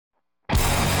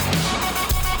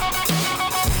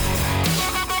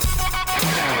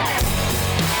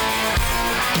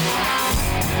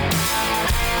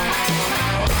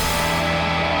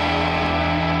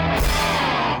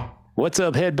What's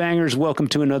up, headbangers? Welcome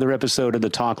to another episode of the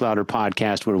Talk Louder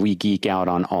podcast, where we geek out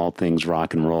on all things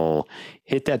rock and roll.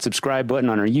 Hit that subscribe button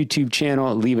on our YouTube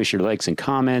channel. Leave us your likes and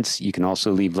comments. You can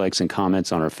also leave likes and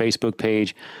comments on our Facebook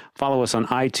page. Follow us on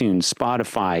iTunes,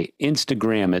 Spotify,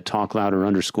 Instagram at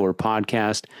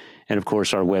talklouder_podcast. And of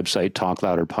course, our website,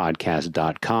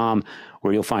 talklouderpodcast.com,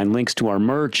 where you'll find links to our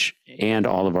merch and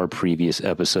all of our previous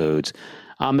episodes.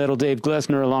 I'm Metal Dave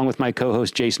Glessner, along with my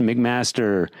co-host, Jason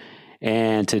McMaster.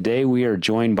 And today we are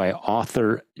joined by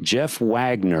author Jeff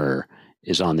Wagner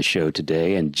is on the show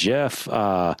today. And Jeff,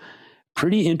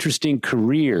 pretty interesting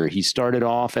career. He started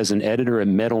off as an editor at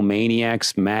Metal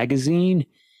Maniacs magazine.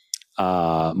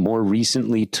 More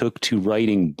recently took to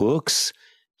writing books.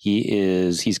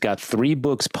 He's got 3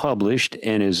 books published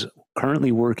and is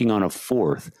currently working on a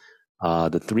 4th.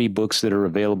 The 3 books that are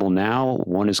available now,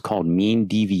 one is called Mean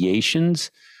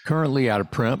Deviations. Currently out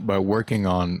of print, but working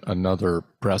on another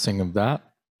pressing of that.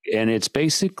 And it's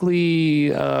basically,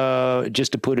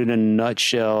 just to put it in a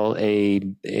nutshell, is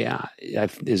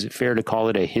it fair to call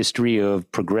it a history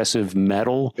of progressive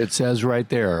metal? It says right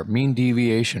there, Mean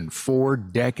Deviation, 4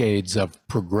 decades of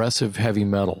progressive heavy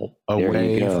metal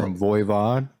away from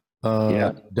Voivod.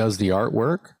 Does the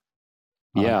artwork.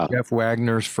 Jeff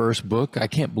Wagner's first book. I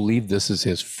can't believe this is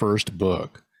his first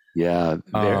book. Yeah,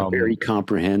 very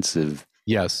comprehensive.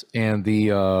 Yes, and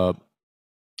the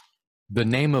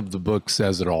name of the book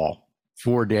says it all.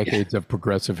 4 decades of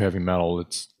progressive heavy metal.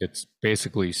 It's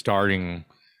basically starting.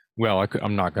 Well,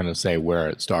 I'm not going to say where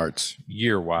it starts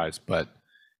year-wise, but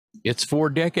it's 4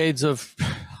 decades of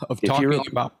talking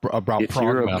about prog metal. If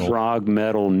you're a prog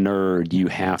metal nerd, you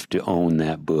have to own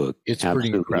that book. It's pretty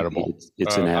incredible.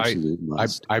 It's an absolute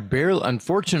must. I barely,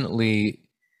 unfortunately,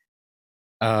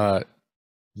 the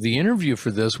interview for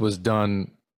this was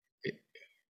done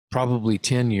probably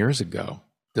 10 years ago.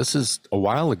 This is a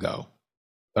while ago.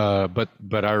 But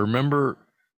I remember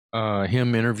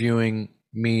him interviewing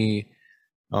me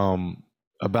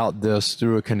about this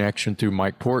through a connection through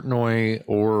Mike Portnoy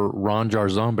or Ron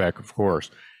Jarzombek, of course.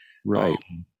 Right.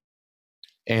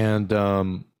 And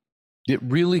it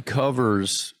really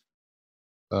covers,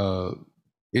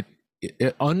 it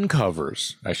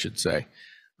uncovers, I should say,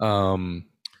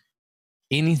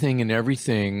 anything and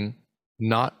everything,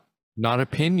 not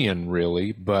opinion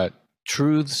really, but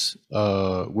truths,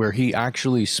 where he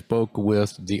actually spoke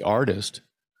with the artist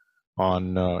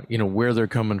on, where they're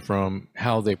coming from,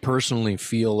 how they personally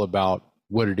feel about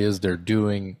what it is they're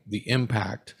doing, the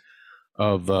impact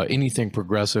of anything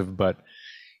progressive. But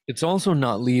it's also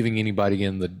not leaving anybody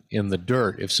in the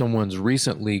dirt. If someone's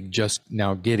recently just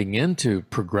now getting into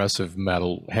progressive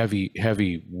metal,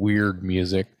 heavy weird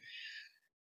music,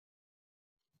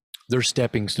 there's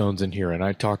stepping stones in here, and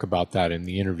I talk about that in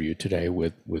the interview today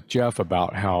with Jeff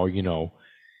about how,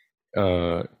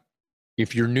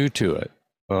 if you're new to it,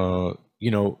 and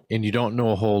you don't know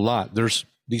a whole lot, there's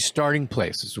these starting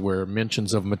places where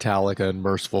mentions of Metallica and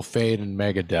Merciful Fate and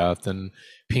Megadeth and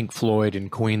Pink Floyd and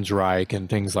Queensryche and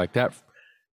things like that.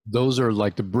 Those are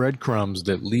like the breadcrumbs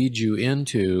that lead you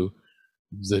into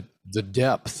the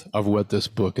depth of what this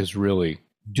book is really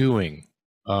doing.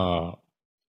 I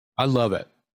love it.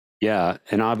 Yeah,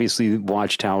 and obviously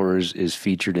Watchtower is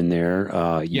featured in there.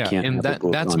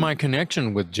 That's my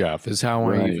connection with Jeff, is how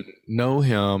I even know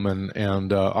him.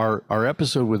 And our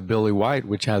episode with Billy White,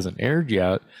 which hasn't aired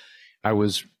yet, I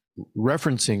was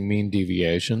referencing Mean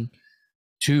Deviation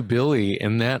to Billy,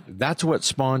 and that's what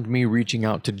spawned me reaching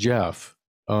out to Jeff.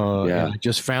 And I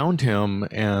just found him,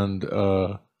 and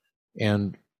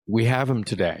we have him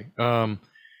today.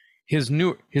 His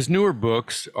newer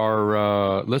books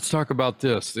are, let's talk about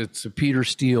this. It's a Peter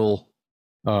Steele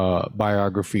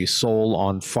biography, Soul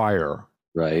on Fire.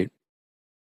 Right.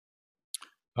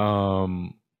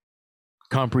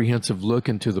 Comprehensive look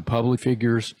into the public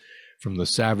figures from the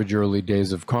savage early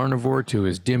days of Carnivore to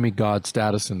his demigod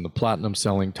status in the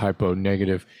platinum-selling Typo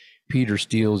Negative. Peter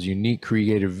Steele's unique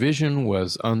creative vision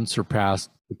was unsurpassed.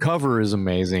 The cover is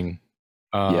amazing.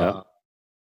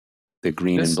 The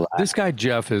green and black. This guy,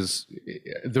 Jeff, is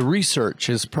the research,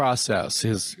 his process,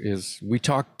 we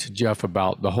talked to Jeff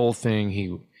about the whole thing.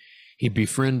 He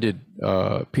befriended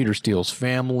Peter Steele's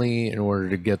family in order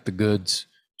to get the goods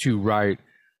to write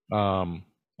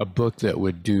a book that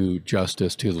would do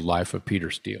justice to the life of Peter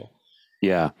Steele.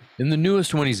 Yeah. And the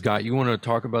newest one he's got, you want to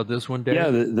talk about this one, Dave? Yeah,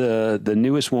 the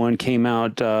newest one came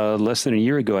out less than a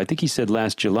year ago. I think he said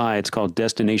last July. It's called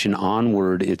Destination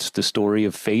Onward. It's the story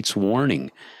of Fate's Warning.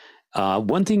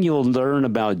 One thing you'll learn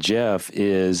about Jeff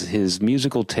is his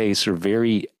musical tastes are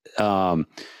very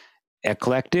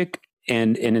eclectic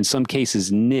and in some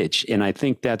cases niche. And I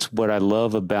think that's what I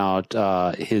love about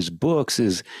his books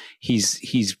is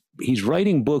he's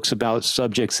writing books about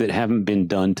subjects that haven't been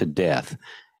done to death.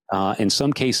 In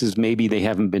some cases, maybe they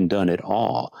haven't been done at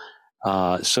all.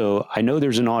 So I know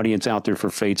there's an audience out there for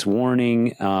Fate's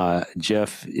Warning.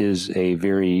 Jeff is a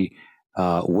very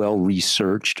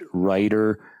well-researched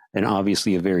writer and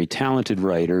obviously a very talented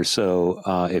writer. So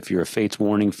if you're a Fate's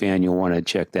Warning fan, you'll want to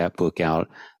check that book out.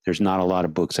 There's not a lot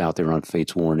of books out there on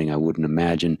Fate's Warning, I wouldn't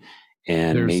imagine.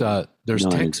 And there's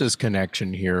Texas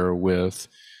connection here with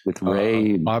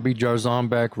Ray, Bobby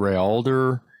Jarzambek, Ray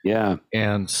Alder, yeah,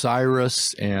 and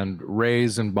Cyrus and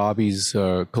Ray's and Bobby's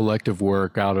collective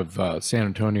work out of San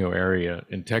Antonio area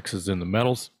in Texas in the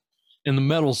metal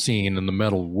scene, in the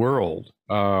metal world.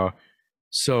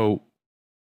 So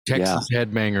Texas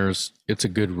Headbangers, it's a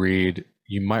good read.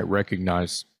 You might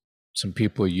recognize some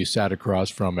people you sat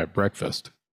across from at breakfast.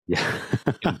 Yeah.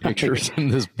 In pictures in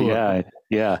this book. Yeah.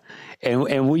 Yeah.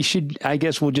 And we should, I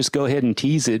guess we'll just go ahead and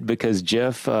tease it because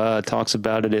Jeff talks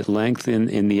about it at length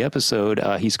in the episode.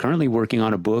 He's currently working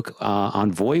on a book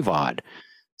on Voivod.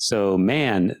 So,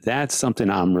 man, that's something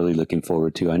I'm really looking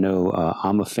forward to. I know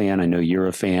I'm a fan. I know you're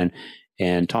a fan.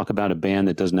 And talk about a band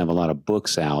that doesn't have a lot of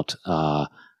books out.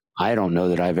 I don't know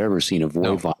that I've ever seen a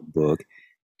Voivod book.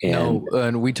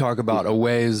 And we talk about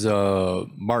Away's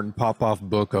Martin Popoff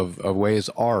book of Away's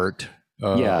art.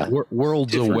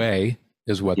 Worlds different. Away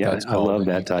is what that's called. I love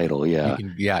that title. Yeah.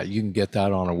 You can get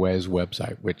that on Away's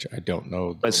website, which I don't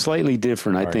know. But slightly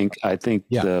different. I think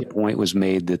the point was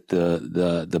made that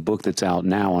the book that's out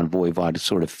now on Voivod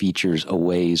sort of features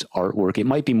Away's artwork. It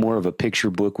might be more of a picture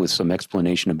book with some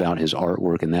explanation about his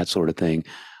artwork and that sort of thing.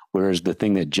 Whereas the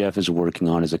thing that Jeff is working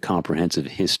on is a comprehensive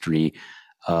history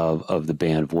of the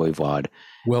band Voivod.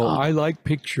 Well, I like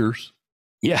pictures.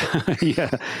 Yeah, yeah.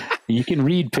 You can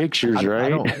read pictures,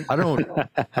 right? I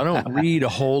don't read a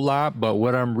whole lot, but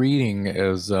what I'm reading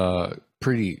is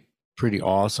pretty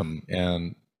awesome.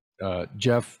 And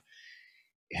Jeff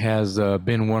has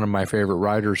been one of my favorite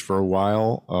writers for a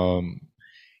while.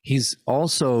 He's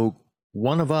also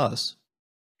one of us.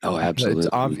 Oh, absolutely.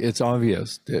 It's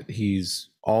obvious that he's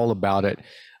all about it.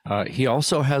 He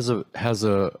also has a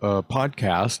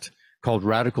podcast called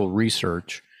Radical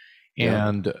Research,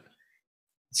 and it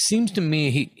seems to me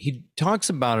he talks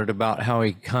about how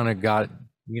he kind of got,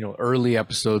 early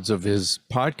episodes of his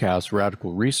podcast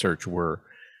Radical Research were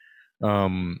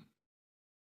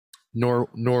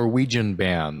Norwegian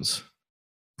bands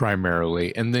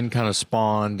primarily, and then kind of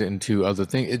spawned into other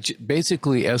things. It's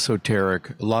basically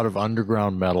esoteric, a lot of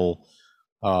underground metal,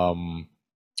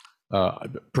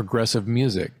 progressive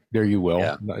music. There you will.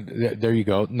 Yeah. There you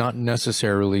go. Not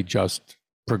necessarily just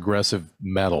progressive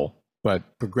metal, but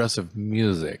progressive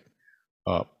music.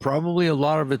 Probably a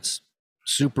lot of it's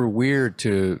super weird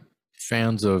to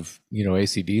fans of,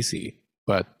 AC/DC,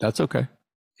 but that's okay.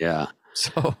 Yeah.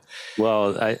 So,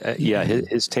 well,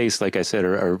 his tastes, like I said,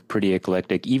 are pretty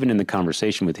eclectic. Even in the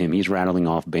conversation with him, he's rattling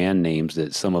off band names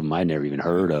that some of them I'd never even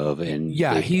heard of. And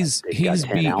he's beyond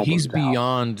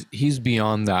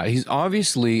that. He's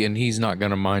obviously, and he's not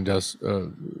going to mind us,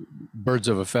 birds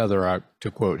of a feather,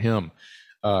 to quote him,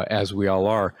 as we all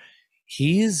are.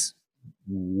 He's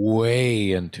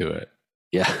way into it.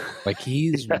 Yeah, like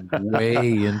he's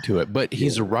way into it, but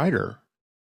he's a writer,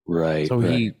 right?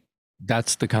 So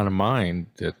that's the kind of mind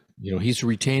that, he's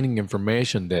retaining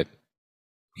information that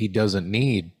he doesn't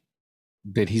need,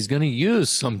 that he's going to use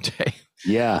someday.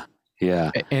 Yeah. Yeah.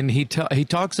 And he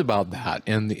talks about that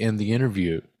in the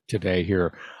interview today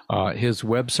here. His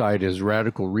website is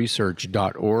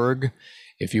radicalresearch.org.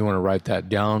 If you want to write that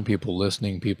down, people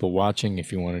listening, people watching,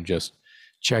 if you want to just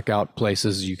check out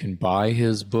places you can buy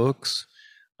his books,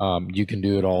 you can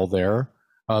do it all there.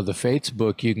 The Fates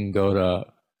book, you can go to,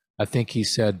 I think he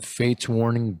said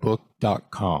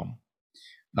fateswarningbook.com.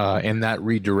 And that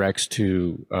redirects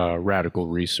to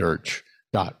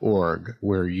radicalresearch.org,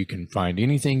 where you can find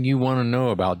anything you want to know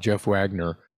about Jeff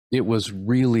Wagner. It was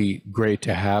really great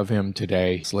to have him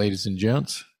today. Ladies and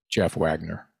gents, Jeff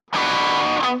Wagner.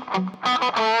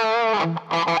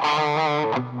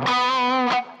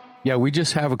 Yeah, we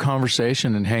just have a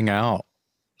conversation and hang out.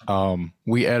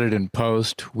 We edit and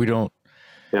post. We don't.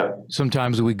 Yeah.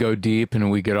 Sometimes we go deep and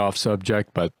we get off subject,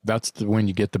 but that's when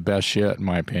you get the best shit, in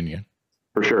my opinion.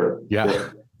 For sure. Yeah.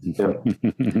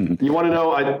 You want to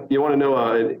know?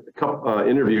 A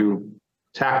interview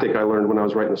tactic I learned when I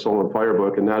was writing the Soul and Fire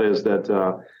book, and that is that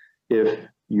if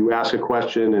you ask a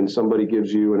question and somebody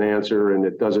gives you an answer and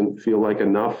it doesn't feel like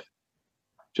enough,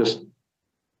 just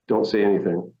don't say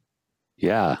anything.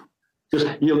 Yeah. just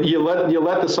you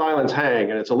let the silence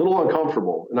hang, and it's a little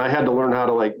uncomfortable. And I had to learn how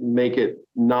to like make it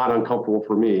not uncomfortable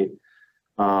for me,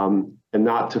 and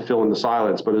not to fill in the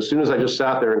silence. But as soon as I just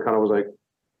sat there and kind of was like,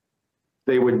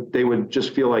 they would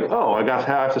just feel like, oh, I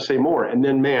have to say more, and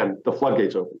then man, the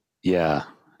floodgates open. Yeah.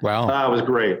 Wow. That was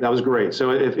great.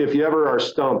 So if you ever are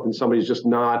stumped and somebody's just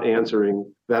not answering,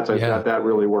 that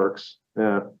really works.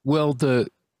 Yeah. Well,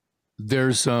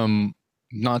 there's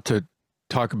not to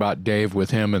talk about Dave with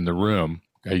him in the room.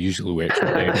 I usually wait for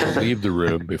Dave to leave the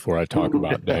room before I talk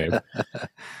about Dave.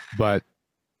 But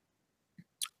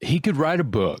he could write a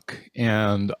book,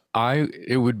 and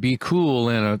it would be cool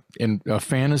in a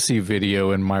fantasy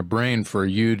video in my brain for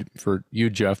you,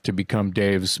 Jeff, to become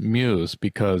Dave's muse,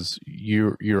 because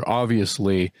you're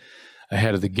obviously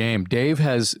ahead of the game. Dave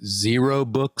has 0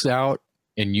 books out,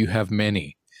 and you have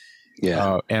many.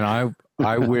 Yeah. And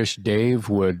I wish Dave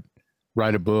would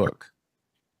write a book.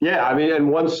 Yeah, I mean,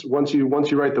 and once you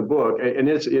write the book, and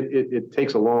it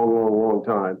takes a long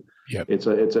time. Yep. It's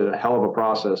a hell of a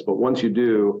process, but once you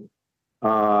do,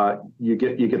 you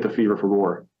get the fever for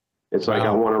more. It's like,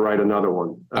 I want to write another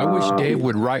one. I wish Dave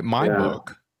would write my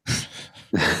book.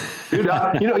 Dude,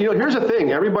 here's the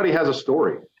thing. Everybody has a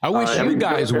story. I wish you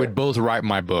guys would both write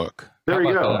my book. There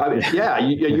you go. I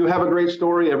mean, you have a great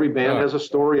story. Every band has a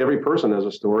story. Every person has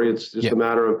a story. It's just a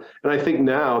matter of, and I think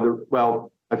now,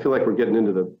 I feel like we're getting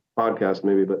into the podcast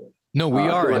maybe, but. No, we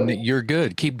are, and you're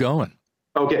good. Keep going.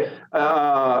 Okay.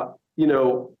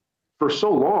 For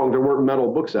so long, there weren't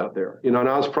metal books out there, and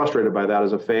I was frustrated by that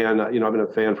as a fan. I've been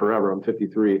a fan forever. I'm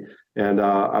 53. And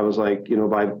I was like,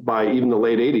 by even the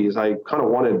late 80s, I kind of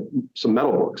wanted some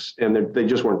metal books, and they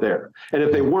just weren't there. And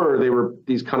if they were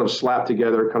these kind of slapped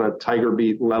together, kind of Tiger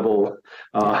Beat level,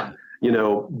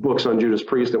 books on Judas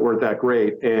Priest that weren't that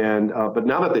great. And but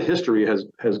now that the history has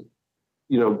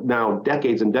now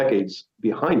decades and decades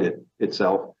behind it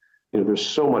itself, there's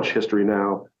so much history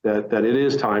now that it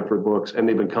is time for books, and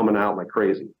they've been coming out like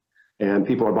crazy, and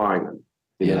people are buying them.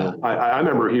 I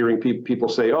remember hearing people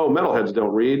say, "Oh, metalheads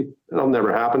don't read. That'll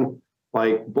never happen."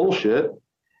 Like bullshit,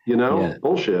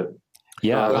 bullshit.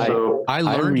 Yeah. I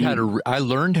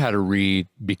learned how to read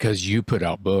because you put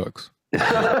out books.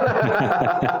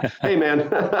 Hey man,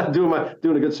 doing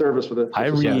a good service for the. I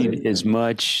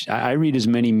read as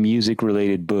many music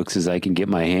related books as I can get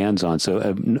my hands on. So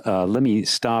let me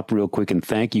stop real quick and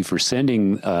thank you for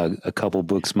sending a couple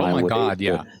books my way. Oh my God,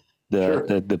 yeah.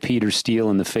 The Peter Steele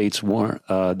and the Fates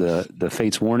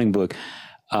Warning book.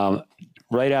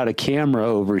 Right out of camera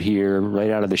over here,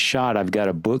 right out of the shot, I've got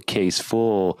a bookcase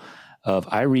full of.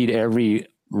 I read every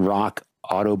rock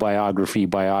autobiography,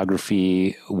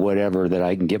 biography, whatever that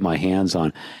I can get my hands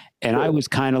on. And I was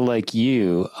kind of like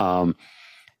you.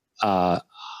 I,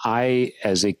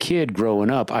 as a kid growing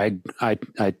up, I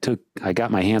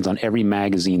got my hands on every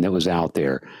magazine that was out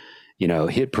there.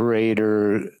 Hit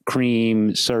Parader,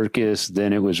 Cream, Circus,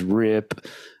 then it was Rip,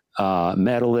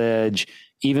 Metal Edge.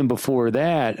 Even before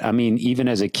that, I mean, even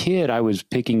as a kid, I was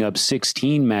picking up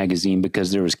 16 magazine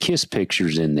because there was Kiss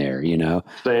pictures in there,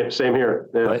 Same here.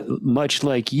 Yeah. But much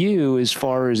like you, as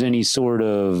far as any sort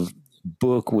of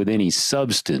book with any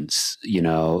substance,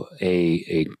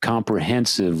 a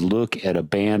comprehensive look at a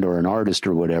band or an artist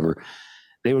or whatever,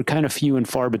 they were kind of few and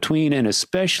far between, and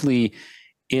especially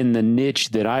in the niche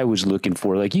that I was looking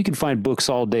for. Like, you can find books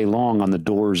all day long on the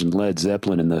Doors and Led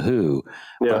Zeppelin and the Who.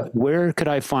 Yeah. But where could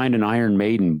I find an Iron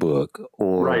Maiden book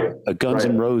or a Guns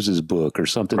N' Roses book or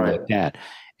something like that?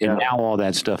 And now all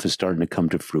that stuff is starting to come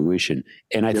to fruition.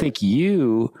 And I think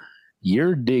you're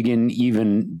digging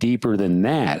even deeper than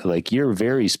that. Like, you're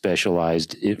very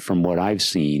specialized from what I've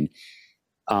seen.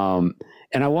 And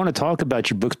I want to talk about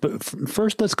your books, but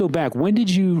first let's go back. When did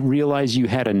you realize you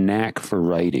had a knack for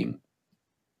writing?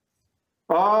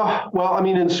 Well, I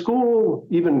mean, in school,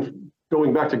 even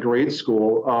going back to grade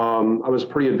school, I was a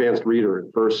pretty advanced reader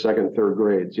in first, second, third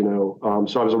grades, so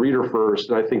I was a reader first.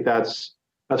 And I think that's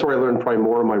where I learned probably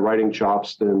more of my writing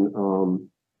chops than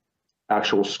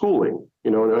actual schooling,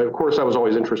 And of course, I was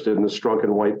always interested in the Strunk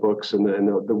and White books and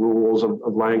the rules of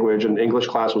language, and English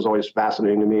class was always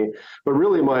fascinating to me. But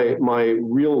really, my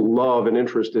real love and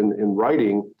interest in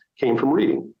writing came from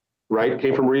reading.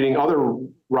 Came from reading other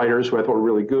writers who I thought were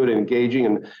really good and engaging,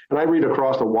 and I read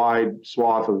across a wide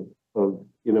swath of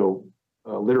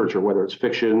literature, whether it's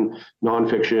fiction,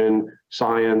 nonfiction,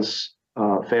 science,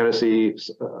 fantasy,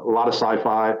 a lot of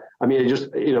sci-fi. I mean, it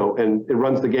just and it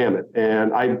runs the gamut.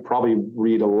 And I probably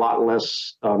read a lot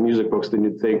less music books than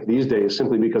you'd think these days,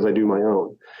 simply because I do my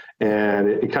own, and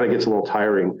it kind of gets a little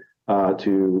tiring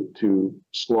to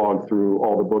slog through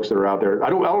all the books that are out there. I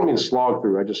don't mean slog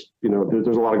through. I just,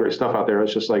 there's a lot of great stuff out there.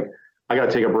 It's just like, I got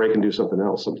to take a break and do something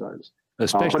else sometimes.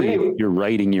 Especially if you're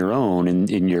writing your own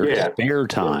in your spare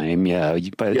time.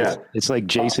 But it's like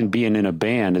Jason being in a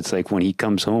band. It's like when he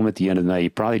comes home at the end of the night, he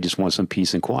probably just wants some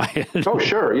peace and quiet. Oh,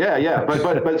 sure. Yeah.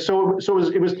 But so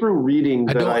it was through reading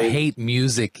that I don't hate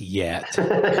music yet.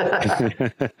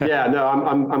 Yeah, no,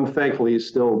 I'm thankfully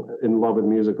still in love with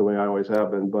music the way I always have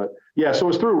been. But yeah, so it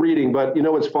was through reading. But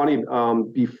it's funny.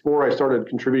 Before I started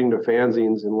contributing to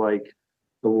fanzines in like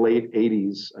the late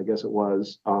 80s, I guess it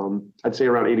was, I'd say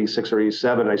around 86 or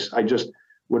 87, I just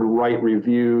would write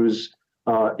reviews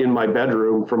in my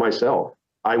bedroom for myself.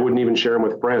 I wouldn't even share them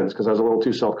with friends because I was a little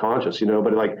too self-conscious,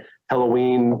 but like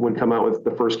Halloween would come out with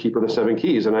the first Keeper of the Seven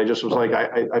Keys. And I just was like,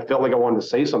 I felt like I wanted to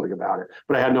say something about it,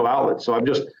 but I had no outlet. So I'd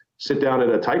just sit down at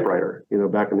a typepwriter,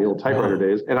 back in the old typewriter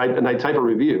days. And I type a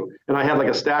review, and I had like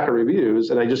a stack of reviews,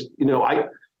 and I just,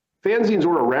 fanzines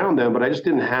were around them, but I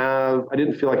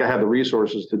didn't feel like I had the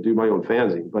resources to do my own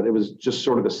fanzine. But it was just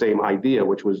sort of the same idea,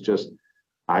 which was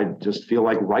I just feel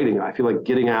like writing. I feel like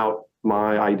getting out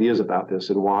my ideas about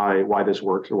this and why this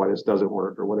works or why this doesn't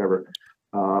work or whatever.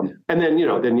 And then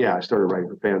I started writing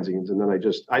for fanzines, and then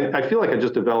I feel like I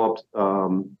just developed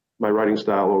my writing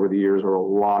style over the years, or a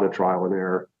lot of trial and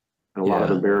error and a lot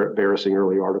of embarrassing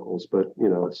early articles. But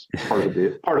it's part of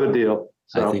the deal.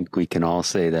 So. I think we can all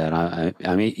say that.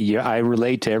 I mean, I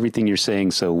relate to everything you're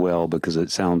saying so well, because it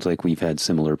sounds like we've had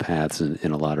similar paths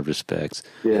in a lot of respects.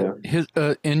 Yeah.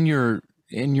 In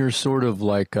your sort of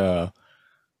like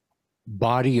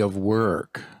body of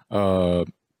work, I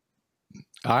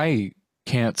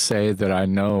can't say that I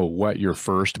know what your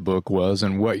first book was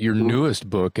and what your newest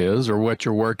book is, or what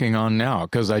you're working on now,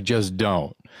 because I just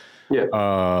don't.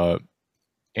 Yeah.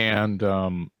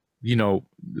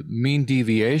 Mean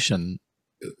Deviation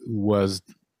was,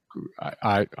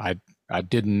 I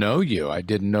didn't know you. I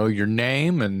didn't know your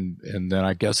name, and then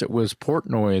I guess it was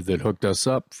Portnoy that hooked us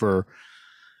up or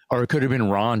it could have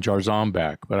been Ron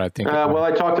Jarzambek, but I think. Well,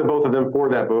 I talked to both of them for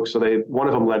that book, so one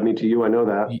of them led me to you. I know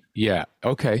that. Yeah.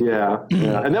 Okay. Yeah.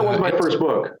 And that was my first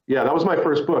book. Yeah, that was my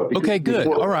first book. Okay, good.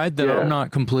 All right, then I'm not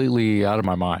completely out of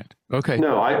my mind. Okay.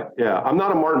 No, I'm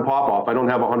not a Martin Popoff. I don't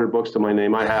have 100 books to my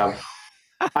name. I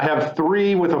have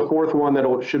 3 with a 4th one that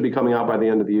should be coming out by the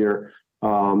end of the year.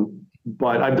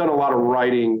 But I've done a lot of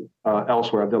writing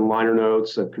elsewhere. I've done liner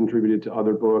notes. I've contributed to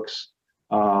other books.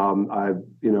 I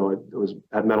was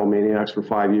at Metal Maniacs for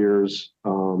 5 years.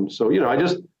 So I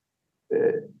just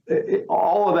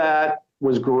all of that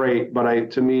was great. But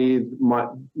to me,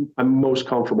 I'm most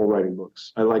comfortable writing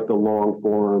books. I like the long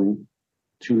form,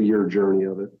 2-year journey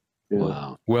of it. Yeah.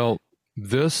 Wow. Well,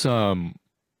 this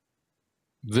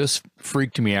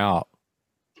freaked me out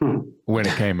when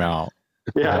it came out.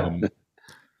 Yeah.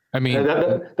 I mean,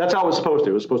 that's how it was supposed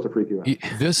to. It was supposed to freak you out.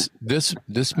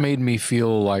 This made me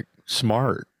feel like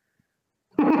smart.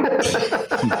 I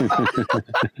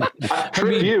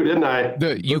tricked you, didn't I?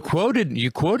 You quoted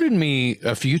me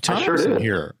a few times in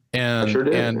here, and I sure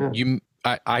did.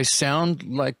 I sound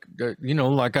like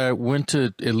like I went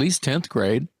to at least 10th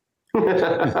grade,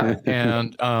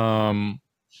 and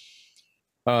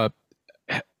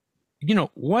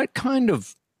what kind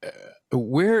of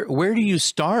where do you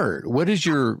start? What is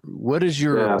your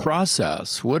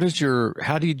process?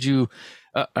 How did you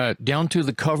down to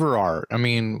the cover art? I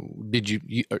mean, did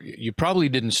you probably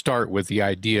didn't start with the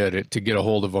idea to get a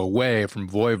hold of Away from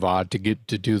Voivod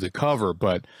to do the cover,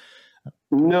 but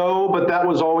no, but that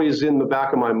was always in the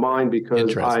back of my mind,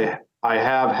 because I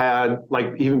have had,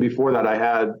 like, even before that, I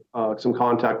had some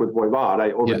contact with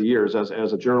Voivod over the years as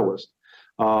a journalist.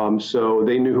 So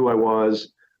they knew who I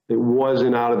was. It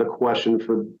wasn't out of the question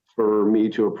for me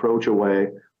to approach Away.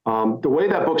 The way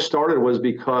that book started was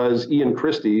because Ian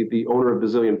Christie, the owner of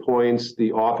Bazillion Points,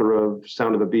 the author of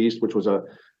Sound of the Beast, which was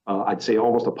I'd say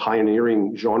almost a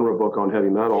pioneering genre book on heavy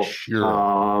metal.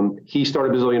 Sure. He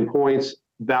started Bazillion Points.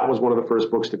 That was one of the first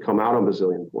books to come out on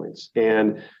Bazillion Points.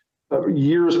 And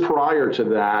years prior to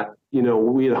that,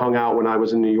 we had hung out when I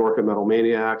was in New York at Metal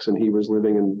Maniacs, and he was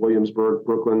living in Williamsburg,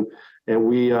 Brooklyn. And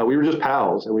we were just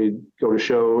pals, and we'd go to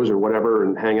shows or whatever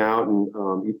and hang out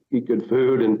and eat good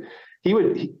food. And he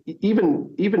would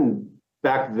even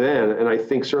back then, and I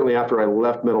think certainly after I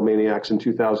left Metal Maniacs in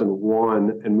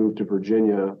 2001 and moved to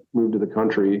Virginia, moved to the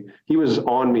country, he was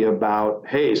on me about,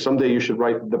 hey, someday you should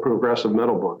write the progressive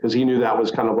metal book, because he knew that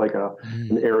was kind of like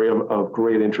an area of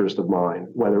great interest of mine,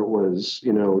 whether it was,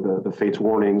 the Fates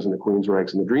Warnings and the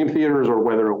Queensryches and the Dream Theaters, or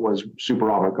whether it was super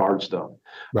avant-garde stuff.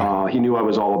 Right. He knew I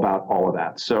was all about all of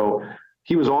that. So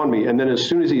he was on me. And then as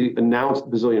soon as he announced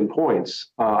Bazillion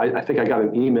Points, I think I got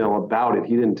an email about it.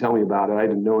 He didn't tell me about it. I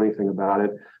didn't know anything about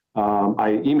it.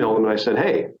 I emailed him and I said,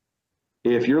 hey,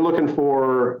 if you're looking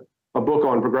for a book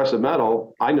on progressive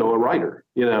metal, I know a writer,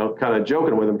 kind of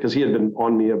joking with him because he had been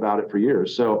on me about it for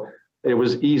years. So it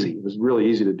was easy. It was really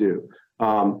easy to do.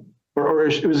 Or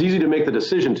it was easy to make the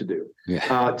decision to do.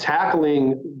 Yeah.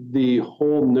 Tackling the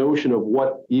whole notion of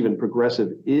what even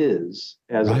progressive is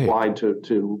as applied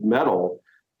to metal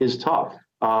is tough.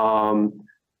 I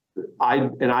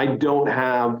don't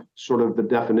have sort of the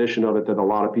definition of it that a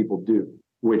lot of people do,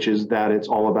 which is that it's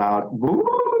all about,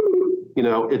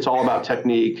 it's all about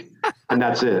technique, and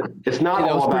that's it. It's not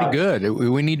all about. That was pretty good.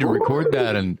 We need to record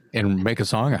that and make a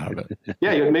song out of it.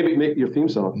 Yeah, maybe make your theme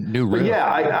song. New riff. But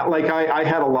yeah, I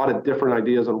had a lot of different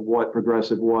ideas on what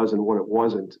progressive was and what it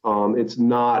wasn't. It's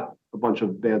not a bunch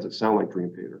of bands that sound like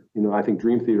Dream Theater. I think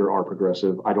Dream Theater are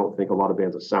progressive. I don't think a lot of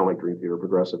bands that sound like Dream Theater are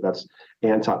progressive. That's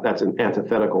an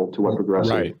antithetical to what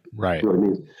progressive really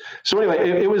means. So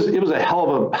anyway, it was a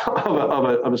hell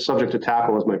of a subject to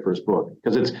tackle as my first book,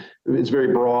 because it's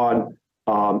very broad.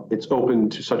 It's open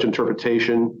to such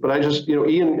interpretation. But I just,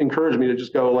 Ian encouraged me to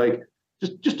just go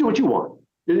just do what you want.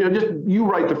 You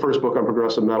write the first book on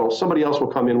progressive metal. Somebody else will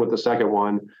come in with the second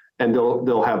one, and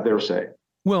they'll have their say.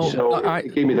 Well, so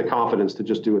it gave me the confidence to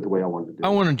just do it the way I wanted to do it. I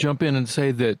want to jump in and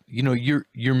say that,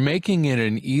 you're making it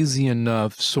an easy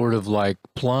enough sort of like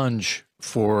plunge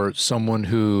for someone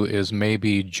who is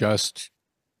maybe just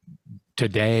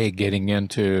today getting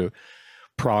into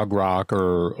prog rock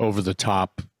or over the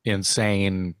top,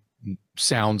 insane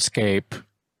soundscape,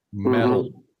 metal,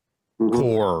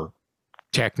 core,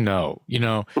 techno,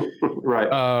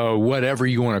 right. Whatever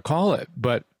you want to call it.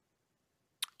 But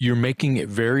you're making it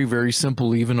very, very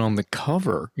simple, even on the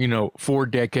cover. 4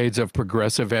 decades of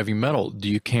progressive heavy metal.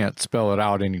 You can't spell it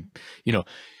out any, as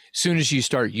soon as you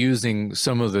start using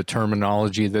some of the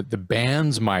terminology that the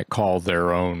bands might call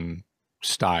their own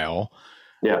style.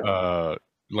 Yeah.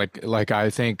 Like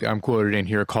I think I'm quoted in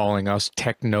here calling us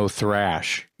techno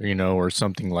thrash, or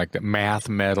something like that, math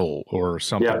metal or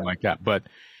something like that. But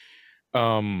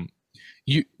what I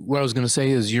was going to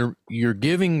say is you're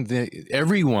giving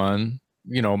everyone,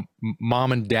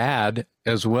 mom and dad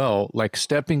as well, like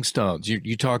stepping stones.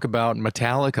 You talk about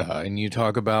Metallica, and you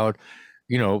talk about,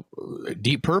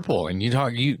 Deep Purple, and you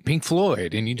talk Pink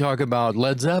Floyd, and you talk about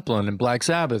Led Zeppelin and Black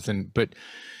Sabbath, but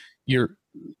you're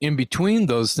in between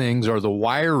those things are the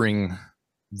wiring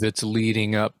that's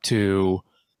leading up to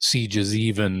Sieges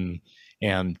Even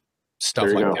and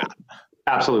stuff like that.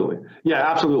 Absolutely.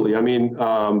 Yeah, absolutely. I mean,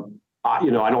 I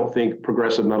don't think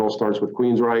progressive metal starts with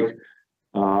Queensryche.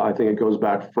 I think it goes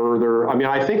back further. I mean,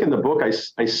 I think in the book I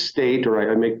state,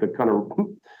 or I make the kind of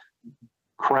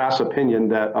crass opinion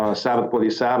that Sabbath Bloody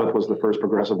Sabbath was the first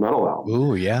progressive metal album.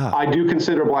 Ooh, yeah. I do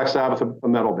consider Black Sabbath a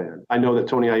metal band. I know that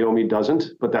Tony Iommi doesn't,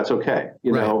 but that's okay.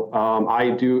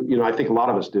 I do. I think a lot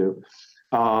of us do.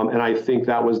 And I think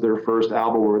that was their first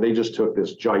album where they just took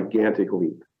this gigantic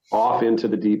leap off into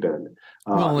the deep end.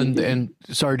 Well, and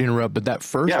sorry to interrupt, but that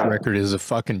first record is a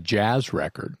fucking jazz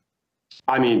record.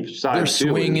 I mean, they're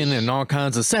swinging and all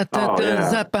kinds of I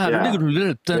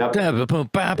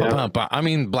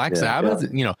mean, Black Sabbath,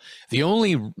 the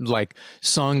only like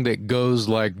song that goes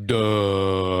like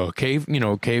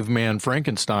caveman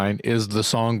Frankenstein is the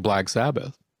song Black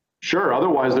Sabbath. Sure.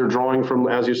 Otherwise, they're drawing from,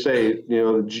 as you say,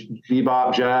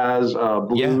 bebop, jazz,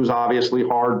 blues, obviously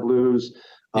hard blues,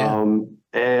 but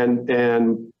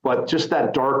just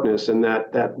that darkness and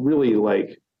that really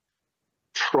like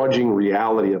trudging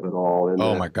reality of it all, and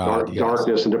oh my God,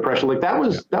 darkness and depression, like that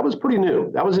was pretty new.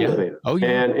 That was innovative. Oh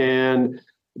yeah. And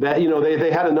that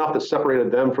they had enough that separated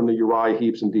them from the Uriah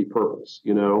Heeps and Deep Purples.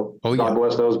 God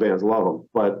bless those bands, love them.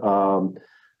 But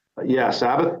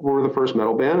Sabbath were the first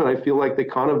metal band, and I feel like they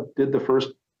kind of did the first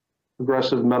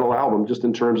progressive metal album, just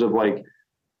in terms of like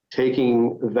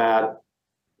taking that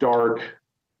dark,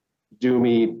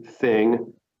 doomy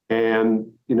thing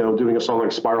and doing a song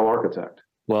like Spiral Architect.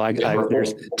 Well,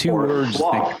 there's two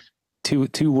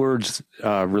words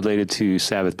related to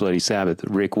Sabbath Bloody Sabbath.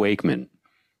 Rick Wakeman.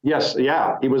 Yes,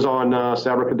 yeah, he was on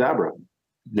Sabracadabra.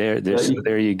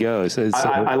 There you go.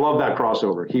 I love that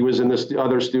crossover. He was in this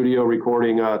other studio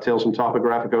recording Tales from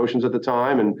Topographic Oceans at the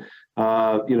time, and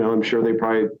I'm sure they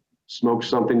probably smoked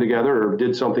something together or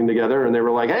did something together, and they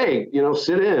were like, "Hey,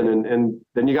 sit in," and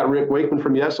then you got Rick Wakeman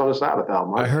from Yes on a Sabbath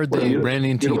album. I heard they ran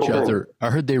into each other.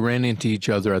 I heard they ran into each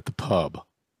other at the pub.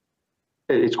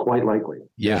 It's quite likely.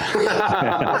 Yeah.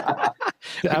 I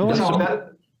believe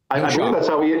that's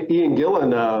how Ian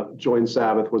Gillan joined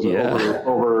Sabbath, was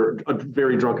over a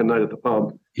very drunken night at the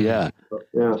pub. Yeah.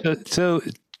 So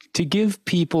to give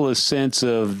people a sense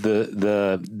of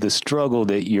the struggle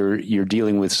that you're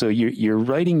dealing with, so you're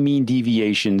writing Mean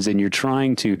Deviations, and you're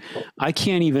trying to, I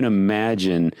can't even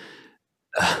imagine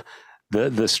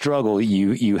the struggle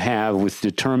you have with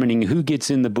determining who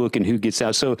gets in the book and who gets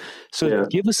out. So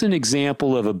give us an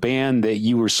example of a band that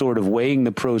you were sort of weighing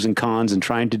the pros and cons and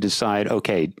trying to decide,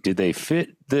 okay, did they fit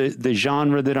the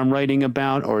genre that I'm writing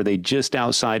about, or are they just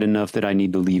outside enough that I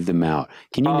need to leave them out?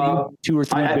 Can you name 2 or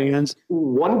 3 bands?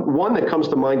 One that comes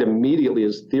to mind immediately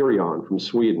is Therion from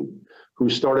Sweden, who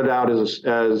started out as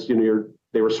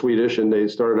they were Swedish, and they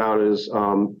started out as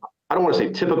I don't want to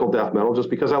say typical death metal, just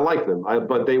because I like them,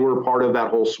 but they were part of that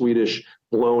whole Swedish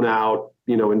blown out,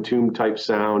 Entomb type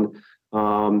sound.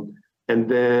 And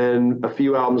then a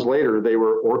few albums later, they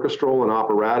were orchestral and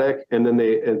operatic. And then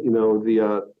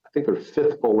I think their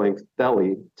 5th full length,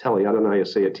 Telly, I don't know how you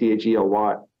say it,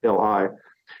 Theli,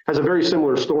 has a very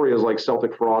similar story as like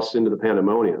Celtic Frost's Into the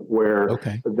Pandemonium, where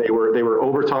they were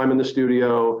overtime in the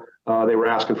studio. They were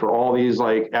asking for all these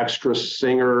like extra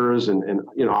singers and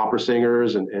opera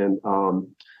singers and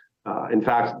in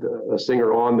fact, a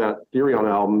singer on that Therion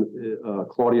album,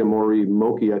 Claudia Mori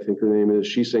Moki, I think her name is,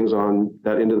 she sings on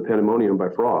that Into the Pandemonium by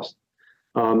Frost.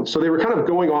 So they were kind of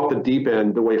going off the deep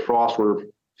end the way Frost were a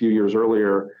few years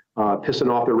earlier, pissing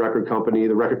off their record company.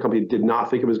 The record company did not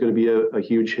think it was going to be a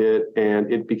huge hit,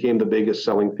 and it became the biggest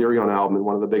selling Therion album and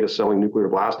one of the biggest selling Nuclear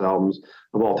Blast albums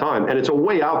of all time. And it's a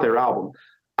way out there album.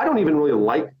 I don't even really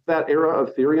like that era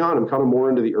of Therion. I'm kind of more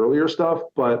into the earlier stuff,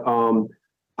 but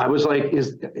I was like,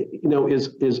 is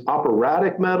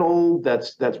operatic metal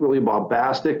that's really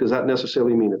bombastic? Does that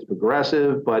necessarily mean it's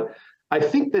progressive? But I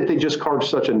think that they just carved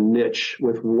such a niche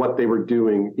with what they were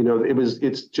doing.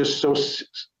 It's just so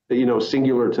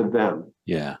singular to them.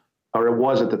 Yeah. Or it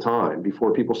was at the time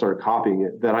before people started copying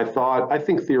it, that I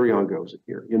think Therion goes in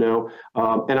here,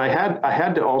 and I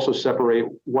had to also separate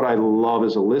what I love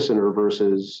as a listener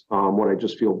versus what I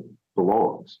just feel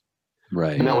belongs.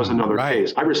 Right. And that was another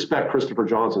case. I respect Christopher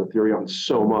Johnson and Therion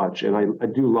so much, and I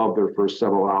do love their first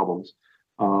several albums,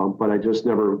 but I just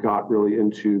never got really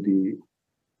into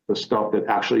the stuff that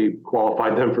actually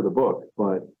qualified them for the book.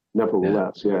 But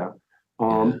nevertheless,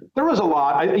 there was a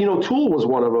lot. Tool was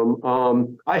one of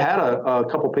them. I had a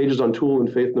couple pages on Tool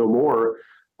and Faith No More,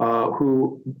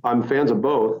 who I'm fans of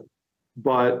both,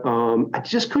 but I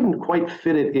just couldn't quite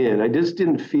fit it in. I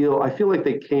feel like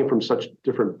they came from such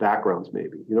different backgrounds,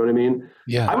 maybe. You know what I mean?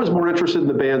 Yeah. I was more interested in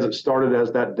the bands that started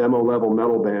as that demo level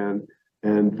metal band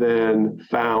and then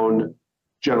found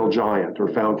Gentle Giant or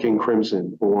found King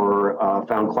Crimson or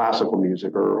found classical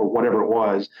music or whatever it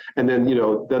was. And then,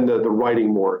 then the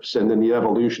writing morphs and then the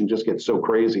evolution just gets so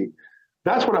crazy.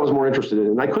 That's what I was more interested in.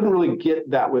 And I couldn't really get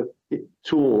that with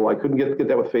Tool. I couldn't get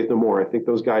that with Faith No More. I think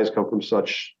those guys come from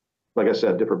such, like I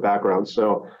said, different backgrounds.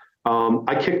 So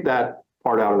I kicked that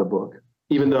part out of the book,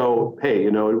 even though, hey,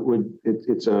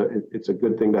 it's a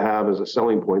good thing to have as a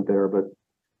selling point there, but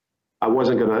I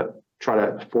wasn't going to try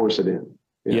to force it in.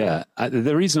 Yeah.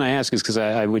 The reason I ask is because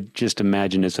I would just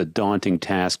imagine it's a daunting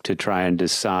task to try and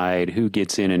decide who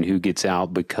gets in and who gets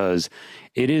out, because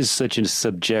it is such a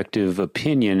subjective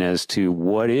opinion as to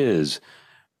what is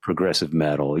progressive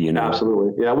metal,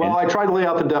 Absolutely. Yeah. Well, I tried to lay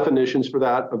out the definitions for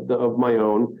that of my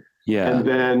own. Yeah. And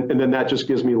then that just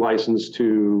gives me license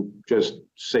to just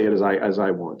say it as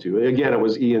I want to. Again, it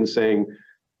was Ian saying,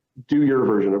 do your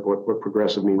version of what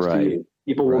progressive means to you.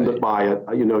 People will buy it.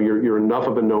 You're enough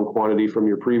of a known quantity from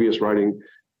your previous writing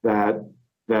that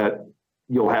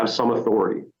you'll have some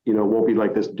authority. Won't be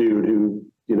like this dude who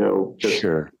just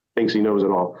thinks he knows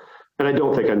it all. And I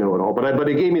don't think I know it all, but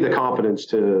it gave me the confidence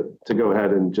to go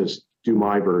ahead and just do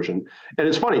my version. And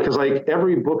it's funny because like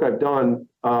every book I've done,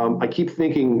 I keep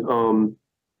thinking,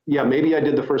 maybe I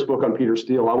did the first book on Peter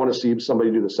Steele. I want to see somebody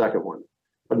do the second one,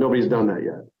 but nobody's done that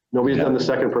yet. Nobody's done the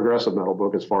second progressive metal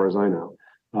book, as far as I know.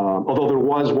 Although there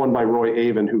was one by Roy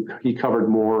Avon, who he covered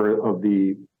more of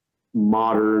the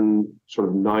modern sort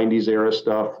of 90s era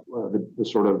stuff, the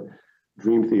sort of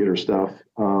Dream Theater stuff.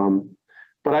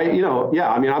 But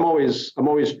I'm always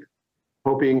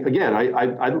hoping,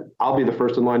 again, I'll be the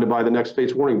first in line to buy the next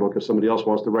Fates Warning book if somebody else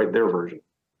wants to write their version.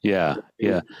 Yeah.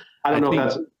 Yeah. I don't know if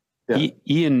that's... Yeah.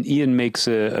 Ian makes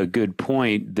a good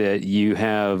point that you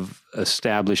have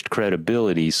established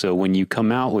credibility. So when you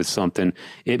come out with something,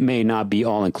 it may not be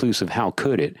all inclusive. How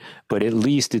could it? But at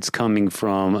least it's coming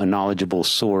from a knowledgeable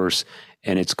source,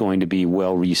 and it's going to be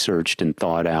well researched and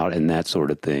thought out and that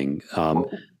sort of thing.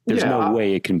 There's no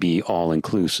way it can be all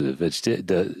inclusive. It's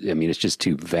just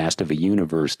too vast of a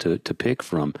universe to pick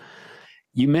from.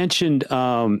 You mentioned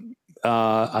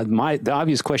the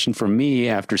obvious question for me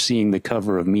after seeing the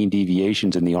cover of Mean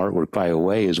Deviations and the artwork by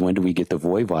Away is, when do we get the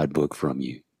Voivod book from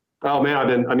you? Oh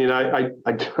man,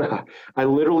 I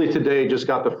literally today just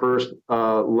got the first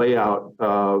layout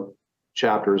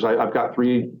chapters. I've got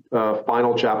 3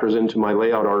 final chapters into my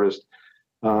layout artist.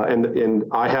 And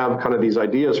I have kind of these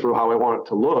ideas for how I want it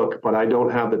to look, but I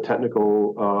don't have the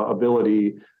technical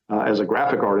ability as a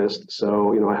graphic artist.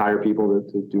 So, I hire people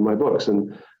to do my books.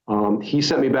 And he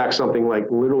sent me back something like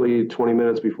literally 20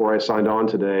 minutes before I signed on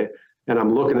today. And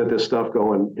I'm looking at this stuff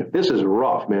going, if this is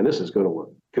rough, man, this is going to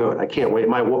look good. I can't wait.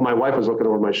 My wife was looking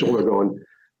over my shoulder going,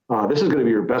 this is going to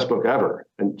be your best book ever.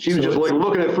 And she was just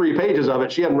looking at 3 pages of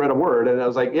it. She hadn't read a word. And I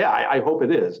was like, yeah, I hope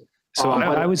it is. So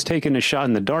I was taking a shot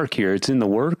in the dark here. It's in the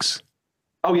works?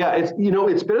 Oh, yeah.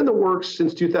 It's been in the works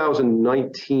since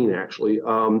 2019, actually.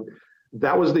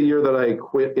 That was the year that I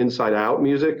quit Inside Out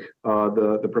Music,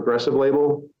 the progressive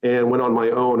label, and went on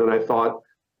my own. And I thought,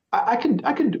 I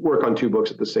could work on 2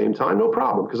 books at the same time, no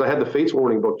problem, because I had the Fates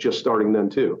Warning book just starting then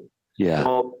too. Yeah.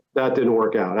 Well, that didn't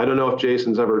work out. I don't know if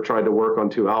Jason's ever tried to work on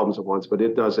 2 albums at once, but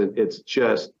it doesn't. It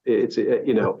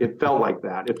felt like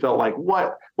that. It felt like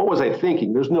what was I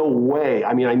thinking? There's no way.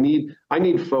 I mean, I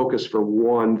need focus for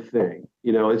one thing.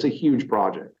 It's a huge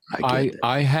project.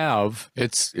 I have.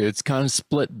 It's kind of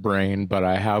split brain, but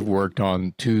I have worked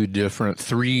on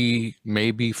 3,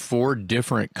 maybe 4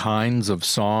 different kinds of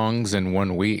songs in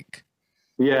 1 week.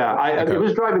 Yeah, it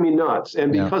was driving me nuts.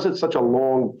 And because it's such a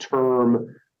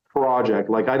long-term project,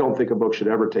 like I don't think a book should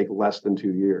ever take less than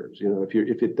 2 years.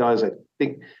 If it does, I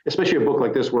think, especially a book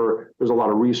like this where there's a lot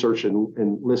of research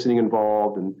and listening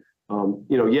involved, and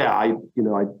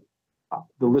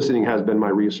the listening has been my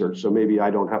research, so maybe I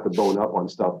don't have to bone up on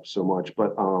stuff so much.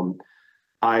 But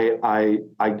I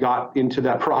got into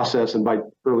that process, and by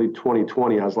early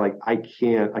 2020, I was like, I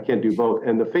can't do both.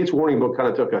 And the Fates Warning book kind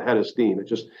of took a head of steam.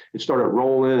 It started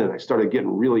rolling, and I started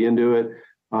getting really into it.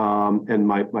 And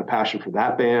my passion for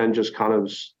that band just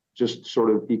sort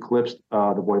of eclipsed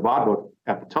the Voivod book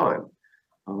at the time.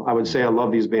 I would say I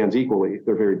love these bands equally.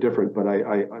 They're very different, but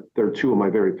they're 2 of my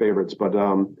very favorites. But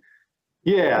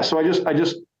so I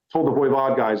just told the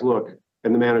Voivod guys, look,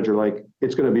 and the manager, like,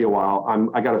 it's going to be a while.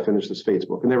 I got to finish this Fates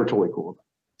book, and they were totally cool.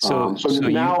 So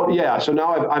now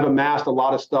I've amassed a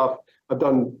lot of stuff. I've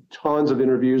done tons of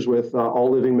interviews with all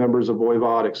living members of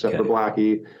Voivod except for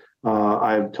Blackie.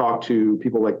 I've talked to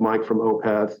people like Mike from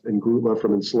Opeth and Grutla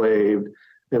from Enslaved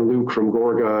and Luke from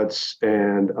Gorguts,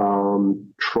 and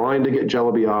trying to get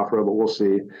Jello Biafra, but we'll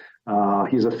see.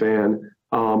 He's a fan.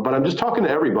 But I'm just talking to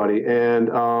everybody, and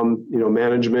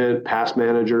management, past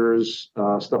managers,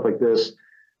 stuff like this,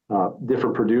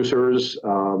 different producers.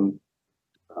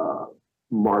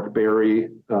 Mark Berry,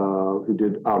 who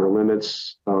did Outer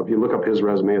Limits. If you look up his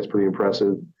resume, it's pretty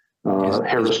impressive.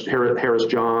 Harris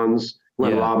Johns,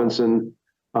 Glenn Robinson.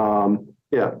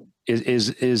 Is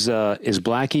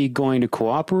Blackie going to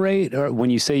cooperate? Or when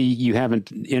you say you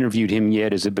haven't interviewed him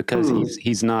yet, is it because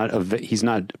he's not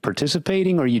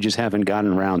participating, or you just haven't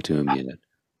gotten around to him yet?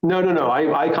 No.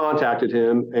 I contacted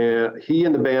him, and he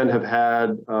and the band have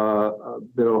had a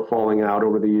bit of a falling out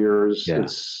over the years. Yeah.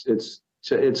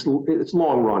 It's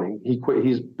long running.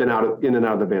 He's been in and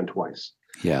out of the band twice.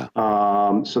 Yeah.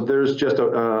 So there's just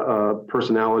a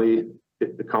personality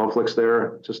conflicts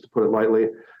there, just to put it lightly.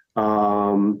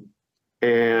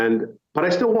 But I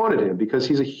still wanted him because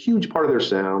he's a huge part of their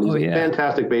sound. He's a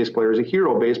fantastic bass player. He's a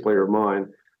hero bass player of mine,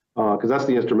 because that's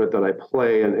the instrument that I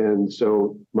play. And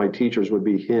so my teachers would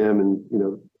be him, and,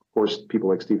 of course, people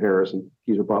like Steve Harris and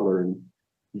Geezer Butler and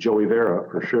Joey Vera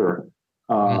for sure.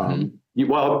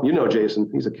 Jason,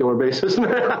 he's a killer bassist.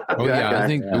 I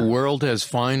think the world has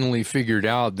finally figured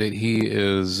out that he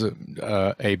is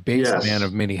a bass man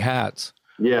of many hats.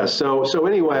 Yeah. So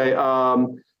anyway,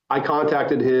 I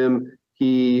contacted him.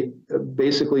 He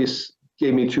basically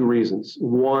gave me 2 reasons.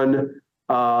 One,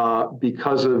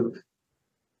 because of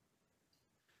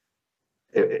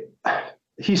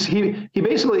he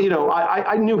basically,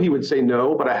 I knew he would say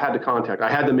no, but I had to contact.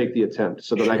 I had to make the attempt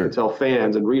so that I could tell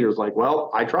fans and readers, like, well,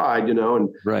 I tried, and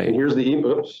here's the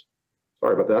email. Oops,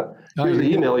 sorry about that. Here's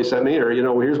the email he sent me, or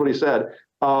here's what he said.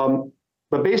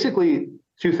 But basically,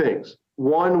 2 things.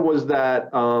 One was that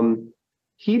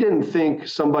he didn't think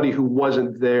somebody who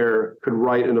wasn't there could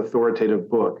write an authoritative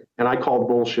book. And I called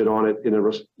bullshit on it in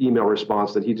an email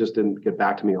response that he just didn't get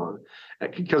back to me on.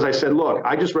 Because I said, look,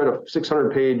 I just read a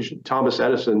 600-page Thomas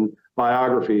Edison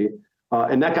biography,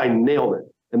 and that guy nailed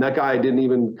it. And that guy didn't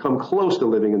even come close to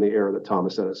living in the era that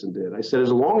Thomas Edison did. I said,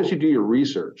 as long as you do your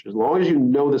research, as long as you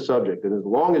know the subject, and as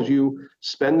long as you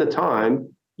spend the time,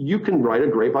 you can write a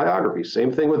great biography.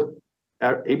 Same thing with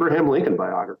Abraham Lincoln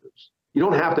biographers. You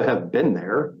don't have to have been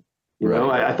there.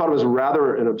 I thought it was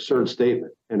rather an absurd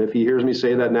statement. And if he hears me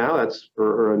say that now,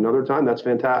 or another time, that's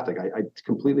fantastic. I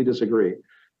completely disagree.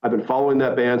 I've been following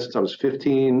that band since I was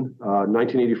 15.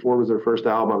 1984 was their first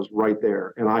album. I was right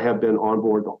there, and I have been on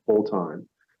board the whole time.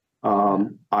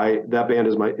 That band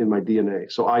is in my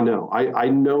DNA, so I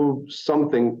know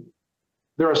something.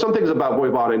 There are some things about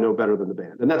Voivod I know better than the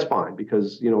band, and that's fine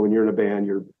because when you're in a band,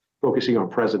 you're focusing on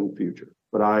present and future.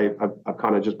 But I've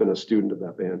kind of just been a student of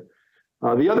that band.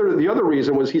 The other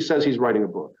reason was he says he's writing a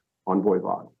book on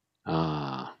Voivod.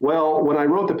 Well, when I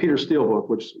wrote the Peter Steele book,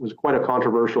 which was quite a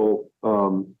controversial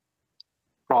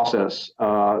process,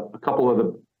 a couple of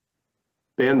the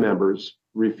band members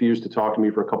refused to talk to me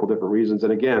for a couple different reasons.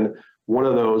 And again, one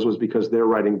of those was because they're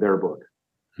writing their book.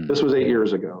 This was 8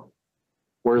 years ago.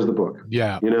 Where's the book?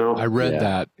 Yeah, I read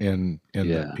that in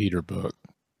the Peter book.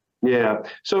 Yeah.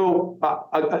 So,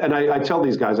 I tell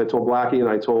these guys, I told Blackie and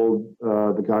I told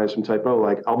the guys from Typo,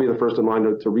 like, I'll be the first in line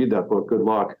to read that book. Good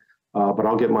luck. But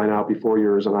I'll get mine out before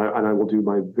yours, and I will do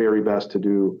my very best to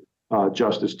do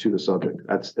justice to the subject.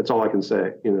 That's all I can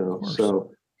say,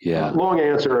 So, long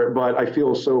answer, but I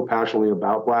feel so passionately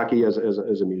about Blackie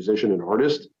as a musician and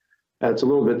artist. It's a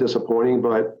little bit disappointing,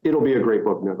 but it'll be a great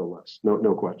book nevertheless.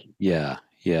 No question. Yeah.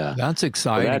 That's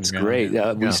exciting. Well, that's great.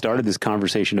 We started this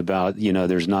conversation about,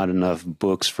 there's not enough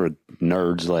books for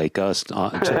nerds like us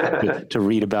to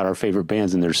read about our favorite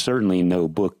bands. And there's certainly no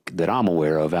book that I'm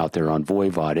aware of out there on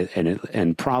Voivod.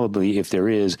 And probably if there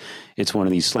is, it's one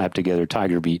of these slap together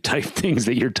Tiger Beat type things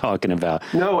that you're talking about.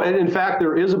 No. And in fact,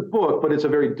 there is a book, but it's a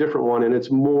very different one. And it's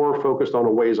more focused on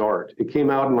Away's art. It came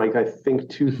out in I think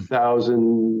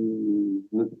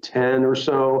 2010 or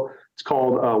so. It's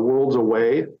called Worlds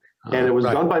Away. And it was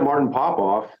done by Martin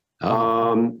Popoff,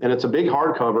 and it's a big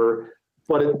hardcover,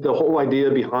 but the whole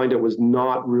idea behind it was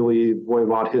not really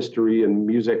Voivod history and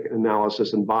music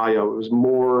analysis and bio. It was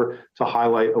more to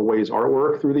highlight Away's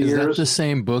artwork through the years. Is that the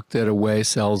same book that Away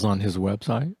sells on his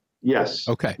website? Yes.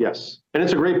 Okay. Yes. And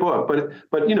it's a great book, but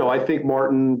I think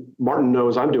Martin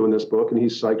knows I'm doing this book and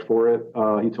he's psyched for it.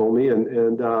 He told me,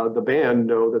 and the band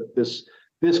know that this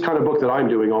kind of book that I'm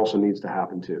doing also needs to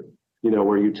happen too.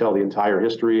 Where you tell the entire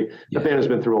history. The band has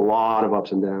been through a lot of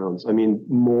ups and downs. I mean,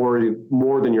 more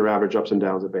than your average ups and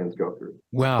downs that bands go through.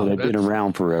 Wow, they've been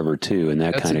around forever too, and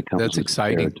that's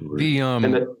exciting.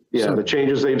 The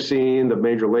changes they've seen, the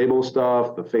major label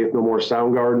stuff, the Faith No More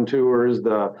Soundgarden tours,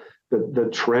 the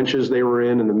trenches they were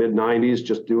in the mid '90s,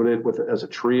 just doing it as a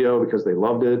trio because they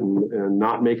loved it and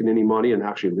not making any money and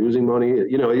actually losing money.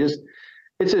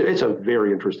 It's a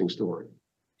very interesting story.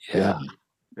 Yeah.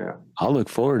 I'll look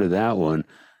forward to that one.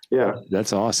 Yeah.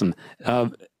 That's awesome.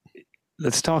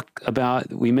 Let's talk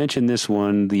about, we mentioned this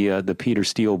one, the Peter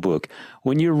Steele book.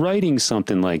 When you're writing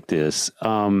something like this,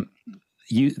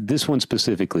 this one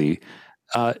specifically,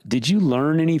 did you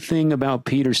learn anything about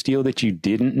Peter Steele that you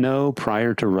didn't know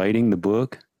prior to writing the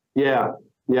book? Yeah,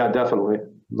 definitely.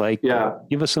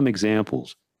 Give us some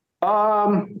examples.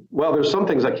 Well, there's some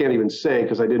things I can't even say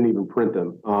because I didn't even print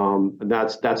them. And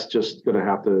that's just going to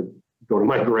have to go to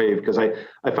my grave because I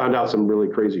found out some really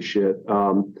crazy shit.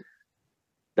 And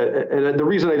the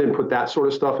reason I didn't put that sort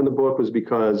of stuff in the book was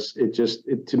because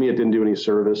to me, it didn't do any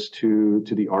service to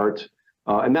the art.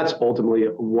 And that's ultimately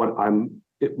what I'm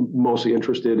mostly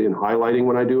interested in highlighting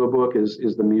when I do a book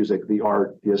is the music, the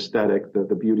art, the aesthetic,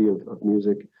 the beauty of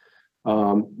music.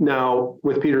 Now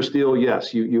with Peter Steele,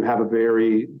 yes, you have a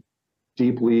very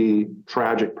deeply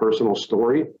tragic personal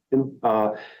story and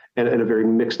a very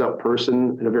mixed up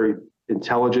person and a very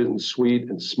intelligent and sweet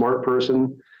and smart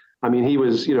person. I mean, he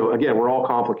was, again, we're all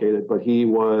complicated, but he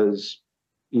was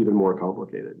even more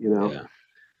complicated, Yeah.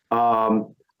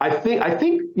 I think,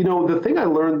 the thing I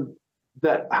learned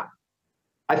that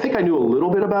I think I knew a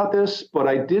little bit about this, but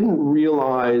I didn't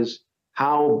realize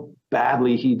how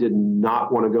badly he did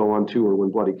not want to go on tour when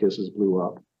Bloody Kisses blew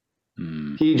up.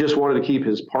 He just wanted to keep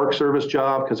his Park Service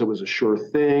job because it was a sure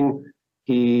thing.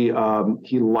 He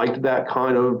liked that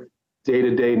kind of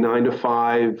day-to-day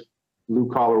 9-to-5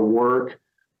 blue-collar work.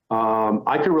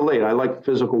 I can relate. I like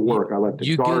physical work. I like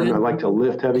to garden. I like to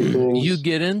lift heavy things. You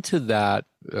get into that,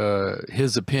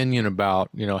 his opinion about,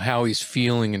 how he's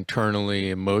feeling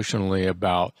internally, emotionally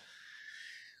about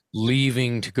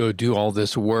leaving to go do all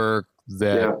this work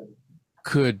that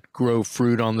could grow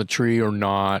fruit on the tree or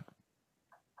not.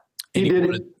 And he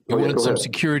wanted some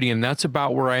security, and that's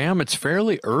about where I am. It's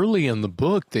fairly early in the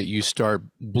book that you start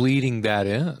bleeding that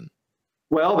in.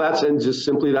 Well, that's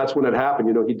when it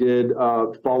happened. He did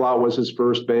Fallout was his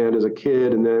first band as a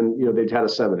kid, and then they'd had a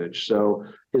 7-inch. So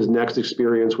his next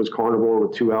experience was Carnivore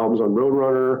with 2 albums on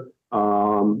Roadrunner.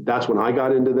 That's when I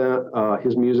got into that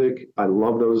his music. I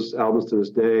love those albums to this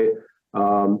day.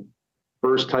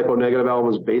 First Typo Negative album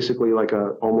was basically like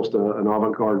almost an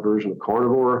avant-garde version of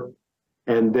Carnivore.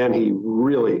 And then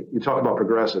you talk about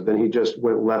progressive, then he just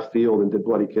went left field and did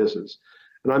Bloody Kisses.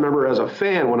 And I remember as a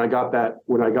fan, when I got that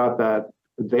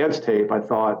advanced tape, I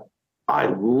thought, I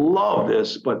love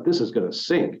this, but this is going to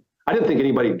sink. I didn't think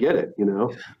anybody'd get it, and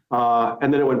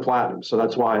then it went platinum. So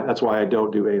that's why I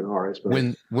don't do A&R, I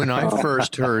suppose. When I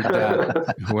first heard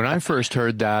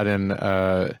that, and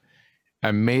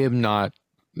I may have not,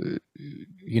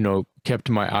 kept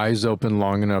my eyes open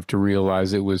long enough to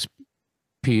realize it was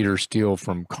Peter Steele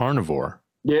from Carnivore.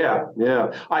 Yeah.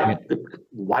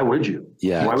 Why would you?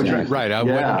 Yeah. Why would you? Right. I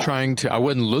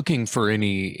wasn't looking for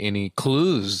any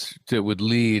clues that would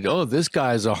lead. Oh, this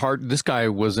guy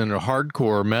was in a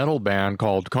hardcore metal band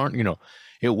called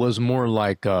it was more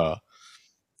like,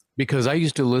 because I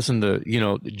used to listen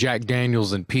to, Jack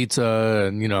Daniels and pizza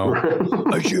and,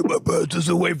 I shoot my birds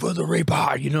away for the reaper.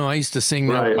 I used to sing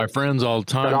that with my friends all the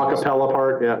time. That acapella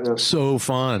part. Yeah. So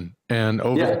fun and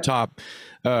over the top.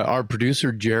 Our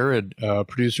producer, Jared,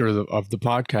 producer of the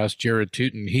podcast, Jared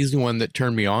Tuten, he's the one that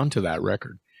turned me on to that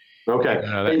record. Okay.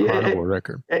 That Carnival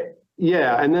record.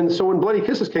 Yeah. And then so when Bloody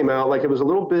Kisses came out, like it was a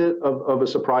little bit of a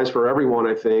surprise for everyone,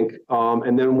 I think.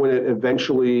 And then when it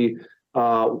eventually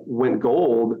went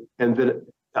gold, and then,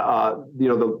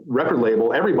 the record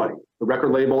label, everybody, the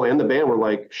record label and the band were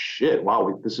like, shit,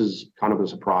 wow, this is kind of a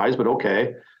surprise, but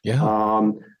okay.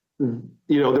 Yeah.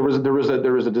 There was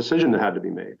a decision that had to be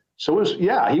made. So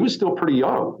he was still pretty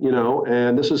young,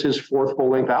 and this is his fourth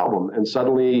full-length album. And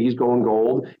suddenly he's going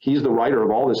gold. He's the writer of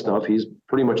all this stuff. He's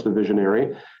pretty much the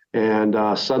visionary. And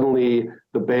suddenly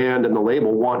the band and the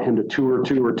label want him to tour.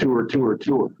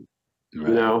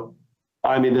 Right.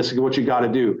 I mean, this is what you got to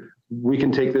do. We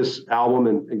can take this album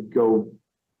and go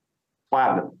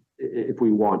platinum if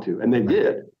we want to. And they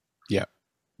did. Yeah.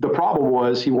 The problem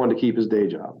was he wanted to keep his day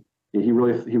job. He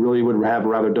really would have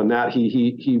rather done that.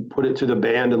 He put it to the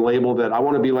band and label that I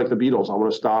want to be like the Beatles. I want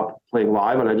to stop playing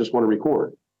live and I just want to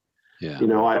record. Yeah.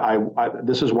 I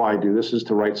this is why I do this, is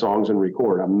to write songs and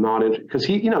record. I'm not because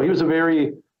he was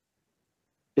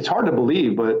it's hard to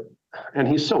believe, and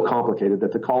he's so complicated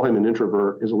that to call him an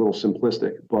introvert is a little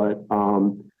simplistic, but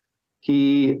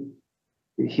he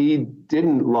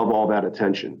didn't love all that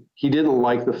attention. He didn't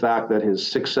like the fact that his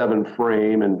 6'7"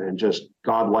 frame and just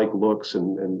godlike looks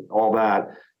and all that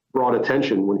brought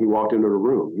attention when he walked into the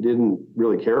room. He didn't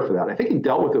really care for that. I think he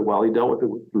dealt with it well. He dealt with it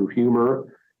through humor.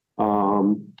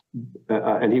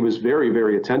 And he was very,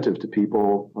 very attentive to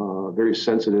people, very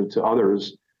sensitive to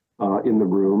others in the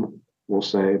room, we'll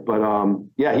say. But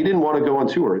he didn't want to go on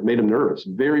tour. It made him nervous,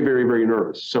 very, very, very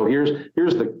nervous. So here's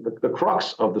the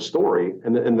crux of the story,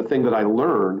 and the thing that I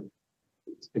learned,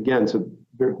 again, to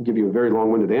give you a very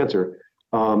long-winded answer,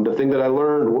 the thing that I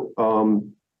learned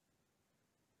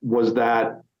was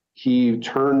that he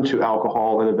turned to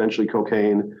alcohol and eventually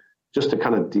cocaine just to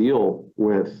kind of deal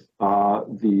with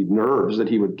the nerves that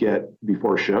he would get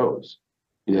before shows.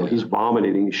 He's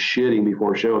vomiting, he's shitting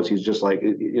before shows. He's just like,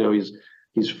 he's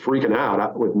freaking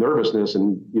out with nervousness.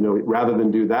 And, rather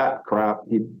than do that crap,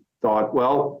 he thought,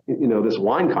 well, this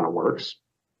wine kind of works.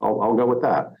 I'll go with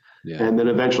that. Yeah. And then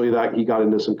eventually he got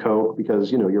into some coke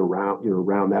because, you're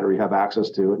around that, or you have access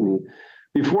to it. And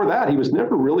before that, he was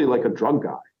never really like a drug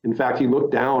guy. In fact, he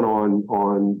looked down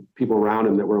on people around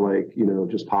him that were like,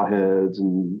 just potheads.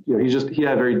 And, he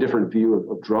had a very different view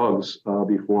of drugs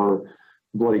before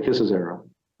the Bloody Kisses era.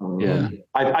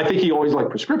 I think he always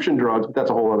liked prescription drugs, but that's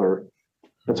a whole other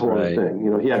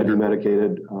thing. He had to be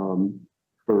medicated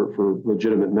for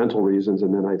legitimate mental reasons.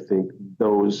 And then I think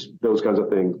those kinds of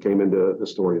things came into the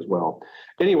story as well.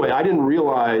 Anyway, I didn't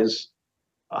realize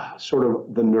sort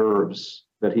of the nerves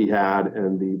that he had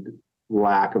and the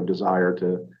lack of desire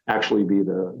to actually be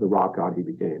the rock god he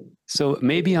became. So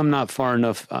maybe I'm not far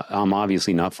enough. I'm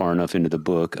obviously not far enough into the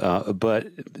book, but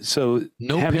so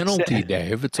no penalty,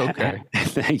 Dave. It's okay.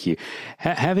 Thank you.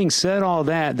 Having said all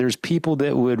that, there's people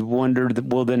that would wonder,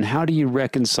 well, then how do you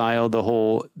reconcile the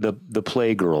whole the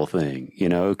Playgirl thing?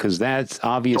 Because that's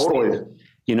obviously.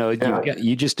 Totally.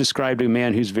 You just described a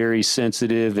man who's very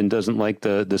sensitive and doesn't like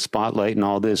the spotlight and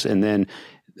all this, and then.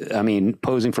 I mean,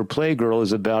 posing for Playgirl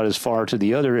is about as far to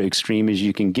the other extreme as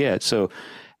you can get. So,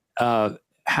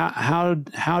 how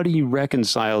do you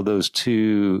reconcile those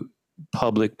two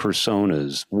public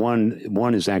personas?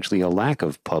 One is actually a lack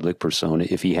of public persona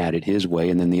if he had it his way,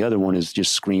 and then the other one is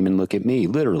just scream and look at me,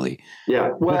 literally.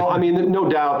 Yeah. Well, I mean, no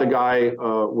doubt the guy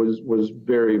was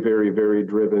very, very, very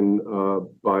driven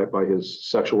by his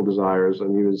sexual desires,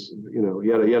 and he was, he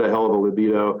had a hell of a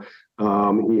libido.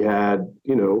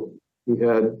 He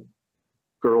had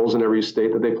girls in every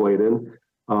state that they played in.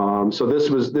 So this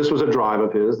was a drive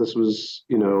of his. This was,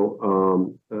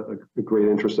 a great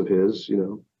interest of his,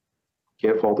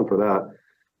 Can't fault him for that.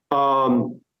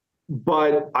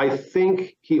 But I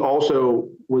think he also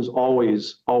was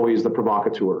always the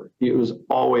provocateur. He was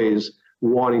always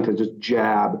wanting to just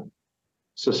jab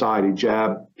society,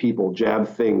 jab people, jab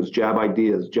things, jab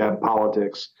ideas, jab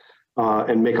politics,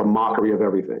 and make a mockery of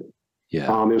everything.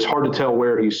 Yeah. It was hard to tell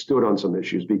where he stood on some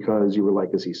issues because you were like,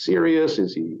 is he serious?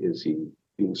 Is he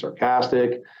being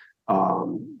sarcastic?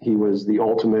 He was the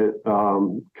ultimate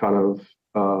kind of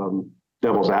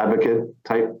devil's advocate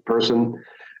type person.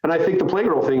 And I think the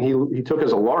Playgirl thing he took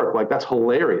as a lark, like that's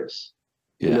hilarious.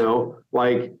 Yeah. You know,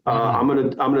 like I'm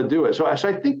gonna do it. So I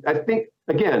think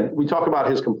again, we talk about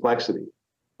his complexity.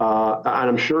 And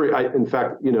I'm sure, in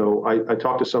fact, you know, I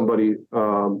talked to somebody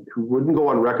who wouldn't go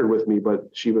on record with me, but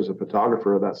she was a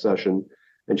photographer of that session,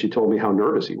 and she told me how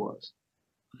nervous he was.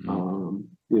 You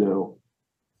know,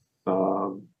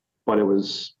 but it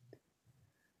was,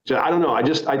 I don't know. I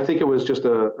think it was just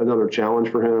another challenge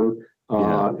for him.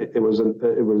 It was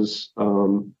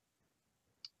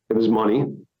money.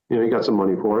 You know, he got some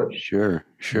money for it. Sure.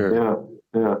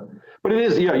 Yeah. But it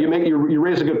is, you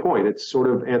raise a good point. It's sort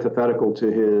of antithetical to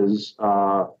his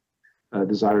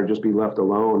desire to just be left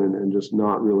alone and just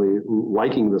not really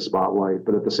liking the spotlight.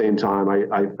 But at the same time,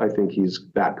 I think he's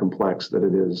that complex that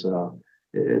it is.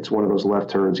 It's one of those left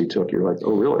turns he took. You're like,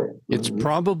 oh, really? It's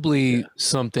probably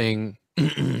something.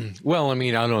 Well, I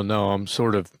mean, I don't know. I'm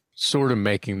sort of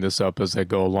making this up as I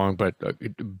go along, but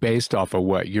based off of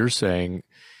what you're saying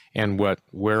and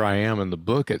where I am in the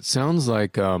book, it sounds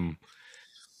like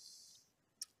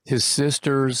his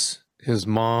sisters, his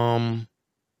mom,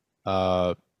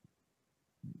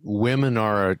 women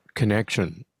are a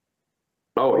connection.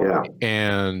 Oh yeah,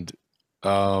 and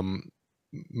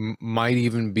might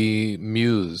even be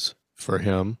muse for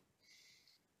him,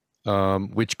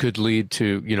 which could lead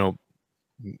to, you know,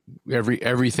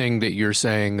 everything that you're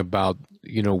saying about,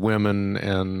 you know, women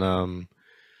and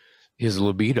his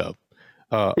libido.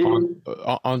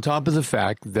 On top of the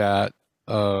fact that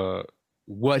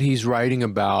what he's writing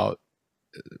about,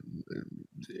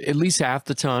 at least half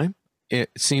the time, it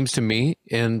seems to me,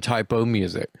 in typo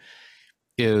music,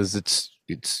 is it's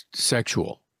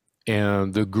sexual,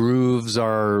 and the grooves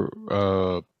are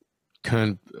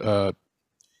kind of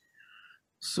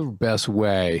what's the best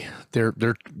way? They're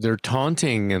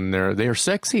taunting and they're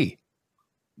sexy.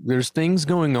 There's things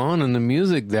going on in the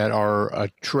music that are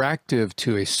attractive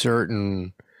to a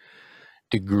certain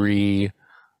degree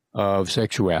of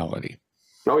sexuality.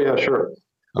 Oh yeah, sure.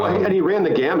 Well, and he ran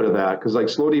the gamut of that because, like,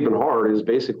 Slow Deep and Hard is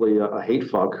basically a hate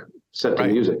fuck set to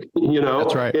music. You know,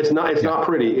 that's right. It's not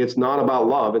pretty. It's not about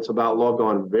love. It's about love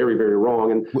gone very, very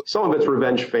wrong. And some of it's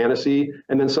revenge fantasy,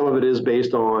 and then some of it is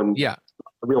based on a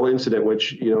real incident.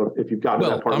 Which, you know, if you've gotten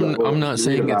that part, I'm not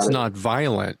saying it's not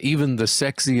violent. Even the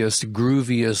sexiest,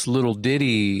 grooviest little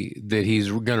ditty that he's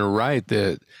going to write,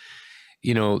 that,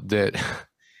 you know, that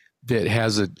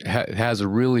has a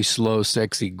really slow,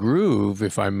 sexy groove,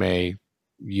 if I may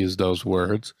use those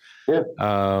words. Yeah.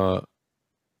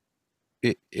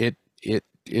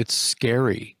 It's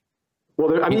scary. Well,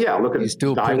 look at, he's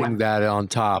still putting that on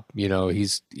top. You know,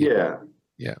 Yeah.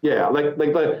 Like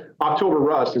the October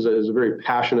Rust is a very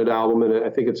passionate album, and I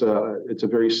think it's a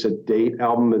very sedate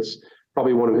album. It's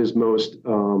probably one of his most,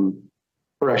 or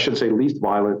I should say, least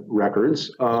violent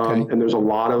records. And there's a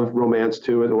lot of romance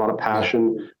to it, a lot of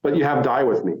passion. But you have Die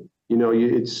With Me. You know,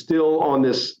 it's still on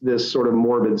this sort of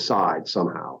morbid side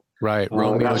somehow. Right,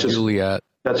 Romeo and Juliet.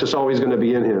 That's just always going to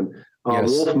be in him.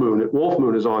 Wolf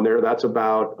Moon is on there. That's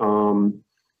about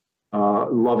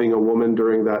loving a woman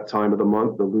during that time of the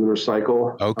month, the lunar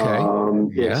cycle. Okay.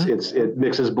 It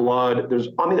mixes blood. There's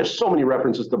so many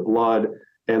references to blood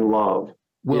and love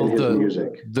in his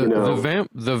music.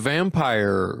 The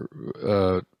vampire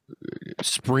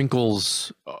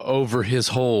sprinkles over his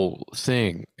whole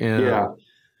thing. And yeah.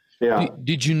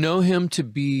 Did you know him to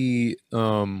be?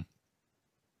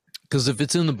 Because if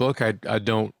it's in the book, I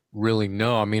don't really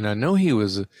know. I mean, I know he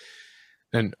was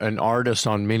an artist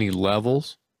on many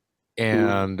levels,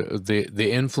 and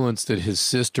the influence that his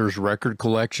sister's record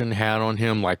collection had on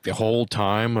him, like the whole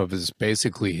time of his birth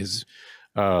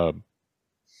of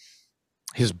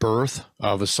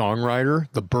a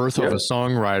songwriter. The birth of a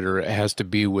songwriter has to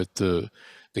be with the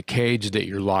cage that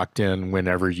you're locked in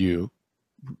whenever you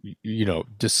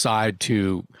decide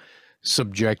to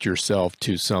subject yourself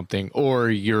to something, or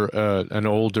you're an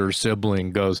older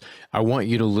sibling goes, I want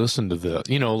you to listen to this,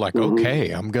 you know, like,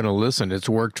 okay, I'm gonna listen. It's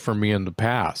worked for me in the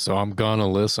past, so I'm gonna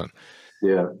listen.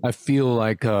 I feel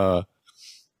like him,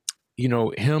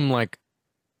 like,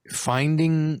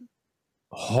 finding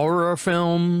horror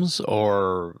films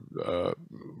or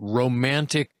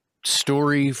romantic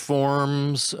story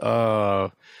forms,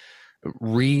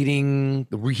 reading.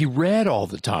 He read all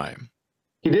the time.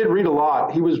 He did read a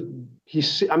lot. He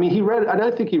read, and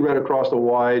I think he read across a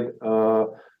wide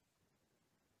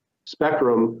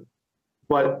spectrum.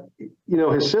 But,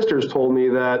 his sisters told me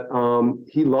that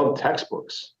he loved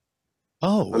textbooks.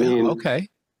 Oh, okay.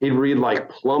 He'd read like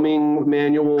plumbing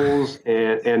manuals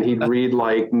and he'd read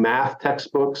like math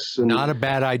textbooks. And not a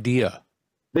bad idea.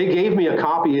 They gave me a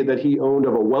copy that he owned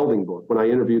of a welding book when I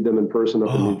interviewed them in person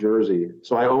up in New Jersey.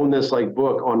 So I own this like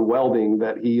book on welding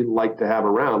that he liked to have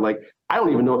around. Like, I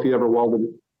don't even know if he ever welded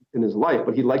in his life,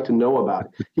 but he'd like to know about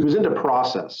it. He was into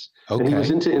process and he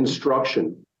was into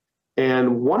instruction.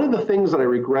 And one of the things that I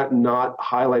regret not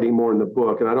highlighting more in the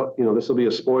book, and I don't, this will be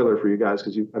a spoiler for you guys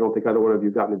because I don't think either one of you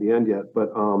have gotten to the end yet, but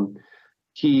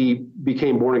he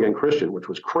became born again Christian, which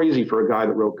was crazy for a guy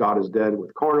that wrote God is Dead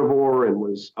with Carnivore and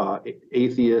was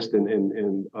atheist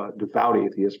and devout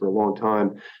atheist for a long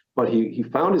time. But he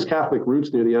found his Catholic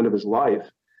roots near the end of his life.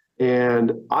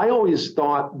 And I always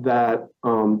thought that,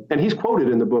 and he's quoted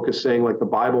in the book as saying like the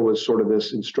Bible was sort of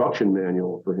this instruction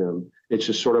manual for him. It's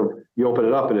just sort of, you open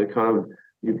it up and it kind of,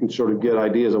 you can sort of get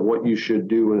ideas of what you should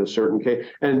do in a certain case.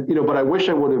 And, but I wish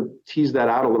I would have teased that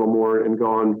out a little more and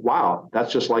gone, wow,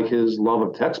 that's just like his love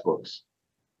of textbooks,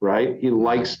 right? He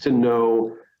likes to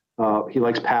know, he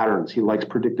likes patterns, he likes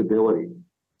predictability.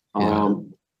 Yeah.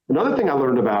 Another thing I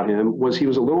learned about him was he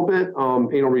was a little bit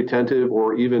anal retentive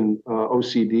or even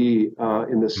OCD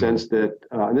in the sense that,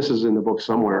 and this is in the book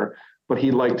somewhere, but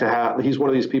he's one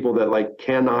of these people that like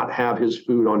cannot have his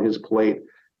food on his plate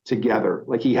together.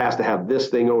 Like he has to have this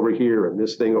thing over here and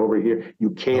this thing over here.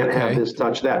 You can't have this,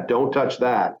 touch that. Don't touch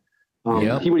that.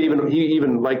 He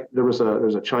even like, there's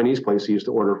a Chinese place he used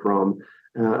to order from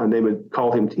and they would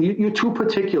call him, you're too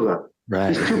particular.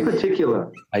 Right. He's too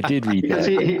particular. I did read because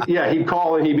that. He'd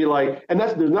call and he'd be like, and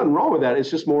there's nothing wrong with that. It's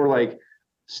just more like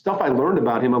stuff I learned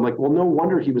about him. I'm like, well, no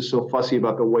wonder he was so fussy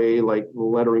about the way like the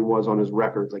lettering was on his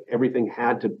records. Like everything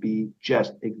had to be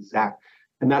just exact.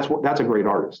 And that's a great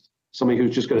artist. Somebody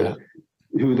who's just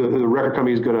who the record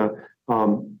company is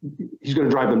he's going to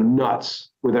drive them nuts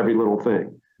with every little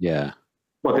thing. Yeah.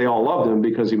 But they all loved him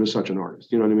because he was such an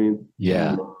artist. You know what I mean?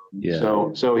 Yeah. Yeah.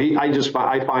 So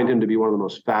I find him to be one of the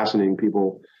most fascinating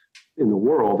people in the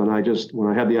world. And when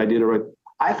I had the idea to write,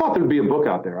 I thought there'd be a book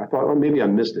out there. I thought, maybe I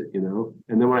missed it, And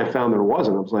then when I found there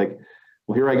wasn't, I was like,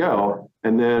 well, here I go.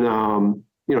 And then,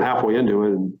 halfway into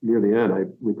it and near the end, I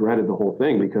regretted the whole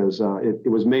thing because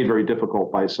it was made very difficult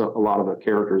by a lot of the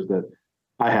characters that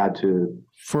I had to.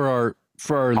 For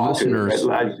our listeners,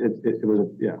 it was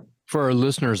For our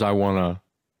listeners, I want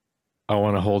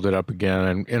to hold it up again,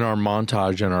 and in our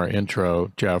montage and our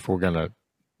intro, Jeff, we're gonna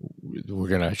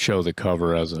show the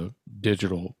cover as a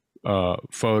digital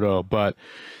photo. But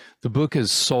the book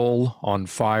is "Soul on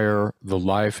Fire: The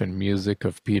Life and Music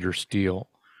of Peter Steele."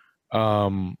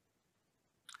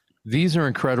 These are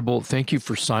incredible. Thank you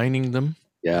for signing them.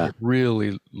 Yeah, I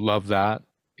really love that.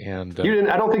 And you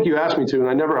didn't. I don't think you asked me to,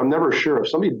 and I'm never sure. If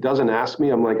somebody doesn't ask me,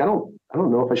 I'm like, I don't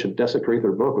know if I should desecrate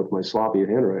their book with my sloppy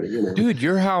handwriting. Dude,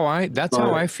 that's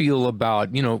how I feel about,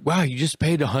 wow, you just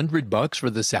paid $100 for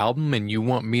this album and you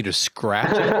want me to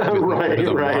scratch it with, with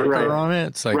a marker on it.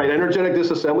 It's like energetic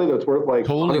disassembly that's worth like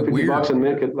totally $150 a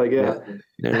minute. Like, there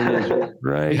it is.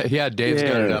 Right. Yeah, Dave's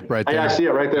got it up right there. I see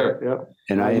it right there. Yeah.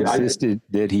 And I insisted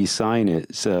that he sign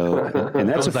it. So, and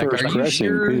that's a first pressing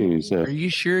too. So. Are you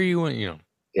sure you want,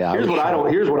 Yeah.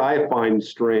 Here's what I find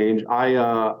strange.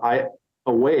 I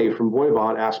away from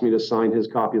Voivod asked me to sign his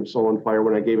copy of Soul on Fire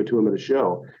when I gave it to him at a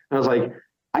show. And I was like,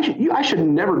 I should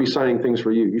never be signing things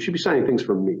for you. You should be signing things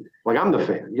for me. Like I'm the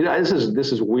fan.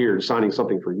 This is weird signing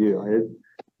something for you.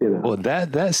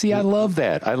 Well, see, I love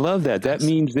that. That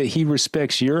means that he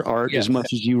respects your art as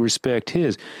much as you respect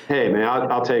his. Hey man,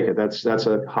 I'll take it. That's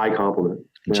a high compliment.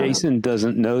 Yeah. Jason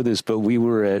doesn't know this, but we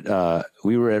were at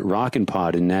Rockin'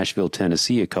 Pod in Nashville,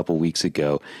 Tennessee a couple weeks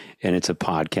ago, and it's a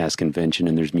podcast convention,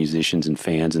 and there's musicians and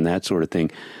fans and that sort of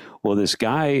thing. Well, this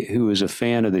guy who is a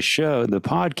fan of the show, the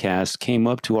podcast, came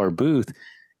up to our booth,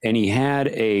 and he had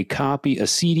a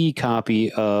CD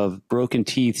copy of Broken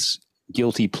Teeth's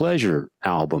Guilty Pleasure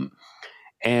album,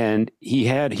 and he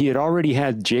had already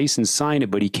had Jason sign it,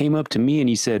 but he came up to me and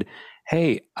he said,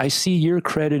 "Hey, I see you're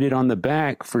credited on the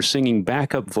back for singing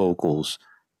backup vocals.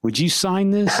 Would you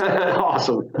sign this?"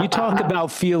 Awesome. You talk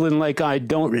about feeling like I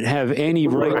don't have any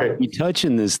right to be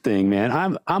touching this thing, man.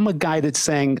 I'm a guy that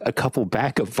sang a couple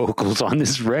backup vocals on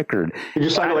this record. You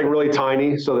just signed it like really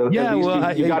tiny, so that at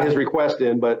least you got his request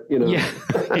in. But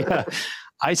yeah.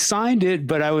 I signed it,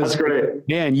 but I was, that's great.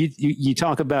 Man, you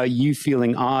talk about you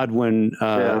feeling odd when,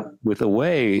 with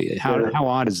Away. How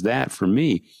odd is that for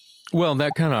me? Well,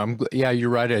 that kind of, yeah, you're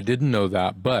right. I didn't know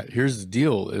that, but here's the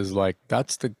deal is like,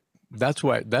 that's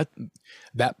why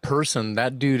that person,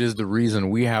 that dude is the reason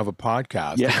we have a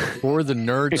podcast. Yeah. For the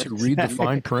nerds who read the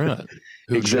fine print,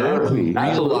 who Exactly.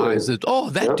 realize that,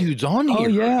 that dude's on here. Oh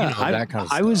yeah. That kind of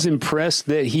stuff. I was impressed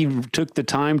that he took the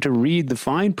time to read the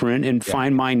fine print and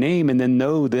find my name and then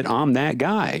know that I'm that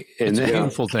guy. And it's a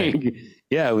beautiful thing.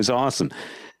 Yeah, it was awesome.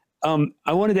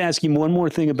 I wanted to ask you one more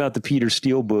thing about the Peter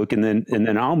Steele book, and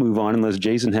then I'll move on unless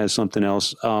Jason has something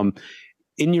else.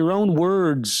 In your own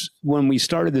words, when we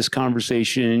started this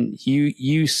conversation,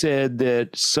 you said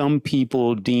that some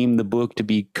people deem the book to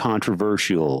be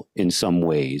controversial in some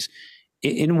ways.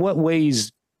 In what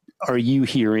ways are you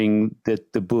hearing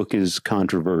that the book is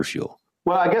controversial?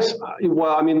 Well, I guess,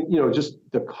 I mean, just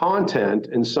the content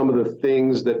and some of the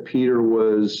things that Peter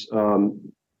was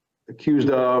accused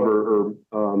of, or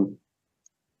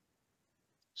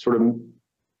sort of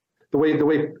the way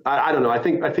I don't know. I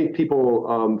think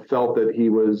people felt that he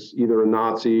was either a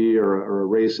Nazi or a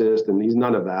racist, and he's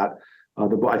none of that.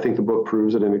 I think the book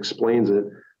proves it and explains it.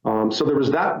 So there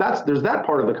was there's that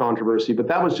part of the controversy, but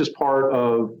that was just part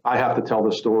of, I have to tell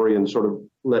the story and sort of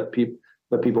let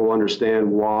people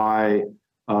understand why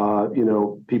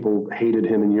people hated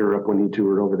him in Europe when he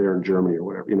toured over there in Germany or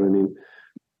whatever. You know what I mean?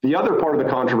 The other part of the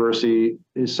controversy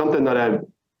is something that I've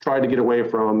tried to get away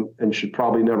from and should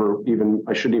probably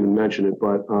I shouldn't even mention it,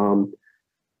 but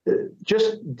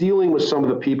just dealing with some of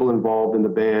the people involved in the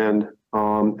band.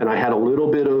 And I had a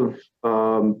little bit of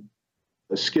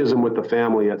a schism with the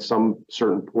family at some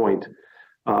certain point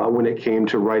when it came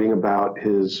to writing about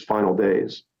his final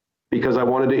days, because I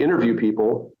wanted to interview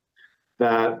people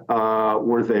that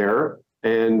were there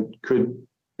and could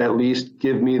at least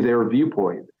give me their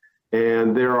viewpoint.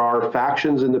 And there are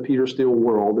factions in the Peter Steele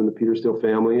world, in the Peter Steele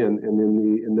family, and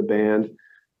in the band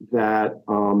that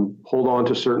hold on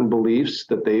to certain beliefs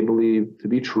that they believe to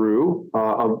be true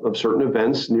of certain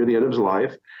events near the end of his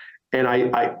life. And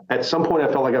I at some point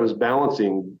I felt like I was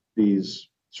balancing these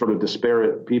sort of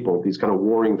disparate people, these kind of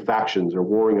warring factions or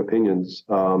warring opinions,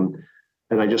 and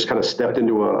I just kind of stepped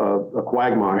into a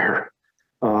quagmire,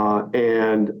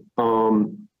 and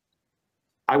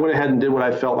I went ahead and did what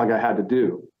I felt like I had to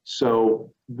do.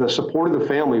 So the support of the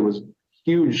family was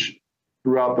huge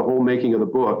throughout the whole making of the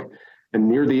book. And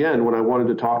near the end, when I wanted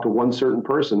to talk to one certain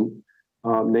person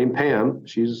named Pam,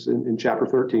 she's in chapter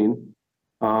 13,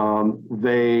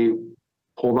 they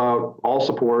pulled out all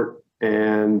support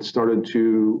and started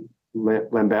to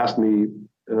lambast me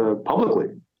publicly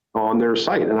on their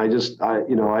site. And I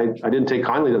didn't take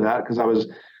kindly to that, because I was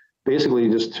basically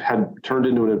just had turned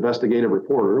into an investigative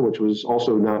reporter, which was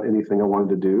also not anything I wanted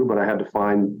to do, but I had to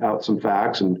find out some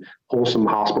facts and pull some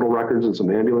hospital records and some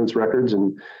ambulance records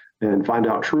and find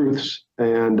out truths.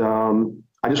 And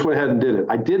I just went ahead and did it.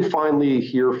 I did finally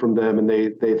hear from them, and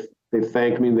they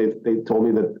thanked me. They told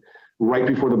me that right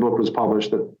before the book was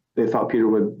published that they thought Peter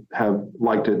would have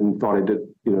liked it and thought I did,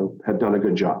 had done a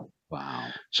good job. Wow.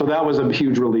 So that was a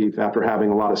huge relief after having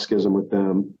a lot of schism with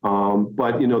them.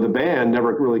 But, the band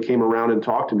never really came around and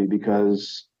talked to me,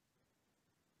 because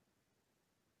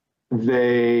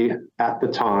they, at the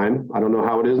time, I don't know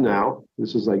how it is now.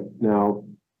 This is like now,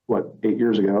 7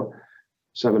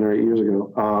 or 8 years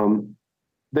ago.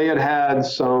 They had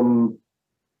some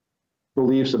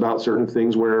beliefs about certain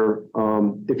things where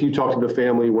if you talk to the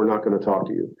family, we're not going to talk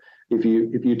to you. If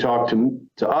you talk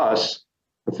to us,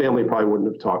 the family probably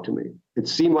wouldn't have talked to me. It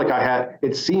seemed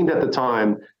at the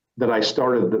time that I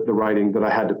started the writing that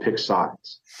I had to pick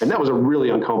sides. And that was a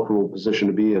really uncomfortable position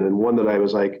to be in, and one that I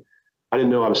was like, I didn't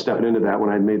know I was stepping into that when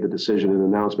I made the decision and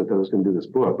announcement that I was going to do this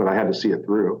book, but I had to see it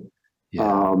through.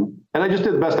 Yeah. And I just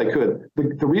did the best I could.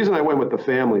 The reason I went with the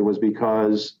family was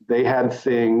because they had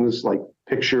things like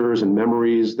pictures and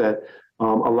memories that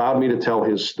allowed me to tell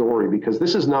his story, because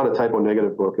this is not a typo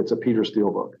negative book. It's a Peter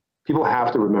Steele book. People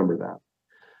have to remember that.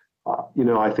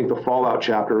 I think the Fallout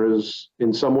chapter is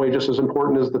in some way just as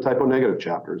important as the typo negative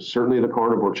chapters. Certainly the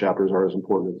carnivore chapters are as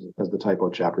important as the typo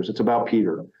chapters. It's about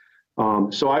Peter.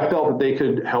 So I felt that they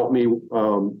could help me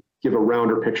give a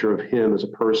rounder picture of him as a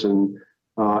person,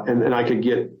 and I could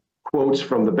get quotes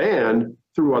from the band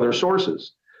through other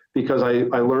sources, because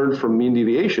I learned from Mean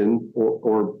Deviation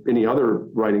or any other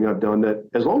writing I've done that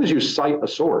as long as you cite a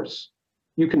source,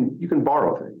 you can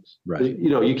borrow things. Right.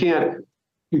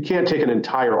 You can't take an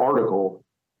entire article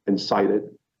and cite it,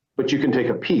 but you can take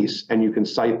a piece and you can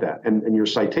cite that. And your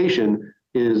citation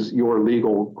is your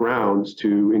legal grounds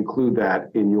to include that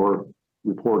in your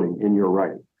reporting, in your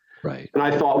writing. Right. And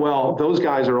I thought, well, those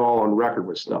guys are all on record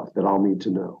with stuff that I'll need to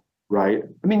know. Right.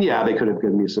 I mean, yeah, they could have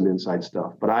given me some inside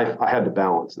stuff, but I had to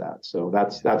balance that. So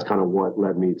that's kind of what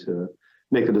led me to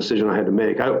make the decision I had to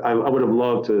make. I would have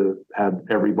loved to have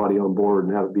everybody on board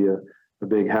and have it be a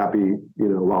big, happy,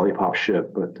 lollipop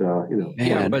ship. But, Man,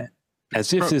 yeah, but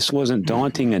as if this wasn't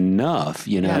daunting enough,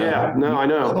 Yeah, no, I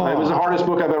know. It was the hardest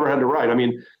book I've ever had to write. I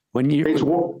mean, Fates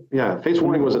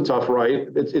Warning was a tough write.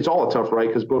 It's all a tough write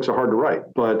because books are hard to write.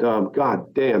 But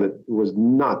God damn, it was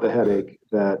not the headache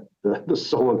that the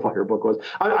Soul on Fire book was.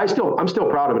 I'm still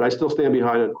proud of it. I still stand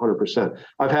behind it 100%.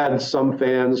 I've had some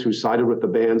fans who sided with the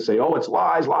band say, "Oh, it's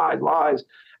lies, lies, lies."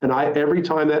 And every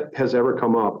time that has ever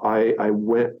come up,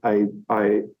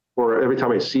 or every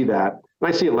time I see that, and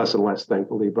I see it less and less,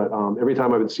 thankfully. But every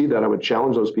time I would see that, I would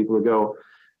challenge those people to go,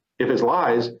 "If it's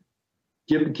lies,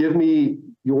 give me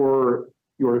your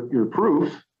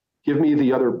proof. Give me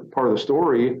the other part of the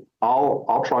story.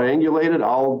 I'll triangulate it.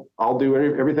 I'll do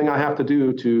everything I have to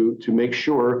do to make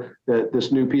sure that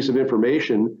this new piece of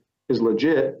information is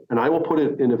legit, and I will put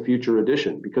it in a future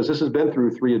edition because this has been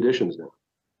through 3 editions now.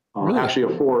 Really?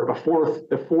 Actually, a fourth.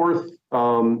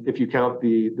 If you count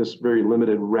this very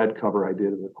limited red cover I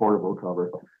did, the Carnival cover.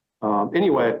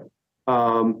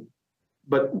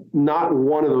 But not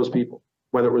one of those people,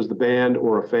 whether it was the band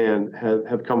or a fan,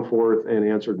 have come forth and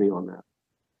answered me on that.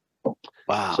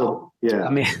 Wow. So, yeah.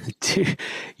 I mean, dude,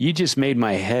 you just made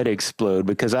my head explode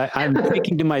because I'm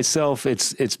thinking to myself,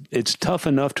 it's tough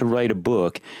enough to write a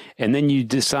book, and then you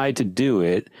decide to do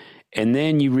it, and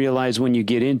then you realize when you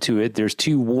get into it, there's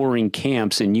 2 warring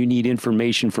camps, and you need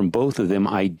information from both of them,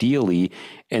 ideally.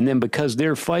 And then because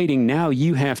they're fighting, now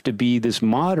you have to be this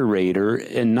moderator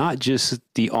and not just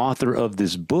the author of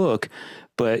this book,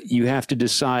 but you have to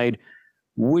decide,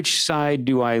 which side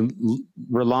do I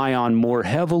rely on more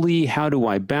heavily? How do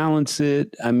I balance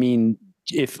it? I mean,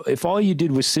 if all you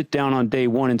did was sit down on day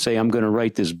one and say, I'm going to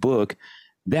write this book,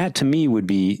 that to me would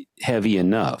be heavy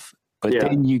enough. But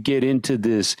then you get into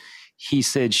this he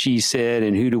said, she said,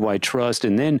 and who do I trust?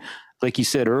 And then, like you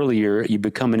said earlier, you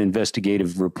become an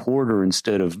investigative reporter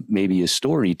instead of maybe a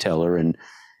storyteller. And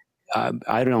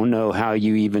I don't know how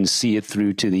you even see it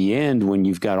through to the end when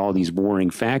you've got all these warring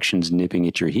factions nipping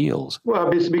at your heels. Well,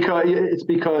 it's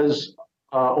because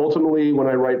ultimately, when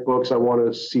I write books, I want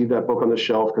to see that book on the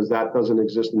shelf because that doesn't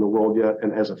exist in the world yet.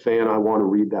 And as a fan, I want to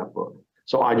read that book.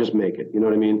 So I just make it. You know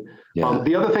what I mean? Yeah.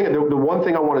 The other thing, the one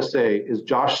thing I want to say is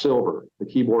Josh Silver, the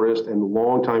keyboardist and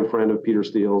longtime friend of Peter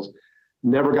Steele's,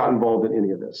 never got involved in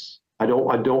any of this. I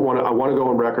want to go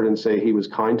on record and say he was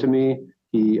kind to me.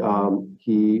 He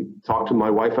talked to my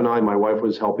wife and I. My wife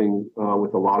was helping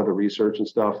with a lot of the research and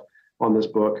stuff on this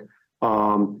book.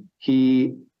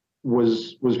 He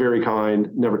was very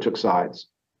kind, never took sides.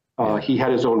 He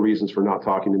had his own reasons for not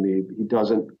talking to me.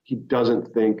 He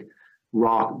doesn't think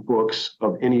rock books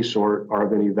of any sort are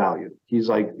of any value. He's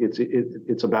like,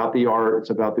 it's about the art, it's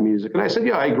about the music. And I said,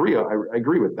 yeah, I agree. I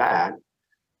agree with that.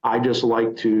 I just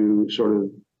like to sort of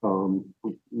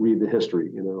read the history.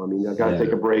 You know, I mean, I got to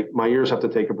take a break. My ears have to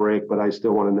take a break, but I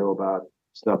still want to know about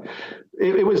stuff.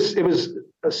 It was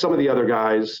some of the other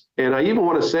guys, and I even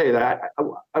want to say that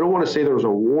I don't want to say there was a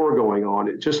war going on.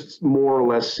 It just more or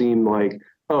less seemed like,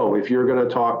 oh, if you're going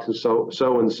to talk to so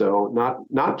and so,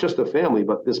 not just a family,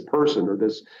 but this person or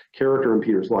this character in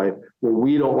Peter's life, well,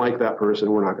 we don't like that person,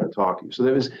 we're not going to talk to you. So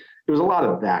there was a lot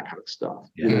of that kind of stuff,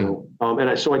 you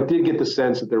know. So I did get the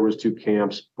sense that there was 2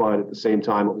 camps, but at the same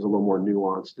time, it was a little more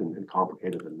nuanced and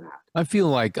complicated than that. I feel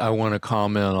like I want to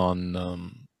comment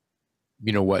on,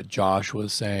 what Josh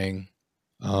was saying.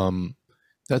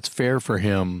 That's fair for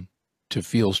him to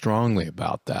feel strongly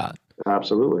about that.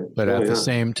 Absolutely. But at the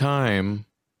same time,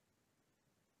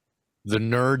 the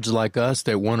nerds like us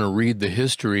that want to read the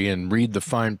history and read the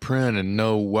fine print and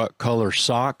know what color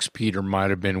socks Peter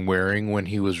might have been wearing when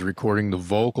he was recording the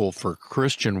vocal for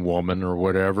Christian Woman or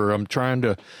whatever. I'm trying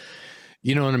to,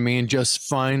 you know what I mean? Just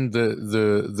find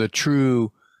the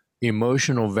true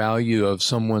emotional value of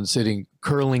someone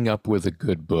curling up with a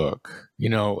good book,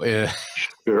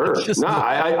 Sure.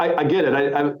 I get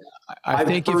it. I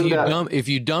think if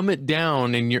you dumb it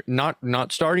down and you're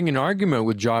not starting an argument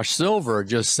with Josh Silver,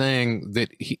 just saying that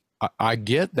I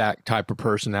get that type of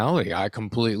personality. I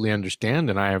completely understand,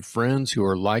 and I have friends who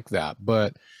are like that.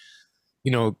 But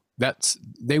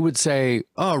they would say,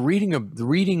 oh, reading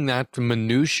that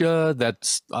minutia,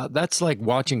 that's like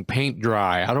watching paint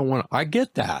dry. I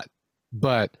get that,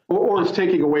 but or it's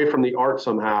taking away from the art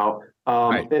somehow.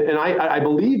 Right. And I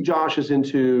believe Josh is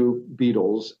into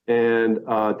Beatles and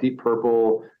Deep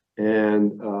Purple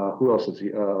and who else is he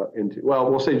into? Well,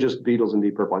 we'll say just Beatles and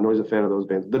Deep Purple. I know he's a fan of those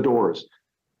bands. The Doors.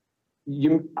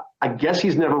 I guess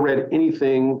he's never read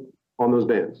anything on those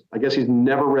bands. I guess he's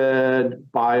never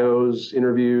read bios,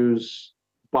 interviews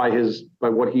by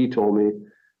what he told me.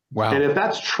 Wow. And if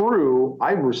that's true,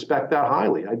 I respect that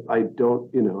highly. I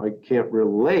don't, I can't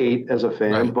relate as a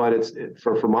fan, right. But it's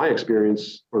for my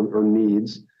experience or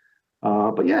needs.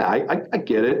 But yeah, I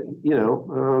get it.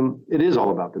 It is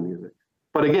all about the music.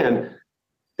 But again,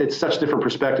 it's such different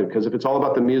perspective, because if it's all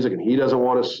about the music and he doesn't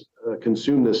want to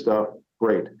consume this stuff,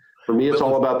 great. For me, it's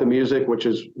all about the music, which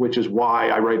is why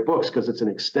I write books, because it's an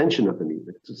extension of the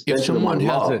music. It's an extension of my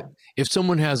love. If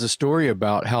someone has a story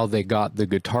about how they got the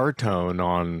guitar tone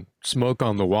on Smoke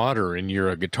on the Water, and you're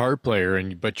a guitar player,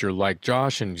 but you're like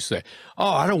Josh, and you say, "Oh,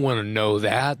 I don't want to know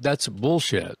that. That's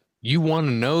bullshit." You want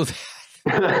to know that.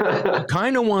 You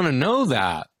kind of want to know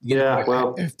that.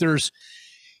 Well, if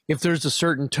there's a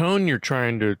certain tone you're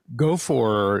trying to go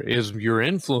for, or is your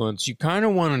influence, you kind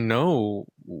of want to know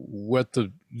what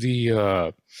the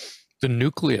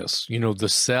nucleus, the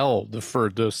cell,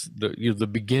 the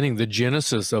beginning, the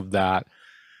genesis of that.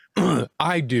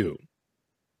 I do.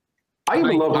 I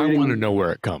want to know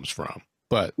where it comes from.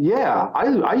 But yeah,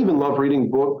 I even love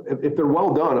reading books if they're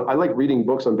well done. I like reading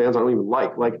books on bands I don't even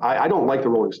like. Like I don't like the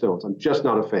Rolling Stones. I'm just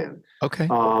not a fan. Okay.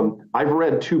 I've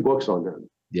read 2 books on them.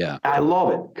 Yeah, I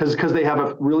love it because they have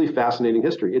a really fascinating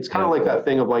history. It's kind of like that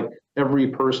thing of like every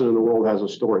person in the world has a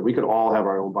story. We could all have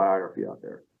our own biography out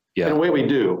there. Yeah, in a way we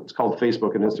do. It's called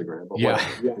Facebook and Instagram. But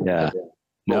yeah.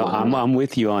 No, I'm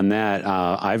with you on that.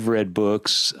 I've read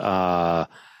books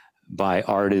by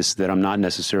artists that I'm not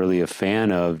necessarily a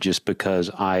fan of, just because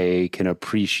I can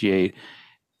appreciate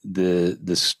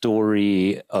the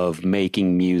story of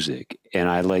making music. And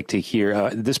I like to hear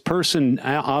this person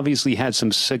obviously had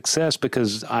some success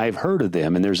because I've heard of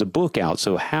them and there's a book out.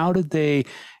 So how did they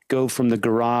go from the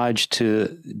garage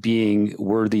to being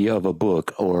worthy of a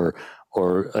book or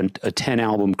a 10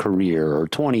 album career or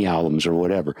 20 albums or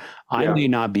whatever? I may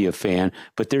not be a fan,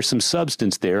 but there's some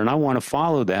substance there, and I want to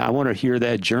follow that. I want to hear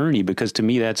that journey, because to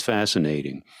me that's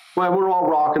fascinating. Well, we're all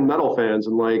rock and metal fans,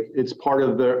 and like it's part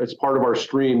of our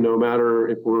stream. No matter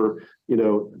if we're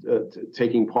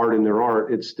taking part in their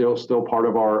art, it's still part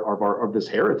of this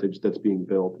heritage that's being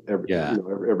built every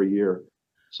year.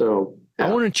 So I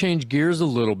want to change gears a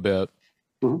little bit.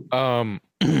 Mm-hmm.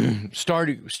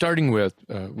 Starting with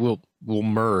we'll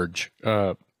merge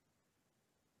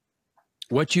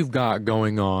what you've got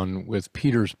going on with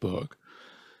Peter's book.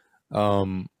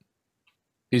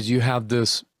 Is you have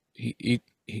this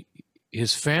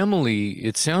his family.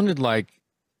 It sounded like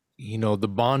the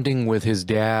bonding with his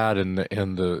dad and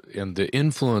the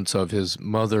influence of his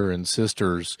mother and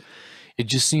sisters. It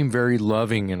just seemed very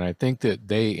loving, and I think that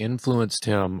they influenced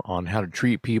him on how to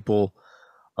treat people.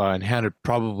 And had to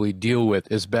probably deal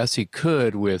with as best he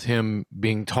could with him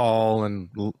being tall and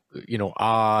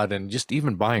odd, and just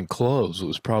even buying clothes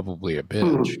was probably a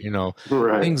bitch,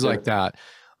 right, things like that.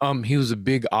 He was a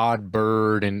big odd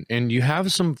bird, and you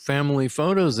have some family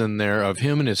photos in there of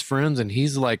him and his friends, and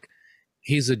he's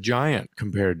a giant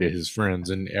compared to his friends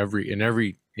in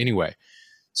every anyway.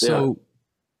 So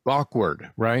awkward,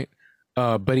 right?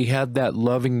 But he had that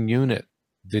loving unit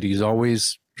that he's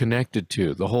always connected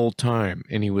to the whole time,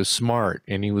 and he was smart,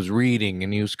 and he was reading,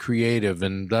 and he was creative,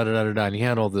 and and he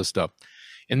had all this stuff.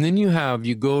 And then you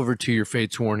go over to your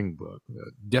Fates Warning book,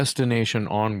 Destination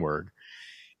Onward,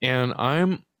 and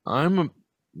I'm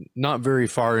not very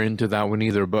far into that one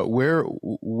either, but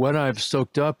what I've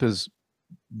soaked up is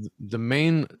the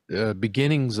main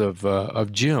beginnings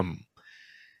of Jim.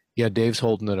 Yeah, Dave's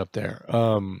holding it up there.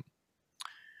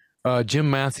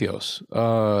 Jim Matheos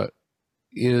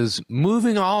is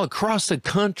moving all across the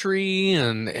country,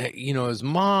 and his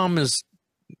mom is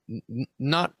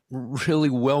not really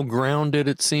well grounded,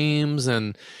 it seems,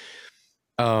 and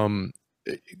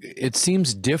it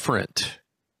seems different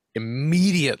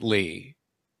immediately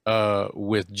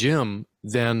with Jim.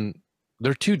 Then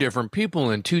they're 2 different people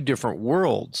in 2 different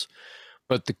worlds,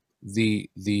 but the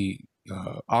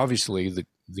obviously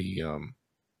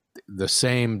the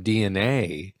same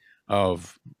DNA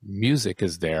of music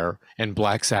is there, and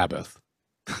Black Sabbath.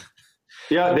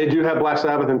 Yeah, they do have Black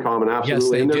Sabbath in common,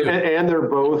 absolutely. Yes, they do. And they're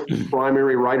both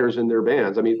primary writers in their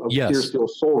bands. I mean, Peter Steele,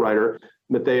 sole writer,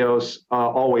 Matheos,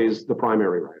 always the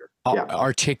primary writer.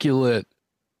 Articulate,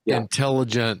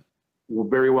 intelligent,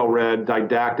 very well read,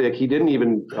 didactic. He didn't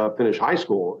even finish high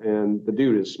school, and the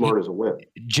dude is smart as a whip.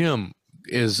 Jim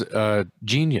is a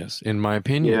genius, in my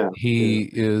opinion. Yeah, he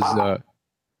is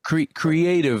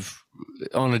creative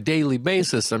on a daily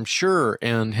basis, I'm sure,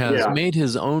 and has made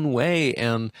his own way.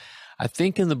 And I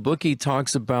think in the book he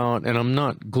talks about, and I'm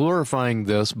not glorifying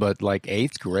this, but like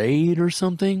 8th grade or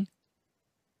something.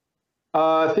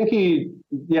 I think he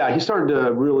started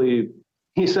to really,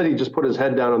 he said he just put his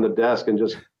head down on the desk and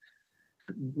just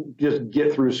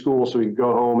get through school so he could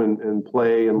go home and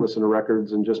play and listen to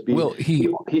records and just be, well, he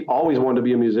always wanted to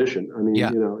be a musician. I mean,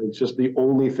 yeah. It's just the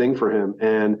only thing for him.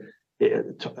 And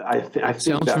I think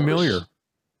sounds that familiar.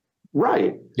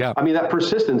 Right. Yeah. I mean, that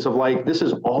persistence of like, this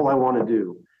is all I want to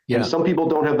do. Yeah. And some people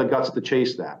don't have the guts to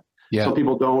chase that. Yeah. Some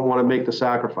people don't want to make the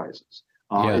sacrifices.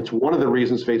 It's one of the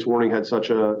reasons Fates Warning had such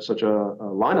a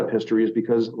lineup history is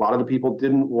because a lot of the people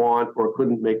didn't want or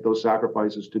couldn't make those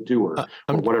sacrifices to tour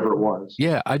or whatever it was.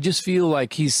 Yeah, I just feel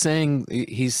like you're saying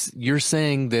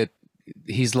that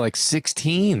he's like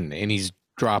 16 and he's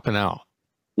dropping out.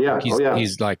 Yeah.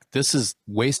 He's like, this is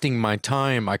wasting my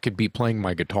time. I could be playing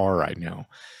my guitar right now.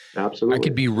 Absolutely. I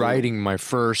could be writing my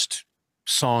first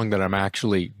song that I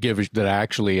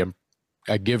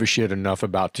give a shit enough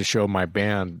about to show my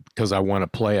band because I want to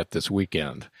play it this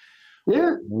weekend.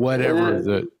 Yeah.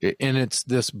 Whatever and it's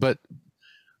this, but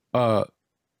it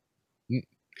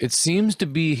seems to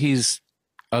be he's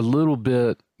a little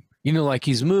bit, like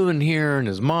he's moving here and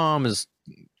his mom is,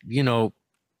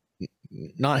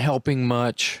 not helping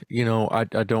much.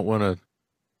 I don't want to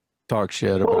talk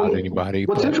shit about anybody.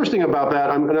 What's interesting about that,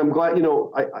 I'm glad,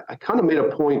 I kind of made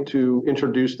a point to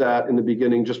introduce that in the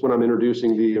beginning, just when I'm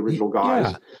introducing the original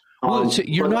guys. Yeah. Well,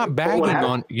 you're not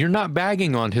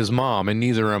bagging on his mom, and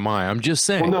neither am I. I'm just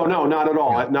saying. Well, no, not at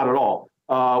all. Yeah. Not at all.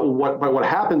 What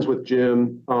happens with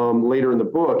Jim later in the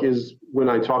book is when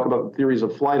I talk about the Theories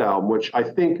of Flight album, which I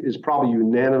think is probably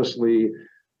unanimously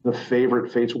the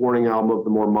favorite Fates Warning album of the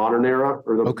more modern era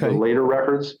or the later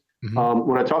records. Mm-hmm.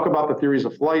 When I talk about the Theories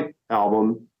of Flight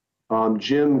album,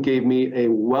 Jim gave me a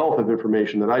wealth of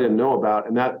information that I didn't know about,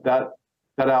 and that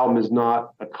album is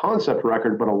not a concept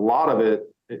record, but a lot of it,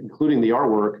 including the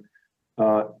artwork,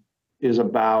 is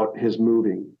about his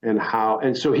moving and how.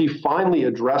 And so he finally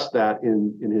addressed that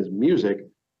in his music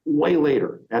way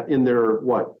later, in their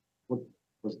what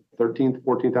was 13th,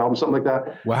 14th album, something like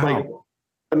that. Wow.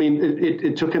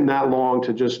 It took him that long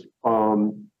to just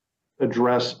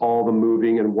address all the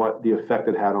moving and what the effect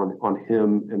it had on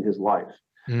him and his life.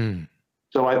 Mm.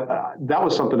 So that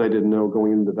was something I didn't know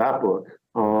going into that book.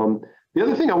 The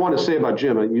other thing I want to say about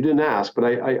Jim, you didn't ask, but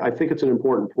I think it's an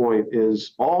important point,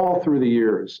 is all through the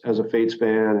years as a Fates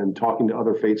fan and talking to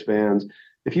other Fates fans,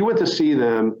 if you went to see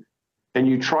them and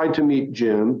you tried to meet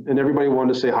Jim, and everybody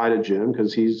wanted to say hi to Jim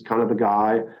because he's kind of the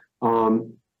guy,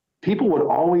 people would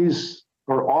always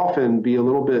or often be a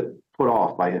little bit put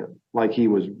off by him. Like he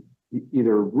was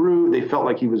either rude, they felt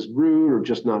like he was rude or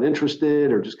just not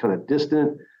interested or just kind of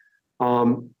distant.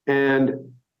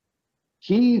 And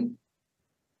he,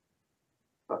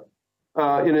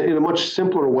 in a much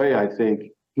simpler way, I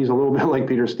think, he's a little bit like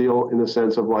Peter Steele in the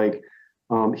sense of like,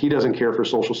 he doesn't care for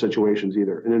social situations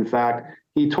either. And in fact,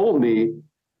 he told me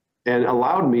and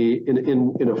allowed me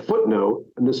in a footnote,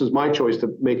 and this is my choice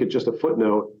to make it just a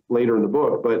footnote later in the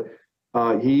book, but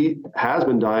he has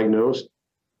been diagnosed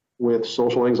with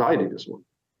social anxiety disorder.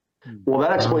 Well,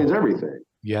 that explains everything.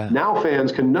 Yeah. Now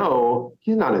fans can know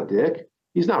he's not a dick.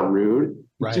 He's not rude.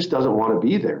 He just doesn't want to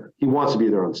be there. He wants to be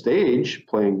there on stage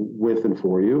playing with and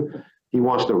for you. He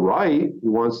wants to write. He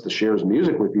wants to share his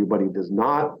music with you, but he does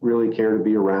not really care to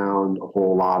be around a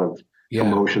whole lot of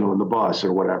commotion on the bus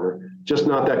or whatever. Just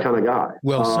not that kind of guy.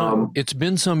 Well, it's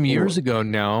been some years ago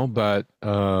now, but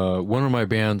one of my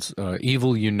bands,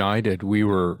 Evil United, we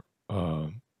were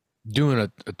doing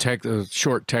a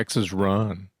short Texas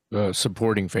run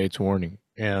supporting Fates Warning.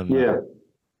 And,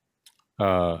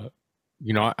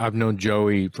 I've known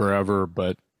Joey forever,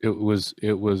 but it was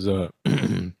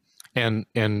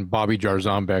and Bobby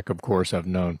Jarzambek, of course, I've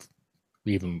known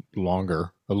even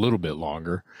longer, a little bit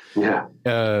longer. Yeah.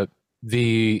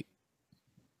 The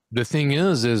thing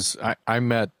is I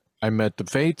met the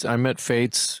Fates. I met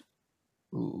Fates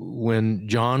when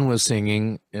John was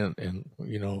singing and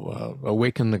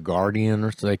Awaken the Guardian,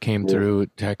 or so they came through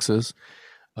Texas.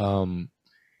 And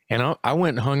I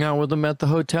went and hung out with them at the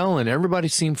hotel, and everybody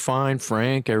seemed fine,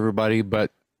 frank, everybody,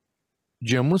 but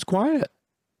Jim was quiet.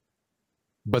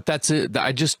 But that's it.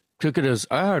 I just took it as,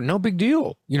 no big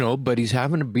deal, but he's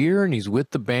having a beer and he's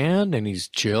with the band and he's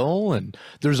chill. And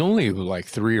there's only like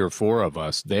 3 or 4 of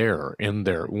us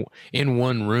in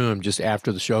one room just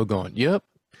after the show going, yep,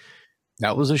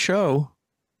 that was a show.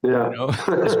 Yeah.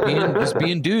 Just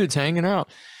being dudes hanging out.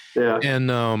 Yeah.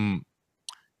 And,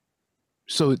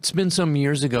 so it's been some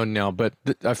years ago now, but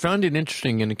I found it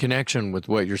interesting in connection with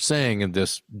what you're saying in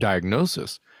this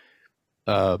diagnosis,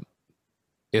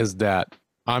 is that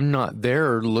I'm not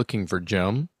there looking for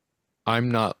Jim.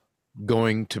 I'm not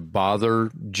going to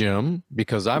bother Jim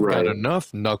because I've got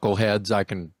enough knuckleheads I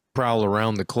can prowl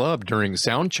around the club during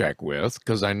sound check with,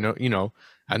 because I know,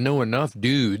 I know enough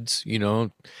dudes,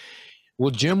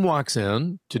 Well, Jim walks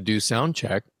in to do sound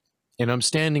check, and I'm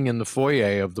standing in the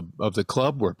foyer of the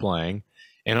club we're playing,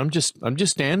 and I'm just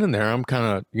standing there. I'm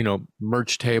kind of,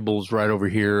 merch tables right over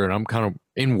here, and I'm kind of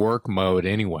in work mode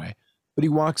anyway. But he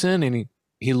walks in and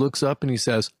he looks up and he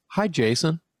says, "Hi,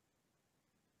 Jason."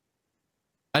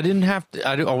 I didn't have to.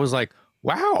 I was like,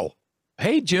 "Wow,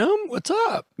 hey Jim, what's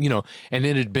up?" And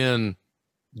it had been,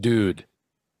 dude,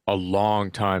 a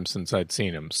long time since I'd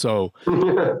seen him. So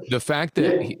the fact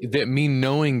that that me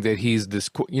knowing that he's this,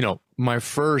 my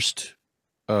first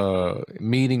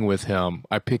meeting with him,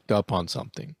 I picked up on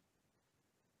something.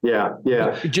 Yeah.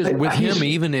 Just with him,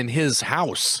 even in his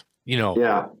house,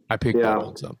 I picked up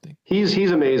on something.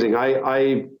 He's amazing.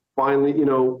 I finally,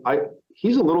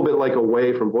 he's a little bit like a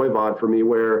way from Voivod for me,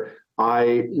 where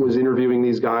I was interviewing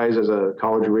these guys as a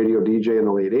college radio DJ in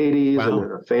the late 80s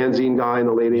and a fanzine guy in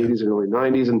the late 80s and early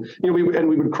 90s. And, we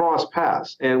would cross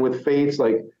paths. And with Fates,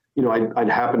 like, I'd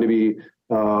happen to be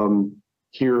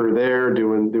here or there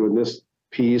doing this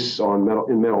piece on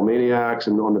Metal Maniacs,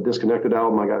 and on the Disconnected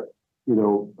album, I got,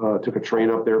 took a train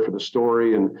up there for the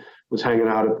story and was hanging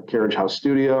out at the Carriage House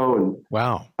studio. And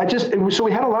so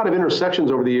we had a lot of intersections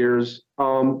over the years.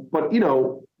 But,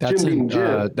 that's Jim being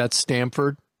Jim. That's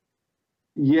Stanford.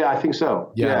 Yeah, I think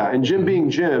so. Yeah. And Jim being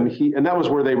Jim, and that was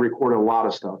where they recorded a lot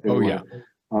of stuff. Anyway.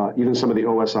 Even some of the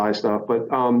OSI stuff. But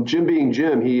Jim being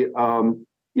Jim, he there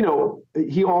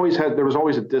was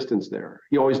always a distance there.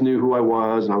 He always knew who I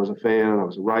was, and I was a fan, and I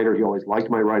was a writer. He always liked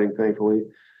my writing, thankfully.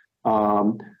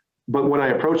 But when I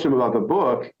approached him about the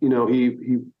book,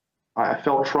 I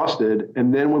felt trusted.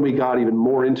 And then when we got even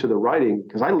more into the writing,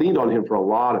 because I leaned on him for a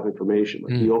lot of information.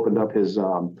 Like he opened up his,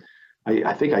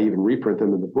 I think I even reprint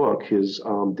them in the book, his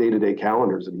day-to-day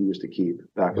calendars that he used to keep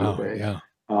back in the day. Yeah.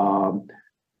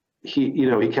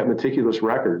 He kept meticulous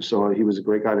records, so he was a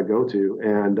great guy to go to.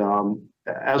 And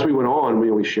as we went on,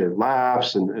 we shared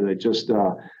laughs, and I just,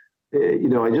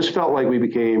 I just felt like we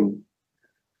became,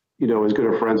 as good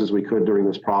of friends as we could during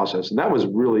this process, and that was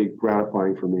really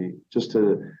gratifying for me, just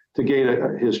to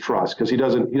gain his trust, because he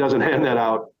doesn't hand that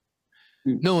out.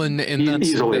 No, and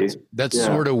easily. That's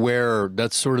sort of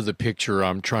the picture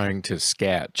I'm trying to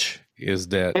sketch, is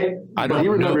that he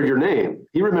remembered your name.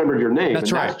 He remembered your name.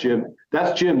 That's right. That's Jim.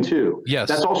 That's Jim too. Yes.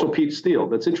 That's also Pete Steele.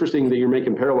 That's interesting that you're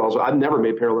making parallels. I've never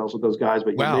made parallels with those guys,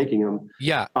 but you're making them.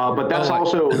 Yeah. But that's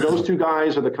also, those two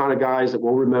guys are the kind of guys that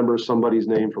will remember somebody's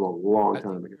name from a long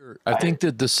time ago. I think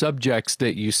that the subjects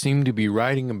that you seem to be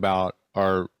writing about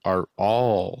are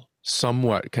all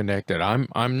somewhat connected.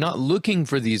 I'm not looking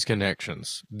for these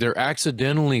connections. They're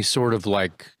accidentally sort of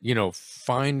like,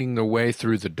 finding their way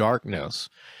through the darkness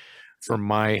for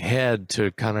my head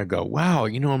to kind of go, wow,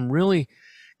 I'm really,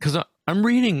 because I'm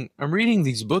reading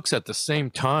these books at the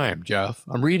same time, Jeff.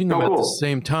 I'm reading them at the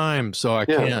same time, so I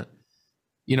can't,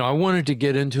 I wanted to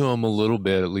get into them a little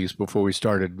bit, at least before we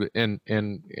started,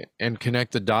 and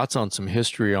connect the dots on some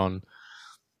history on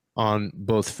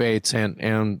both Fates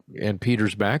and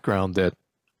Peter's background. That,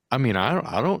 I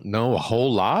don't know a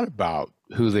whole lot about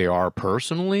who they are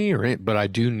personally, but I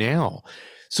do now.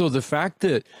 So the fact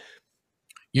that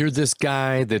you're this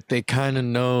guy that they kind of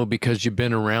know because you've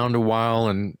been around a while,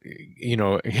 and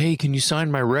hey, can you sign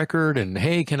my record? And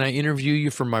hey, can I interview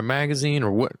you for my magazine?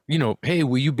 Or what, hey,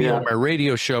 will you be on my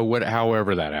radio show?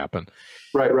 However that happened.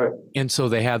 Right. And so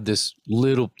they have this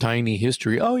little tiny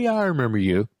history. Oh yeah, I remember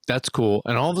you. That's cool.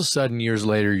 And all of a sudden, years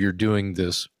later, you're doing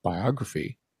this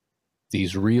biography,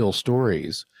 these real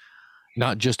stories,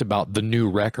 not just about the new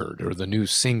record or the new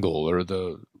single or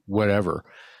the whatever.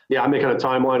 Yeah, I'm making a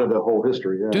timeline of the whole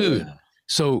history. Yeah. Dude,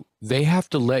 so they have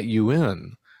to let you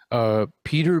in.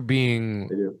 Peter being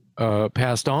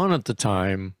passed on at the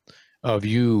time of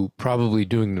you probably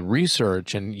doing the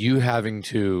research, and you having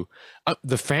to,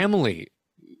 the family,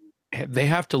 they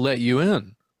have to let you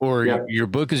in, or your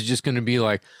book is just going to be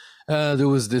like, there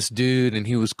was this dude and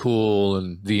he was cool,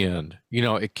 and the end.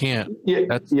 It can't.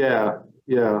 Yeah.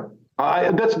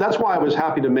 That's why I was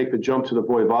happy to make the jump to the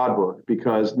Voivod book,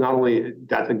 because not only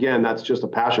that, again, that's just a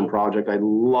passion project. I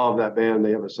love that band.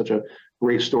 They have such a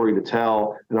great story to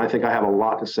tell, and I think I have a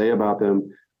lot to say about them.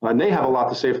 And they have a lot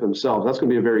to say for themselves. That's going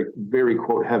to be a very, very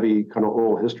quote heavy kind of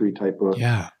oral history type book.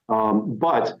 Yeah.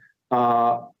 But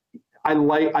I'd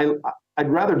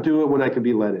rather do it when I could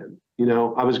be let in.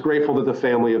 I was grateful that the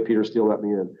family of Peter Steele let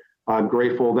me in. I'm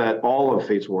grateful that all of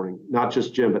Fates Warning, not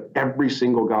just Jim, but every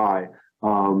single guy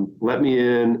Let me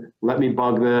in, let me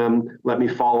bug them, let me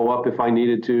follow up if I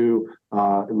needed to,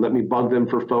 let me bug them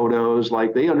for photos.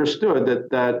 Like they understood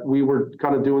that we were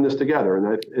kind of doing this together,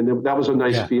 and that was a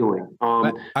nice feeling.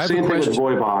 Same thing with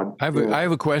Voivod. I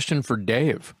have a question for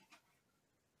Dave.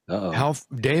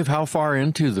 Dave, how far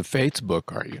into the Fates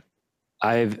book are you?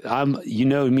 I'm you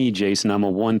know me, Jason, I'm a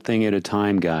one thing at a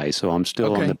time guy. So I'm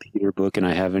still on the Peter book, and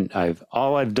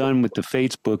all I've done with the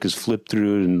Fates book is flip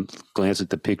through it and glance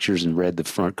at the pictures and read the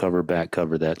front cover, back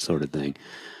cover, that sort of thing.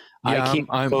 Yeah, I can't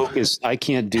focus. I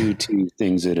can't do two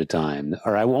things at a time,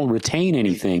 or I won't retain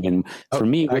anything. And for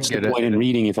me, what's the point in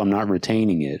reading if I'm not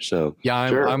retaining it? So yeah,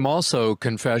 I'm also,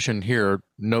 confession here,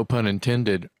 no pun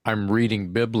intended, I'm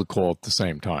reading biblical at the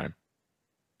same time.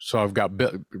 So I've got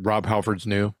Rob Halford's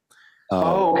new.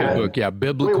 Okay. Book, yeah,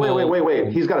 biblical.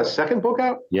 Wait. He's got a second book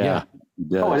out? Yeah.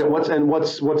 Oh, and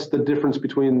what's the difference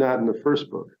between that and the first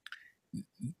book?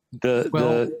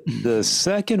 The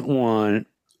second one.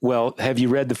 Well, have you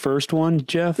read the first one,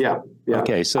 Jeff? Yeah.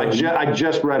 Okay, so I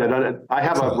just read it. I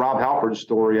have a Rob Halford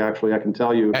story. Actually, I can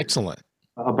tell you. Excellent.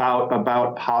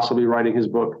 About possibly writing his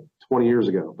book 20 years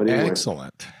ago. But anyway.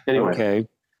 Excellent. Anyway. Okay.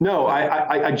 No,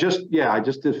 I just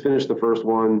did finish the first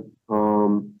one.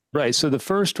 Right. So the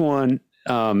first one,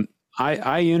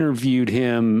 I interviewed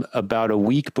him about a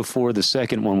week before the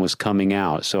second one was coming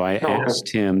out. So I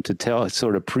asked him to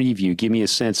sort of preview, give me a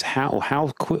sense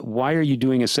why are you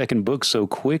doing a second book so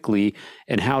quickly,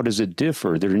 and how does it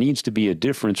differ? There needs to be a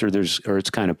difference, or it's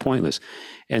kind of pointless.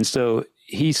 And so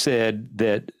he said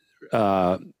that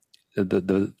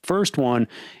the first one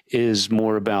is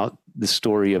more about the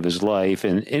story of his life,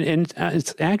 and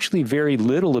it's actually very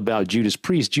little about Judas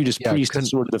Priest. Judas Priest is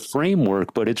sort of the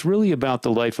framework, but it's really about the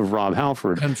life of Rob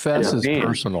Halford. Confess is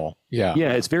personal. Yeah,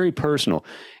 it's very personal.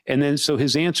 And then, so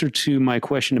his answer to my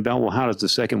question about, well, how does the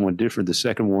second one differ? The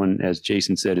second one, as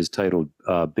Jason said, is titled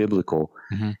Biblical.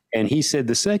 Mm-hmm. And he said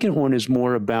the second one is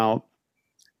more about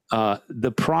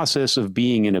the process of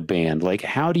being in a band. Like,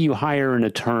 how do you hire an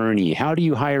attorney? How do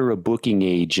you hire a booking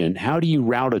agent? How do you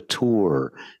route a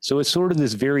tour? So it's sort of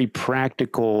this very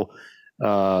practical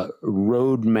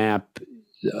roadmap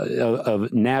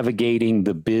of navigating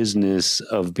the business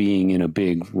of being in a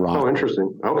big rock. Oh,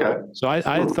 interesting. Okay. So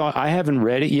I thought, I haven't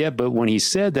read it yet, but when he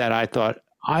said that, I thought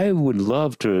I would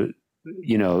love to,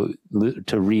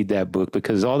 to read that book,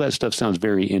 because all that stuff sounds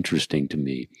very interesting to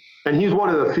me. And he's one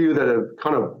of the few that have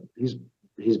kind of,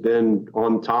 he's been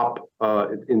on top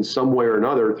in some way or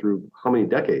another through how many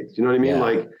decades? You know what I mean? Yeah.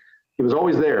 Like, he was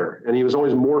always there, and he was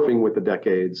always morphing with the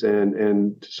decades,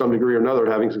 and to some degree or another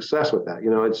having success with that.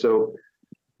 And so,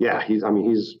 yeah, he's an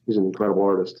incredible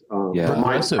artist.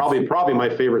 Probably my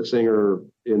favorite singer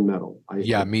in metal.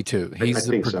 Me too. He's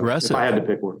progressive. So, if I had to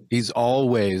pick one, he's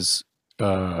always.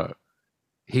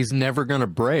 He's never going to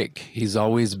break. He's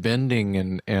always bending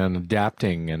and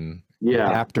adapting and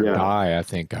adapt or die, I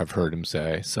think I've heard him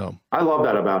say. So I love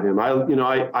that about him. I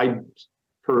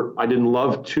didn't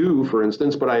love 2, for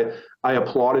instance, but I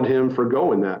applauded him for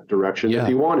going that direction if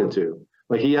he wanted to.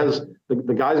 Like, he has,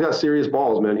 the guy's got serious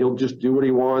balls, man. He'll just do what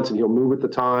he wants, and he'll move with the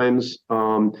times,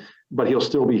 but he'll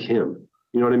still be him.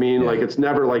 You know what I mean? Yeah. Like, it's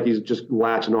never like he's just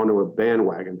latching onto a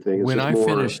bandwagon thing. It's when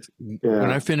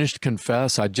I finished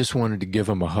Confess, I just wanted to give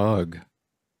him a hug.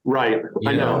 Right.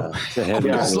 I know.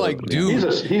 It's like, dude,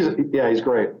 he's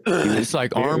great. It's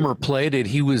like armor plated.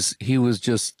 He was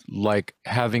just like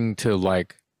having to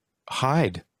like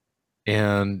hide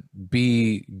and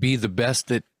be the best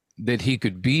that he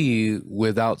could be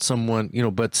without someone,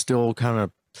 but still kind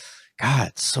of,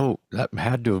 God, that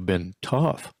had to have been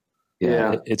tough.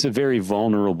 Yeah, it's a very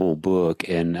vulnerable book,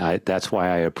 and that's why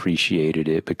I appreciated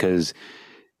it, because,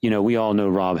 we all know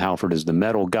Rob Halford is the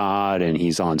metal god, and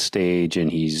he's on stage, and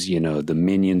he's, the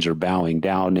minions are bowing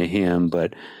down to him,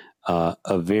 but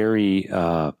a very,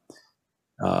 I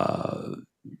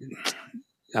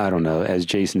don't know, as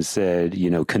Jason said,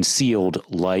 concealed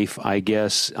life, I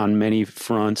guess, on many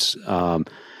fronts.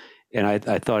 And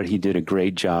I thought he did a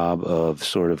great job of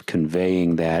sort of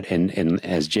conveying that. And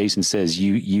as Jason says,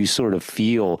 you sort of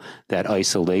feel that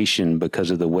isolation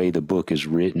because of the way the book is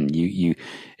written.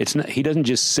 It's not, he doesn't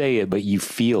just say it, but you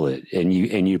feel it, and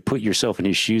you put yourself in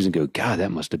his shoes and go, God,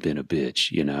 that must have been a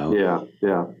bitch, Yeah.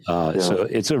 So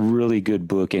it's a really good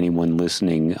book. Anyone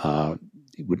listening,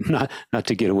 not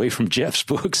to get away from Jeff's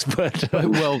books, but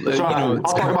I'll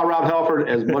talk about Rob Halford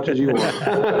as much as you want.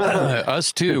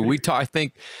 Us too. I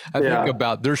think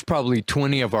about, there's probably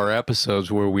 20 of our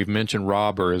episodes where we've mentioned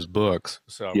Rob or his books.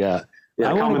 So yeah.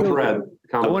 Yeah, common thread.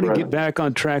 I want to get back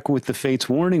on track with the Fates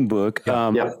Warning book.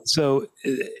 So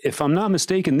if I'm not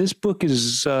mistaken, this book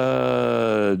is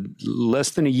less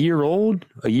than a year old?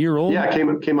 Yeah,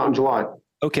 it came out in July.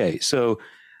 Okay, so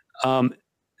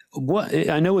what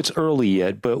I know it's early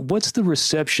yet, but what's the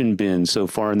reception been so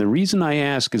far? And the reason I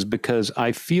ask is because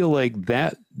I feel like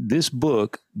that this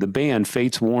book, the band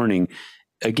Fates Warning,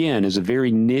 again, is a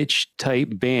very niche type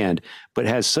band, but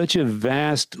has such a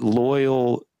vast,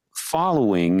 loyal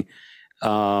following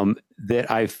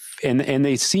that and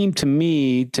they seem to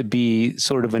me to be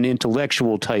sort of an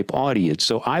intellectual type audience.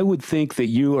 So I would think that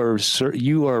you are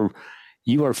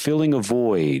filling a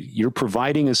void. You're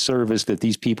providing a service that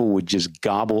these people would just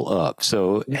gobble up.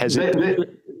 So has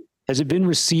it been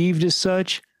received as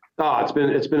such? Oh,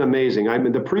 it's been amazing. I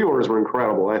mean, the pre-orders were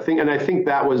incredible. I think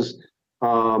that was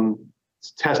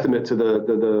testament to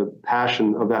the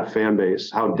passion of that fan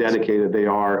base, how dedicated they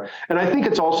are. And I think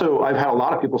it's also, I've had a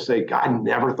lot of people say, God, I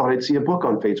never thought I'd see a book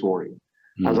on Fates Warning.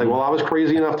 I was like, well, I was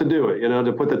crazy enough to do it,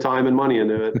 to put the time and money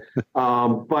into it.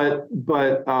 But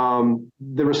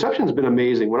the reception's been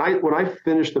amazing. When I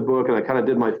finished the book and I kind of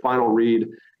did my final read,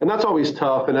 and that's always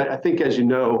tough. And I think, as you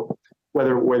know,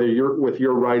 whether you're with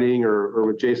your writing or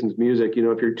with Jason's music,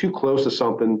 if you're too close to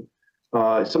something,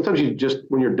 sometimes you just,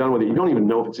 when you're done with it, you don't even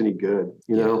know if it's any good,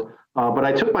 but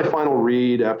I took my final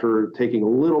read after taking a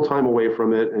little time away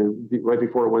from it, and right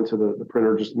before it went to the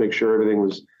printer, just to make sure everything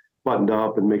was buttoned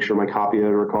up and make sure my copy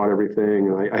editor caught everything.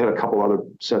 And I had a couple other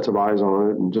sets of eyes on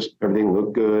it, and just everything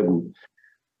looked good. And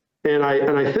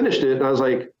I finished it, and I was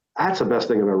like, that's the best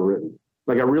thing I've ever written.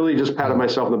 Like, I really just patted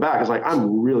myself in the back. I was like,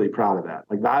 I'm really proud of that.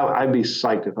 Like, I'd be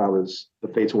psyched if I was the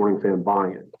Fates Warning fan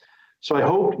buying it.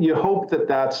 So you hope that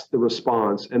that's the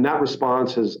response, and that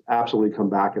response has absolutely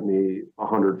come back at me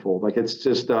 100-fold. Like, it's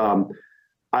just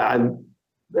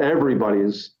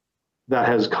everybody's that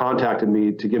has contacted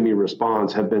me to give me a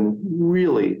response have been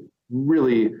really,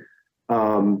 really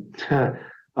positive.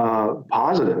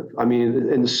 I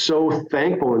mean, and so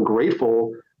thankful and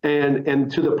grateful.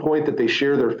 And to the point that they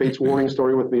share their Fates Warning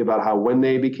story with me about how when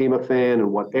they became a fan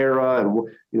and what era and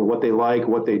what they like,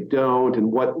 what they don't, and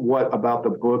what about the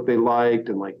book they liked,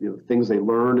 and things they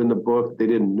learned in the book that they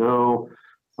didn't know.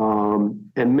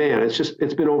 And man,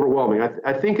 it's been overwhelming.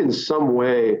 I think in some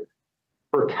way,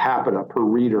 per capita, per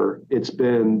reader, it's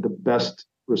been the best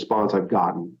response I've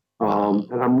gotten.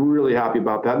 And I'm really happy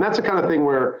about that. And that's the kind of thing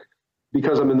where,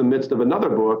 because I'm in the midst of another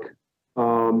book,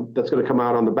 that's going to come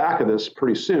out on the back of this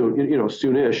pretty soon,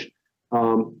 soonish.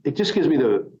 It just gives me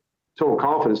the total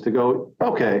confidence to go,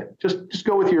 okay, just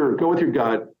go with your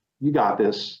gut. You got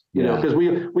this, because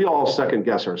we all second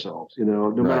guess ourselves,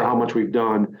 no matter how much we've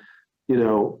done, I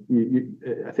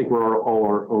think we're all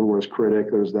our own worst critic.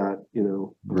 There's that,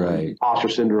 imposter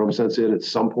syndrome sets in at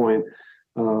some point.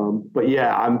 But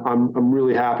yeah, I'm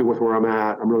really happy with where I'm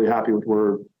at. I'm really happy with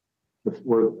where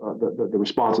the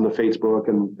response in the Fates book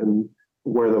and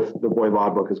where the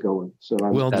Voivod book is going. So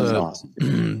that's awesome.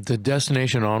 The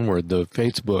Destination Onward, the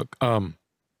Fates book.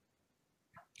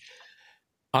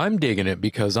 I'm digging it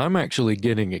because I'm actually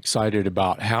getting excited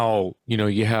about how,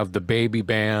 you have the baby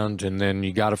band, and then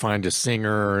you got to find a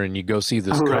singer, and you go see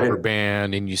this cover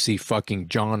band, and you see fucking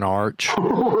John Arch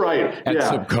at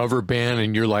some cover band,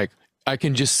 and you're like, I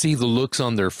can just see the looks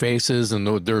on their faces, and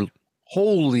they're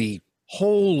holy,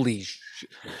 and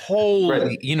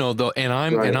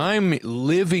I'm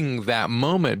living that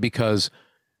moment because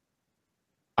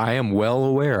I am well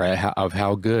aware of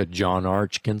how good John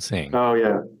Arch can sing. Oh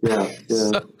yeah.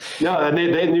 So, no, and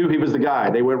they knew he was the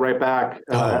guy. They went right back.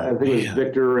 I think it was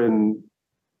Victor and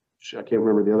I can't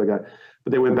remember the other guy,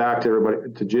 but they went back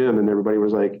to Jim, and everybody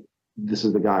was like, "This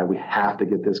is the guy. We have to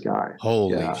get this guy."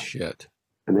 Holy shit!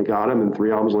 And they got him, and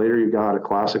 3 albums later, you got a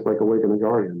classic like Awaken the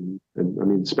Guardian. And I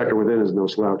mean, Spectre Within is no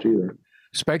slouch either.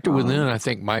 Spectre Within, I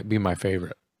think, might be my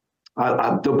favorite.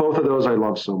 Both of those I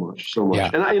love so much. Yeah.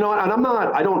 And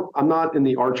I'm not in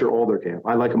the Arch or Alder camp.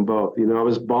 I like them both. I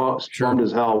was bummed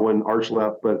as hell when Arch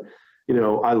left, but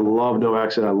I love No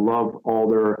Exit. I love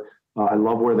Alder. I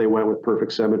love where they went with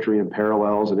Perfect Symmetry and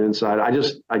Parallels and Inside. I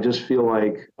just feel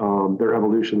like their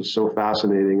evolution is so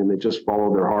fascinating, and they just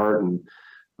followed their heart and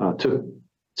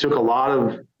took a lot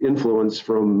of influence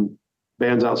from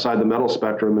bands outside the metal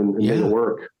spectrum and made it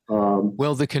work.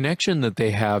 Well, the connection that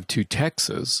they have to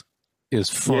Texas is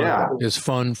fun. Is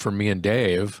fun for me and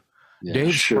Dave. Yeah,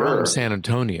 Dave's from San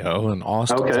Antonio, and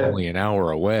Austin's only an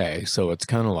hour away, so it's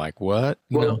kind of like what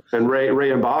And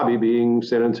Ray and Bobby being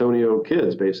San Antonio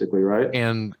kids, basically, right?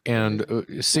 And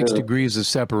 6 degrees of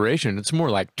separation. It's more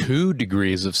like 2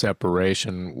 degrees of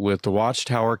separation with the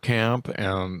Watchtower camp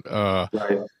and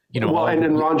Well, and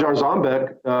then Ron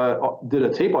Jarzambek did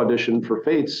a tape audition for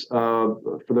Fates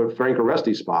for the Frank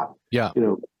Oresti spot. Yeah.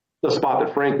 The spot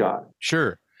that Frank got.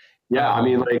 Sure.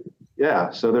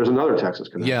 Yeah. So there's another Texas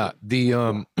connection. Yeah.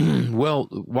 The, well,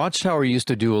 Watchtower used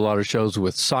to do a lot of shows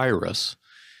with Cyrus.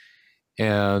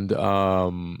 And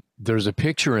there's a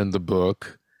picture in the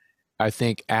book, I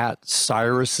think, at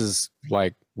Cyrus's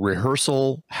like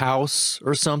rehearsal house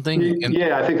or something.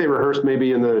 Yeah, I think they rehearsed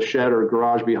maybe in the shed or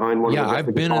garage behind one. Yeah, of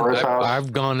the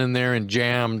I've gone in there and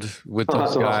jammed with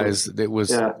those guys. Awesome. It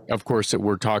was, of course,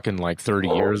 we're talking like 30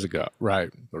 years ago,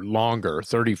 right? Or longer,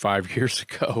 35 years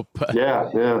ago. But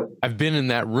yeah, I've been in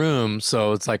that room,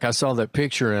 so it's like I saw that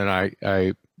picture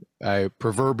and I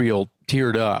proverbial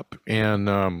teared up,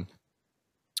 and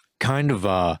kind of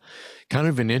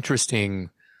an interesting.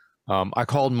 I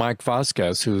called Mike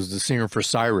Vasquez, who was the singer for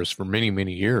Cyrus for many,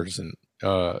 many years, and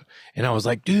I was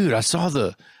like, dude, I saw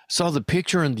the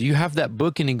picture, and do you have that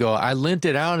book? And he go, I lent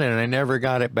it out and I never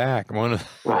got it back. One of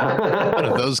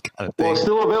those kind of things. Well, it's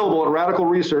still available at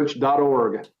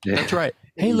radicalresearch.org. That's right.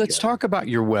 Hey, let's talk about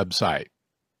your website.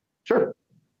 Sure.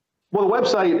 Well, the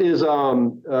website is.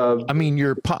 I'm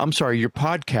sorry, your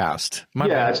podcast.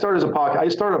 It started as a podcast. I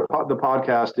started the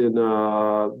podcast in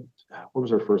what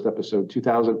was our first episode?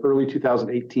 Early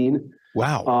 2018.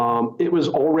 Wow. It was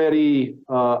already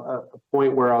a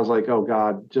point where I was like, oh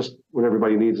God, just what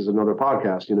everybody needs is another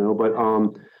podcast, But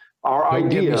our Don't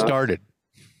idea. Get me started.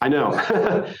 I know.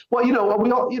 Well,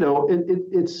 we all,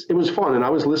 it was fun, and I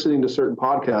was listening to certain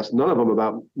podcasts, none of them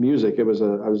about music. I was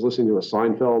listening to a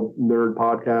Seinfeld nerd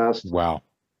podcast. Wow.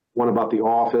 One about The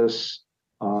Office,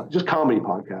 just comedy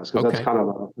podcasts, because that's kind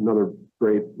of another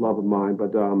great love of mine.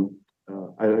 But I'm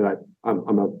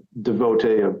a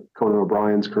devotee of Conan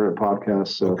O'Brien's current podcast.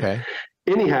 So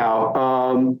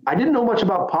anyhow, I didn't know much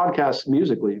about podcasts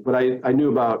musically, but I knew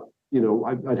about.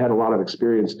 I'd had a lot of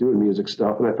experience doing music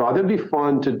stuff, and I thought it'd be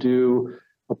fun to do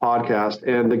a podcast.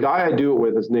 And the guy I do it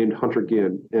with is named Hunter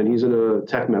Ginn, and he's in a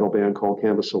tech metal band called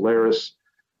Canvas Solaris.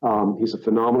 He's a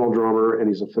phenomenal drummer, and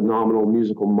he's a phenomenal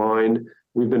musical mind.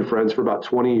 We've been friends for about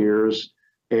 20 years,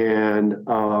 and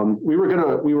we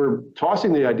were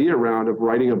tossing the idea around of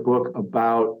writing a book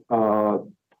about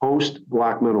post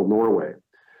black metal Norway,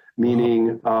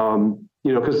 meaning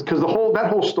because that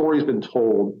whole story's been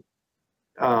told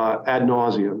ad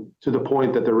nauseum, to the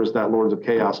point that there was that Lords of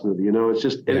Chaos movie. It's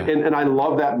just and I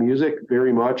love that music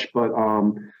very much, but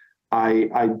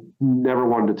I never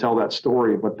wanted to tell that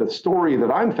story. But the story that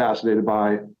I'm fascinated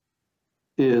by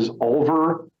is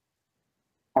Ulver,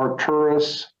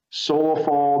 Arcturus,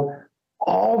 Solefald,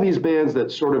 all these bands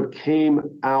that sort of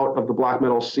came out of the black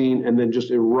metal scene and then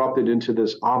just erupted into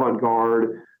this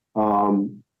avant-garde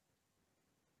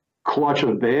clutch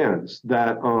of bands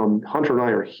that Hunter and I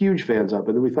are huge fans of.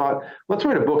 And we thought, let's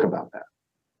write a book about that.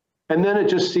 And then it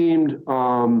just seemed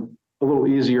a little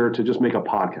easier to just make a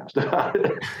podcast about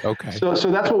it. Okay. So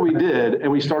that's what we did.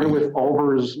 And we started with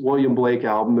Ulver's William Blake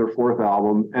album, their fourth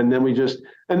album. And then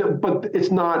but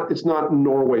it's not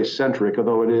Norway centric,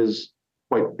 although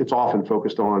it's often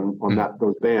focused on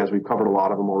those bands. We've covered a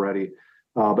lot of them already.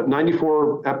 But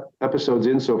 94 episodes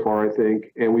in so far, I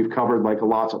think. And we've covered like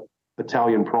lots of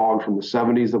Italian prog from the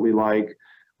 70s that we like,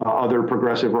 other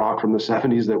progressive rock from the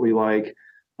 70s that we like,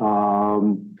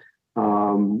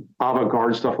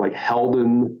 avant-garde stuff like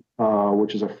Helden,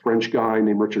 which is a French guy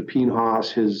named Richard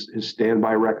Pinhas, his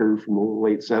standby record from the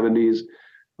late 70s.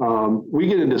 We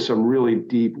get into some really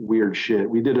deep, weird shit.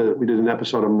 We did an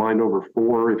episode on Mind Over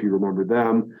 4, if you remember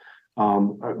them.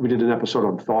 We did an episode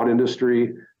on Thought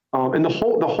Industry, and the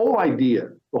whole idea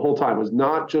the whole time was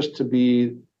not just to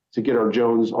get our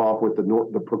Jones off with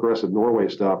the progressive Norway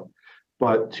stuff,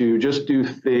 but to just do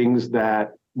things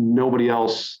that nobody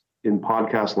else in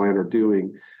podcast land are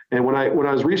doing. And when I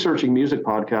was researching music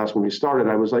podcasts when we started,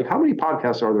 I was like, how many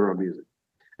podcasts are there on music?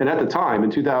 And at the time,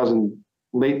 in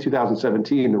late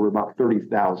 2017, there were about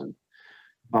 30,000.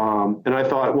 And I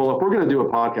thought, well, if we're going to do a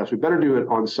podcast, we better do it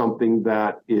on something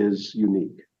that is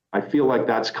unique. I feel like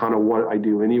that's kind of what I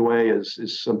do anyway,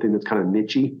 is something that's kind of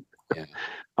niche-y. Yeah.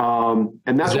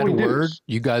 And that's what we do. Word?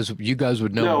 You guys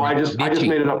would know. No, I just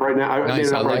made it up right now. I made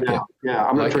it up right now. Yeah,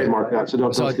 I'm going to trademark that, so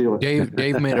don't steal it.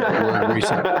 Dave made up a word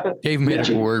recently. Dave made up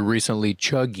a word recently.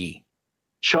 Chuggy.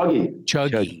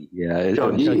 Chuggy. Yeah,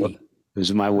 Chuggy. It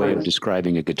was my way of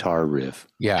describing a guitar riff.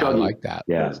 Yeah, chuggy. I like that.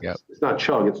 Yeah, it's not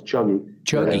chug, it's chuggy.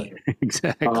 Chuggy.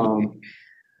 Exactly.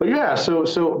 But yeah,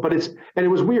 but it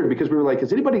was weird because we were like,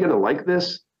 is anybody going to like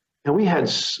this? And we've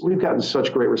gotten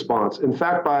such great response. In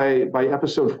fact, by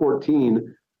episode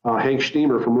 14, Hank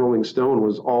Steamer from Rolling Stone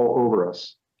was all over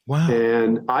us. Wow.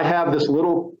 And I have this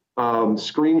little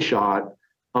screenshot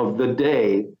of the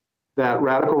day that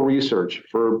Radical Research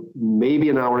for maybe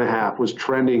an hour and a half was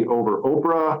trending over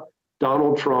Oprah,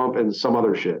 Donald Trump, and some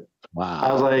other shit. Wow.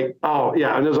 I was like, oh,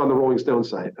 yeah. And it was on the Rolling Stone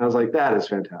site. I was like, that is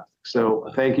fantastic.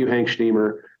 So thank you, Hank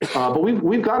Steamer. But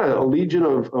we've got a legion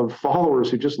of followers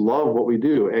who just love what we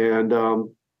do. And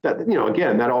that,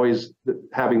 again, that always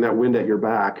having that wind at your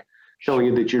back, telling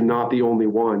you that you're not the only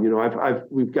one.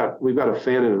 We've got a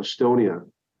fan in Estonia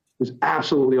who's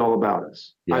absolutely all about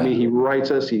us. Yeah. I mean, he writes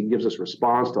us, he gives us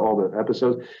response to all the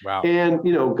episodes. Wow. And,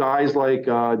 guys like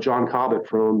John Cobbett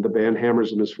from the band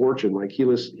Hammers of Misfortune, like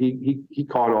he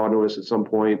caught on to us at some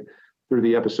point through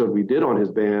the episode we did on his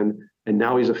band. And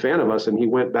now he's a fan of us. And he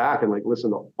went back and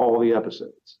listened to all the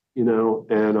episodes,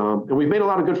 and we've made a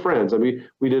lot of good friends. I mean,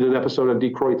 we did an episode of Die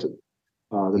Kreuzen,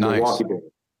 the Milwaukee band.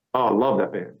 Oh, I love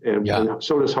that band. And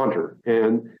so does Hunter.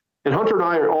 And Hunter and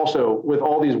I are also, with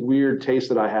all these weird tastes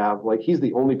that I have, he's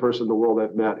the only person in the world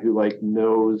I've met who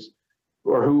knows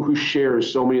or who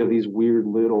shares so many of these weird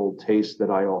little tastes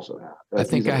that I also have. I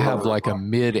think I have a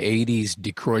mid 80s Die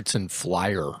Kreuzen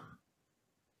flyer.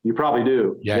 You probably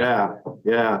do. Yeah.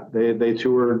 They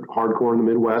toured hardcore in the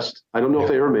Midwest. I don't know if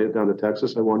they ever made it down to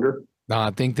Texas. I wonder. No,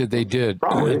 I think that they did.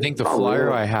 Probably. I think the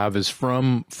flyer I have is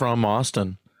from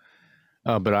Austin.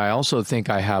 But I also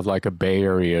think I have a Bay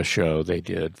Area show. They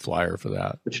did flyer for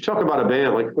that. But you talk about a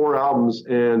band, 4 albums,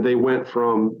 and they went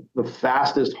from the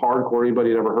fastest hardcore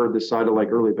anybody had ever heard this side of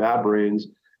early Bad Brains.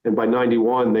 And by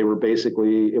 91, they were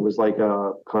basically, it was like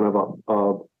a kind of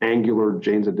a angular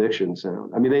Jane's Addiction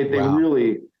sound. I mean, they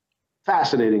really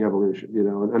fascinating evolution,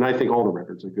 and I think all the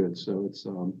records are good. So it's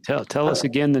tell us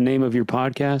again the name of your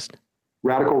podcast.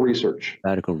 Radical Research.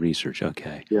 Radical Research.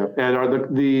 Okay. Yeah, and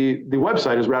the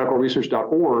website is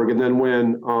radicalresearch.org. And then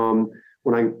when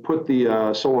I put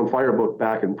the Soul on Fire book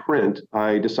back in print,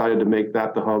 I decided to make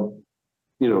that the hub,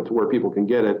 to where people can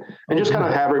get it, and just kind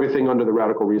of have everything under the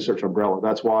Radical Research umbrella.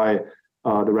 That's why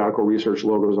the Radical Research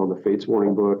logo is on the Fates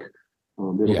Warning book.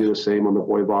 It'll be the same on the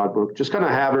Voivod book. Just kind of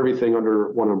have everything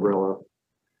under one umbrella.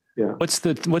 Yeah. What's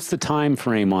the time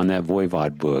frame on that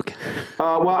Voivod book?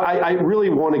 Well, I really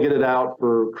want to get it out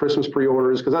for Christmas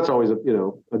pre-orders because that's always a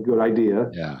good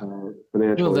idea. Yeah.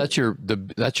 Financially.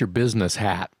 That's your business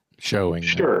hat showing.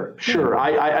 Sure.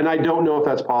 I don't know if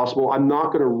that's possible. I'm not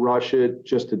going to rush it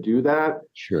just to do that.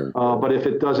 Sure. But if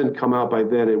it doesn't come out by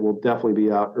then, it will definitely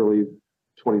be out early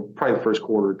probably the first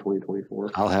quarter of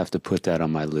 2024. I'll have to put that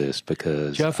on my list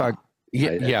because Jeff,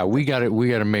 we got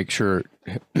to make sure.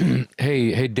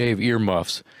 Hey, Dave,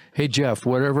 earmuffs. Hey, Jeff,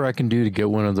 whatever I can do to get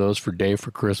one of those for Dave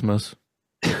for Christmas.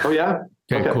 Oh yeah.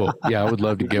 Okay, cool. Yeah, I would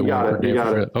love to get one for Dave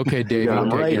for Christmas. Okay, Dave, you can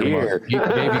take the earmuffs. Dave, you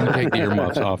can take the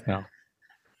earmuffs off now.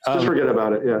 Just forget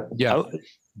about it. Yeah. Yeah.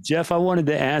 Jeff, I wanted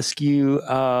to ask you,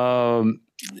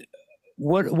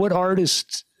 what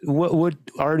artist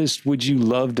would you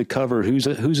love to cover? Who's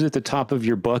at the top of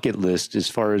your bucket list as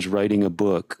far as writing a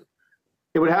book?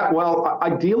 It would have,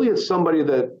 ideally it's somebody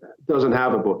that doesn't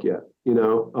have a book yet.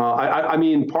 I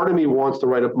mean, part of me wants to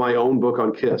write up my own book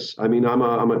on Kiss. I mean, I'm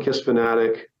a Kiss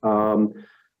fanatic. Don't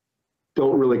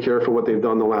really care for what they've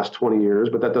done the last 20 years,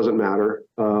 but that doesn't matter.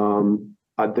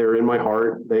 They're in my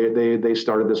heart. They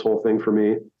started this whole thing for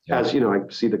me. Yeah. As I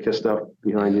see the Kiss stuff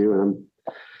behind you, and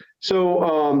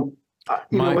so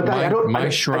my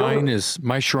shrine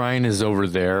is over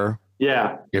there.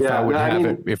 Yeah.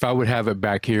 If I would have it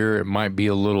back here, it might be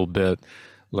a little bit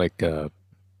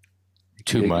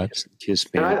too much. Kiss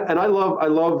band. And I love a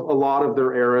lot of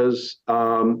their eras.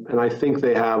 And I think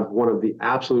they have one of the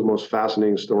absolute most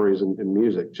fascinating stories in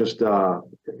music. Just how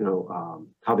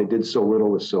they did so little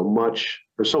with so much,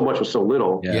 or so much with so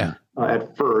little. Yeah.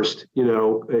 At first,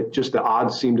 just the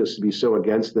odds seemed to be so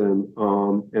against them.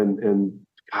 And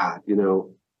God,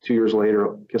 2 years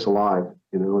later, Kiss Alive.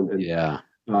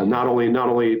 Not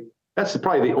only that's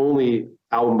probably the only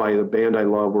album by the band I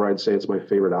love where I'd say it's my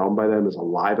favorite album by them is a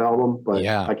live album, but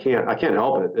I can't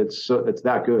help it. It's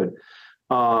that good.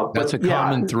 That's a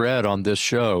common thread on this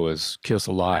show is Kiss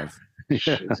Alive. It's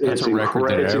a record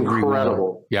that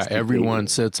incredible. Yeah, everyone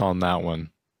sits on that one.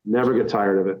 Never get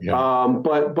tired of it. Yeah.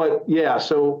 But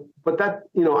that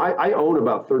I own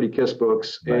about 30 Kiss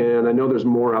books, right. And I know there's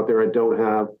more out there I don't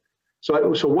have.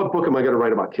 So what book am I going to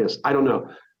write about Kiss? I don't know.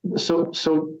 So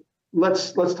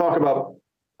let's talk about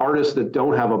artists that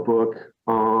don't have a book.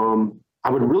 I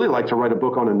would really like to write a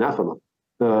book on Anathema,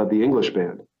 the English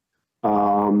band.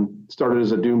 Started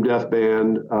as a doom death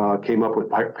band, came up with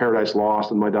Paradise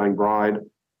Lost and My Dying Bride,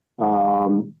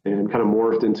 and kind of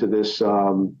morphed into this,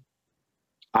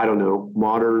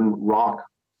 modern rock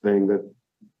thing that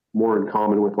more in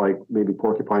common with maybe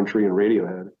Porcupine Tree and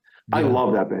Radiohead. Yeah. I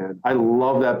love that band.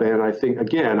 I think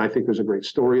there's a great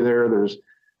story there. There's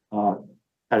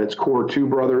at its core, two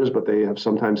brothers, but they have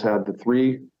sometimes had the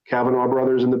three Kavanaugh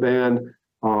brothers in the band.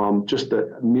 Just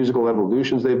the musical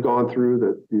evolutions they've gone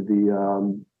through,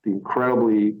 the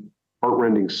incredibly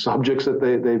heartrending subjects that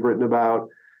they've written about.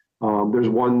 There's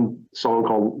one song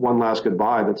called "One Last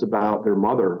Goodbye" that's about their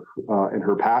mother and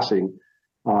her passing.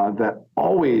 That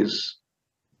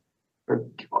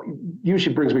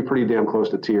usually brings me pretty damn close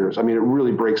to tears. I mean, it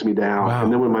really breaks me down. Wow.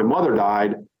 And then when my mother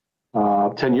died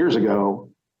 10 years ago,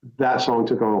 that song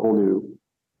took on a whole new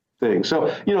thing.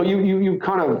 So, you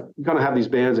kind of have these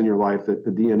bands in your life that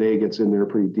the DNA gets in there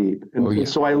pretty deep. And, and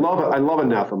so I love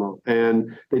Anathema,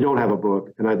 and they don't have a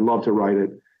book, and I'd love to write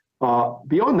it.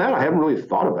 Beyond that, I haven't really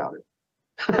thought about it.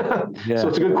 So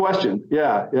it's a good question.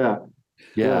 Yeah.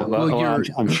 Well,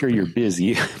 I'm sure you're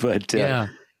busy, but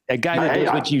a guy that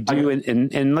does what you do,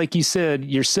 and like you said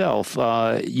yourself,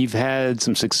 you've had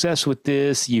some success with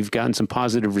this. You've gotten some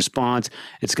positive response.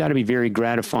 It's got to be very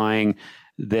gratifying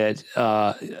that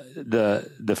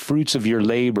the fruits of your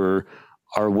labor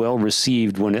are well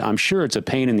received. When I'm sure it's a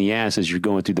pain in the ass as you're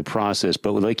going through the process,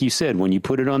 but like you said, when you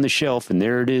put it on the shelf and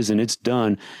there it is and it's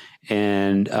done,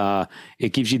 and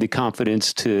it gives you the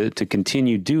confidence to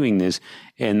continue doing this.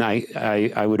 And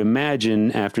I would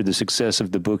imagine after the success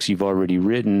of the books you've already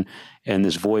written and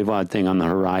this Voivod thing on the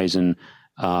horizon,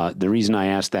 the reason I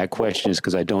asked that question is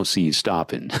because I don't see you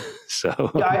stopping.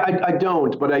 So I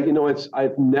don't, but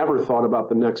I've never thought about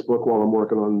the next book while I'm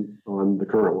working on the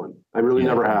current one. I really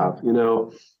never have.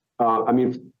 I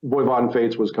mean, Voivod and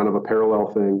Fates was kind of a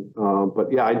parallel thing,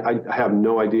 but I have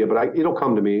no idea. But it'll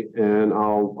come to me, and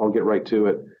I'll get right to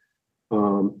it.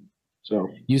 So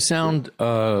you sound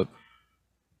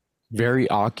very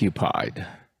occupied.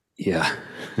 Yeah.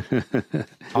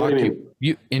 What do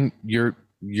you mean? You're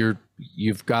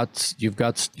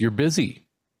busy.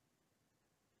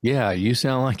 Yeah, you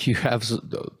sound like you have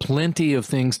plenty of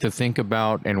things to think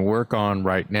about and work on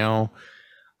right now.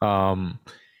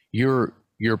 Your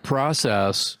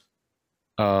process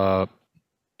and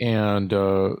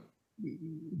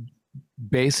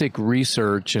basic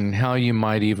research and how you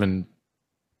might even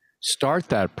start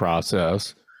that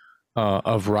process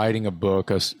of writing a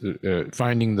book,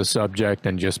 finding the subject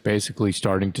and just basically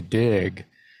starting to dig.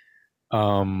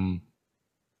 Do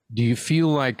you feel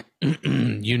like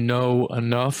you know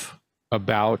enough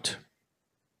about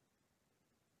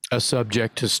a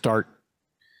subject to start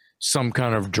some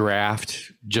kind of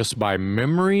draft just by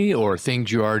memory, or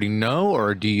things you already know, or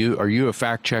are you a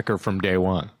fact checker from day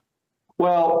one?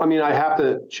 Well, I mean, I have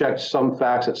to check some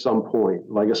facts at some point,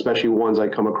 like especially ones I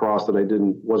come across that I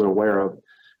wasn't aware of.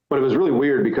 But it was really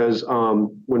weird because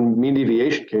when Mean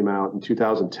Deviation came out in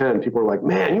 2010, people were like,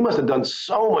 "Man, you must have done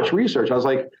so much research." I was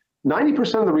like,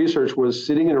 90% of the research was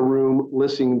sitting in a room,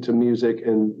 listening to music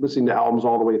and listening to albums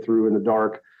all the way through in the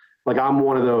dark. Like I'm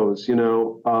one of those,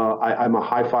 I'm a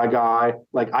hi-fi guy.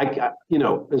 Like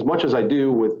as much as I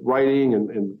do with writing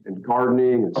and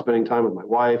gardening and spending time with my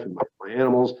wife and my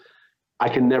animals, I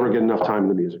can never get enough time in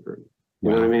the music room. You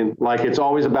know what I mean? Like it's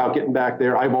always about getting back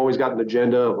there. I've always got an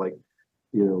agenda of like,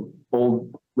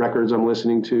 old records I'm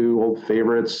listening to, old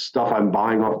favorites, stuff I'm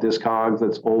buying off Discogs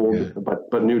that's old,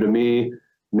 but new to me,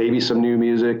 maybe some new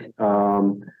music.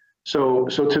 So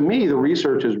to me, the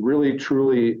research is really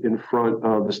truly in front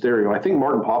of the stereo. I think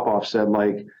Martin Popoff said,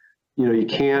 like, you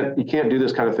can't do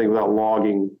this kind of thing without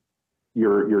logging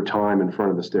your time in front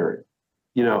of the stereo.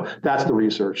 That's the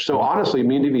research. So honestly,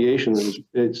 Mean Deviation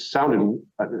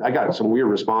I got some weird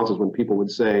responses when people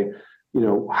would say,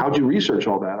 how'd you research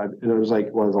all that? And I was like,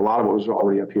 well, a lot of it was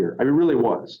already up here. I mean, it really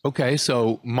was. Okay.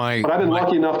 So but I've been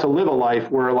lucky enough to live a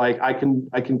life where like I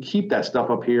can keep that stuff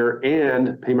up here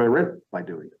and pay my rent by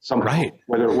doing it somehow. Right.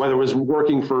 Whether it was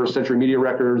working for Century Media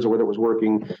Records or whether it was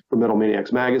working for Metal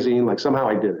Maniacs magazine, like somehow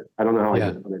I did it. I don't know how I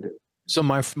did it, but I did. So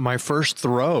my first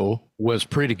throw was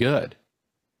pretty good.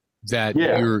 That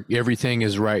everything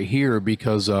is right here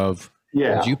because of,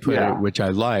 as you put it, which I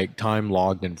like, time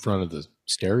logged in front of the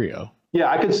stereo. Yeah,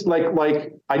 I could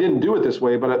like I didn't do it this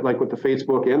way, but like with the Fates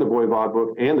book and the Voivod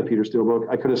book and the Peter Steele book,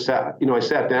 I could have sat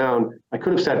down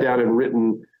and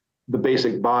written the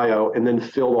basic bio and then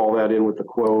filled all that in with the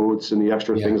quotes and the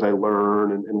extra things I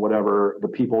learned and whatever the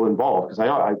people involved, because I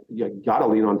got to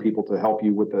lean on people to help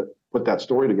you put that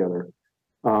story together.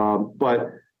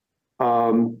 But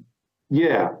I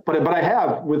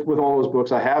have with all those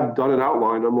books, I have done an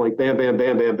outline. I'm like, bam, bam,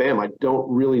 bam, bam, bam. I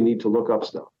don't really need to look up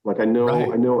stuff. Like I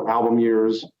know album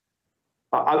years.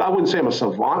 I wouldn't say I'm a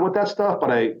savant with that stuff,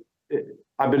 but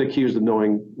I've been accused of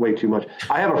knowing way too much.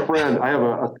 I have a friend.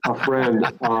 A friend.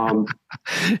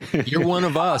 You're one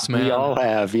of us, man. We all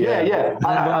have. Yeah.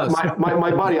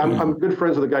 My buddy. I'm good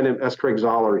friends with a guy named S. Craig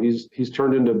Zoller. He's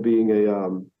turned into being a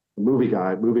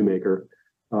movie maker,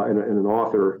 and an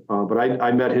author. But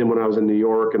I met him when I was in New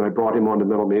York, and I brought him onto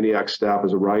Metal Maniacs staff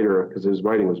as a writer because his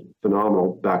writing was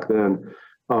phenomenal back then.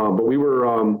 But we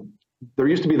were there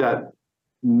used to be that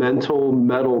Metal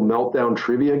Meltdown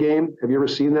trivia game. Have you ever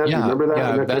seen that? Yeah, Do you remember that? Yeah,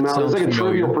 when that came out? It was like a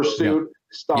Trivial Pursuit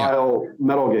style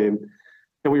metal game.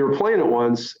 And we were playing it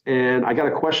once, and I got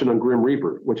a question on Grim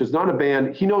Reaper, which is not a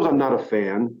band. He knows I'm not a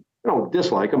fan. I don't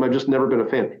dislike him. I've just never been a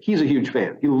fan. He's a huge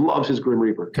fan. He loves his Grim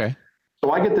Reaper. Okay.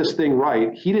 So I get this thing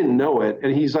right. He didn't know it.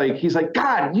 And he's like,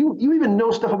 God, you even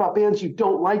know stuff about bands you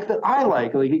don't like that I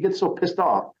like. Like, he gets so pissed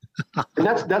off. And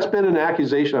that's been an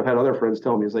accusation I've had other friends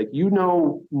tell me. It's like, you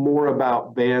know more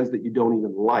about bands that you don't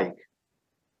even like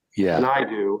than I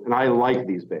do, and I like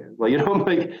these bands. Like, I'm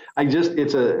like,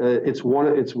 it's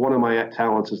one of my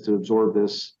talents is to absorb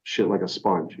this shit like a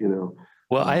sponge,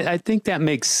 Well, I think that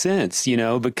makes sense,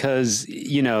 because,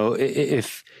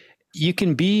 if you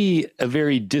can be a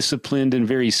very disciplined and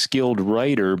very skilled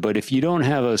writer, but if you don't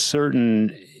have a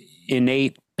certain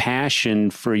innate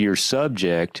passion for your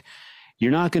subject,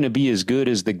 you're not going to be as good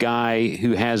as the guy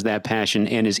who has that passion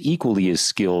and is equally as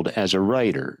skilled as a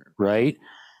writer, right?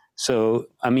 So,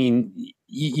 I mean,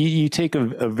 you take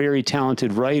a very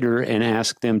talented writer and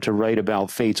ask them to write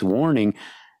about Fate's Warning.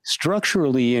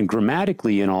 Structurally and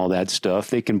grammatically and all that stuff,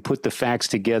 they can put the facts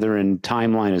together and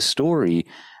timeline a story.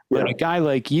 But a guy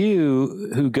like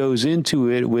you who goes into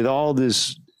it with all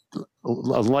this a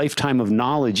lifetime of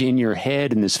knowledge in your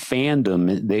head and this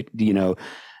fandom that,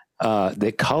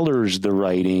 that colors the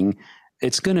writing,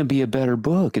 it's going to be a better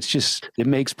book. It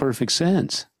makes perfect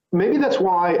sense. Maybe that's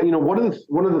why,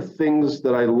 one of the things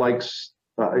that I like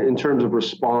in terms of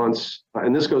response,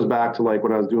 and this goes back to like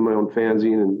when I was doing my own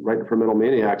fanzine and writing for Metal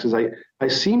Maniacs, is I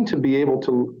seem to be able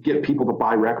to get people to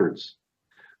buy records.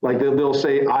 Like they'll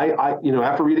say,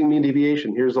 after reading Mean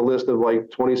Deviation, here's a list of like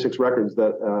 26 records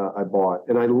that I bought,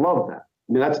 and I love that.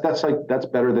 I mean, that's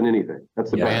better than anything.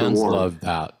 That's the best reward. Fans love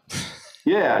that.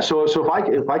 Yeah. So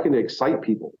if I can excite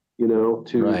people,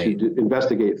 to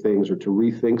investigate things or to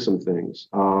rethink some things.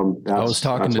 I was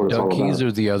talking to Doug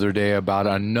Keyser the other day about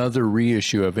another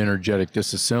reissue of Energetic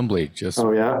Disassembly.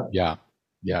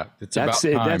 Yeah.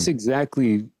 That's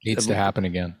exactly needs to happen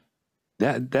again.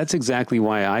 That's exactly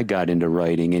why I got into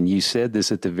writing. And you said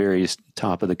this at the very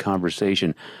top of the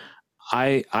conversation.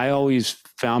 I always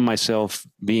found myself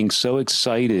being so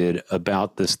excited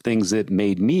about the things that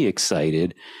made me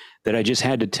excited that I just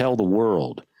had to tell the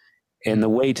world. And the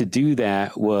way to do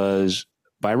that was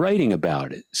by writing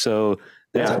about it. So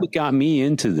that's what got me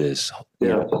into this,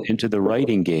 into the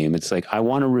writing game. It's like, I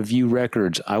want to review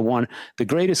records. The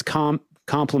greatest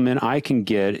compliment I can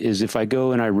get is if I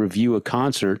go and I review a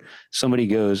concert, somebody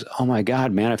goes, "Oh my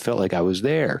God, man, I felt like I was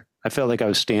there. I felt like I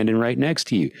was standing right next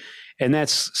to you." And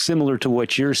that's similar to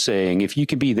what you're saying. If you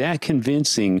can be that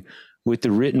convincing with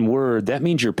the written word, that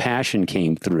means your passion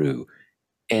came through.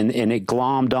 And it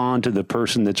glommed on to the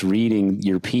person that's reading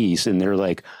your piece, and they're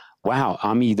like, "Wow,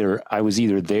 I was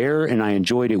either there and I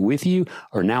enjoyed it with you,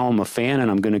 or now I'm a fan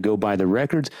and I'm going to go buy the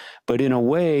records." But in a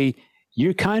way,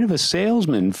 you're kind of a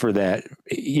salesman for that,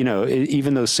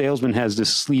 even though salesman has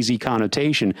this sleazy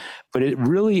connotation. But it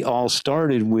really all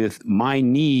started with my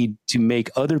need to make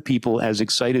other people as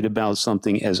excited about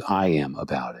something as I am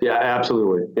about it. Yeah,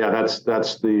 absolutely. Yeah, that's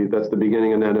the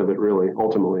beginning and end of it, really.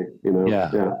 Ultimately,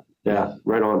 Yeah,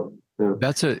 right on. Yeah.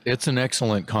 It's an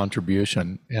excellent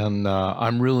contribution, and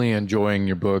I'm really enjoying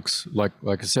your books. Like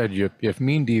I said, if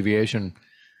Mean Deviation,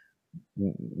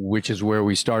 which is where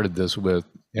we started this with,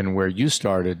 and where you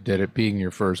started, it being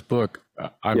your first book,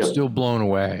 I'm still blown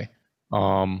away.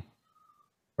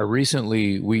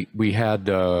 Recently we had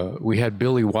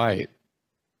Billy White,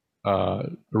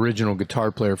 original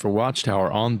guitar player for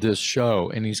Watchtower, on this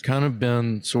show, and he's kind of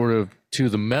been sort of to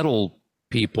the metal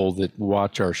people that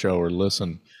watch our show or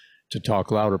listen to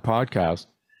Talk Louder podcast.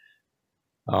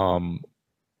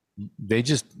 They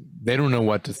don't know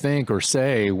what to think or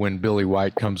say when Billy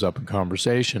White comes up in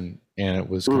conversation. And it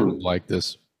was kind of like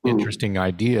this interesting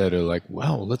idea to like,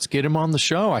 well, let's get him on the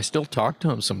show. I still talk to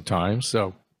him sometimes.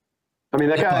 So, I mean,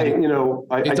 that guy,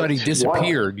 I thought he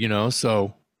disappeared,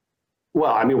 so.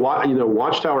 Well, I mean,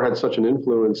 Watchtower had such an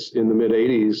influence in the mid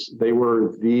 80s.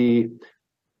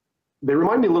 They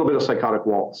remind me a little bit of Psychotic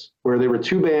Waltz, where they were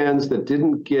two bands that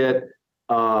didn't get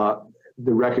the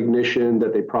recognition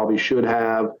that they probably should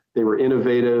have. They were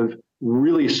innovative,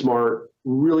 really smart,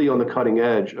 really on the cutting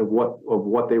edge of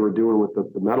what they were doing with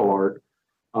the metal art.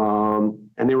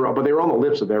 and they were on the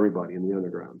lips of everybody in the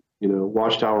underground.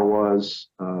 Watchtower was,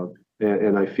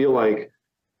 and I feel like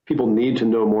people need to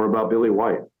know more about Billy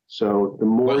White. So the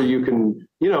more you can,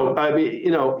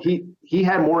 he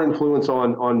had more influence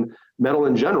on metal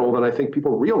in general than I think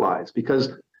people realize, because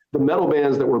the metal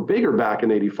bands that were bigger back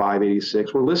in 85,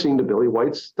 86 were listening to Billy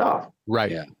White's stuff. Right.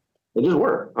 Yeah. They just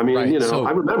were. I mean, so,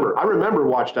 I remember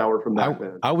Watchtower from that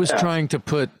band. I was trying to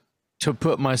put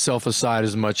myself aside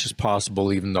as much as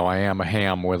possible, even though I am a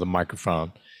ham with a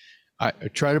microphone. I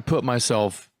try to put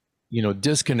myself,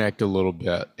 disconnect a little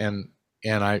bit, and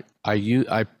I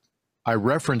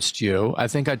referenced you. I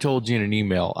think I told you in an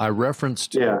email. I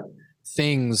referenced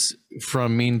things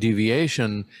from Mean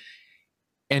Deviation,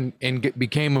 and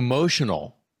became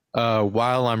emotional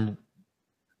while I'm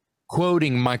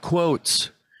quoting my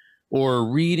quotes or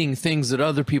reading things that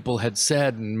other people had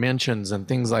said and mentions and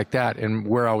things like that. And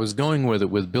where I was going with it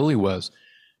with Billy was,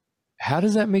 how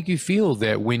does that make you feel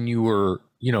that when you were,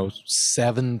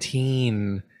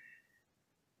 17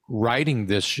 writing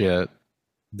this shit,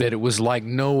 that it was like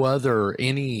no other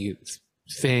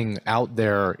anything out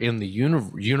there in the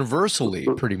universally,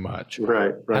 pretty much.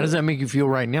 Right. How does that make you feel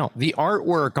right now? The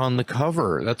artwork on the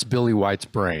cover, that's Billy White's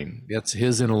brain. That's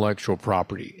his intellectual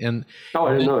property. And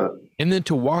I didn't know that. And then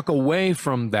to walk away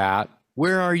from that,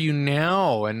 where are you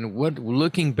now? And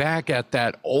looking back at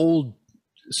that old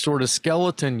sort of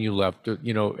skeleton you left,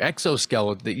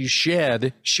 exoskeleton that you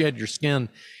shed your skin,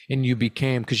 and you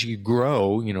became, because you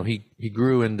grow, he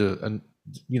grew into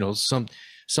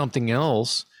something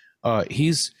else.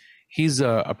 He's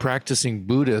a practicing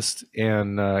Buddhist,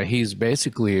 and he's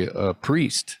basically a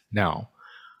priest now.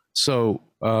 So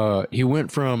he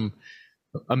went from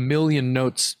a million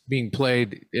notes being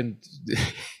played in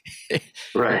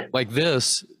right like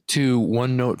this to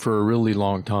one note for a really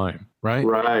long time, right?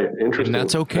 Right. Interesting. And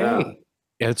that's okay.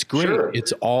 Yeah. It's great. Sure.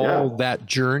 It's all that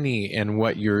journey and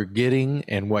what you're getting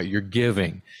and what you're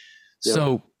giving. Yep.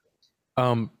 So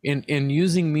in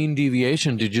using Mean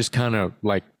Deviation to just kind of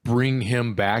like bring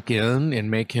him back in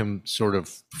and make him sort of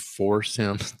force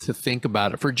him to think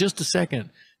about it for just a second,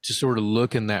 to sort of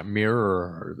look in that mirror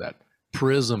or that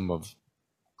prism of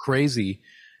crazy,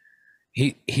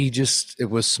 it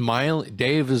was smiling.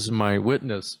 Dave is my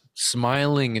witness,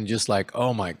 smiling and just like,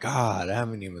 oh my God, I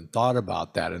haven't even thought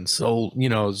about that. And so,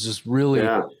 it's just really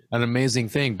an amazing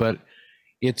thing. But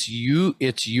it's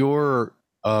your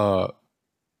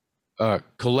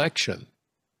collection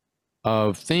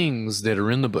of things that are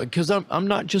in the book, because I'm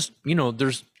not just,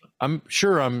 I'm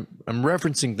sure I'm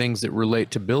referencing things that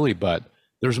relate to Billy, but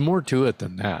there's more to it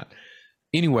than that.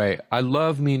 Anyway, I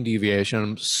love Mean Deviation.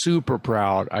 I'm super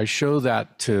proud. I show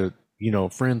that to,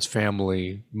 friends,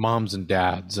 family, moms and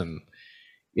dads, and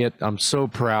I'm so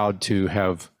proud to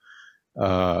have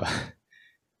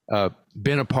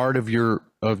been a part of your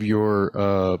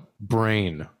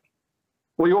brain.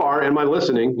 Well, you are, and my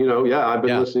listening, I've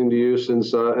been listening to you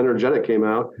since Energetic came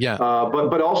out. Yeah.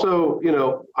 But also,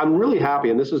 I'm really happy,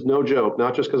 and this is no joke,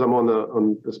 not just because I'm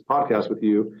on this podcast with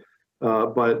you,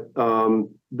 but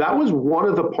that was one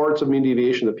of the parts of Mean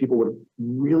Deviation that people would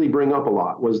really bring up a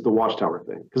lot, was the Watchtower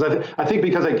thing. Because I think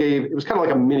because it was kind of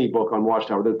like a mini book on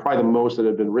Watchtower. That's probably the most that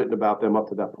had been written about them up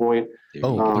to that point.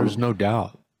 Oh, there's no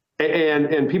doubt.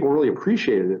 And people really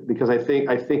appreciated it, because I think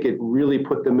it really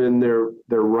put them in their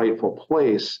rightful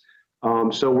place.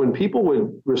 So when people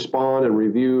would respond and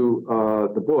review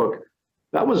the book,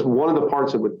 that was one of the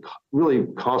parts that would really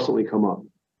constantly come up,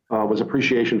 was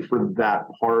appreciation for that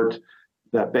part,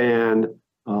 that band.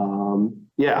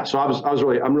 So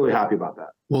I'm really happy about that.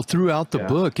 Well, throughout the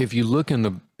book, if you look in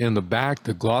the back,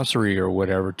 the glossary or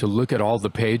whatever, to look at all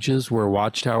the pages where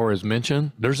Watchtower is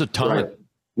mentioned, there's a ton. Right.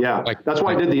 Yeah, that's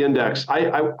why I did the index.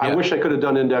 I wish I could have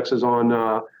done indexes on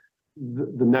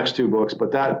the next two books,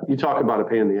 but that, you talk about a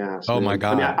pain in the ass. Oh, man. My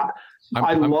God.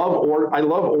 I love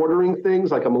ordering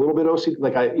things. Like, I'm a little bit OCD.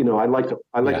 Like, I like to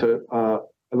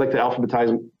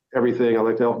alphabetize everything. I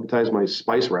like to alphabetize my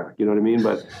spice rack. You know what I mean?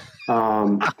 But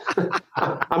I'm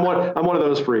one of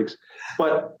those freaks.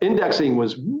 But indexing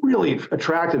was really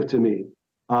attractive to me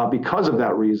because of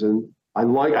that reason. I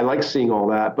like seeing all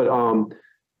that, but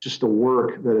just the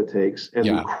work that it takes, and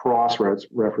the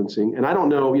cross-referencing. And I don't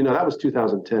know, that was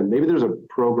 2010. Maybe there's a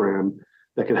program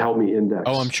that can help me index.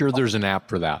 Oh, I'm sure there's an app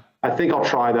for that. I think I'll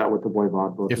try that with the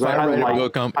Voivod book. If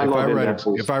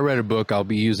I write a book, I'll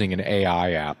be using an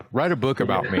AI app. Write a book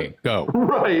about me. Go.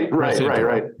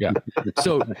 Right. Yeah.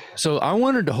 So I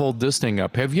wanted to hold this thing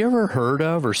up. Have you ever heard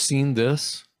of or seen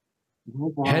this?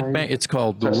 It's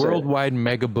called The Worldwide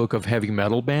Mega Book of Heavy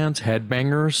Metal Bands,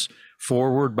 Headbangers,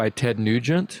 forward by Ted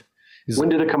Nugent. When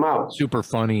did it come out? Super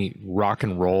funny rock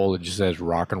and roll. It just says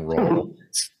rock and roll.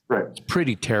 It's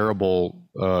pretty terrible,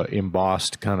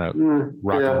 embossed kind of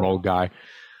rock and roll guy.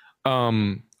 The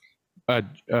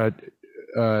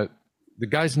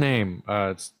guy's name,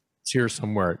 it's here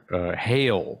somewhere.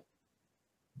 Hale,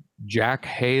 Jack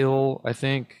Hale, I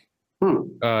think.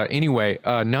 Anyway,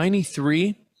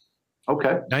 93.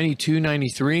 Okay. 92,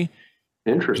 93.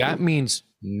 Interesting. That means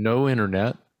no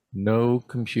internet, no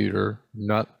computer,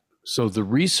 so the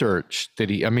research that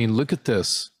look at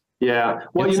this. Yeah.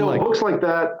 Well, It's books like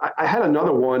that, I had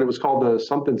another one. It was called the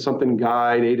something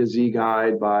guide, A to Z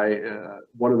guide by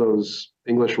one of those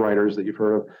English writers that you've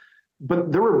heard of.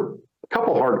 But there were a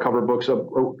couple hardcover books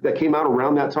that came out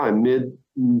around that time,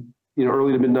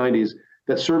 early to mid 90s,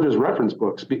 that served as reference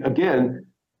books. Again,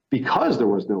 because there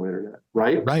was no internet,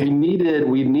 right? Right. We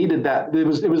needed that. It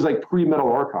was like pre-Metal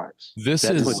Archives. That's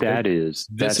what that is.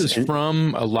 This is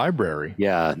from a library.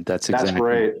 Yeah, that's exactly. That's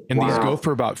great. And these go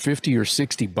for about $50 or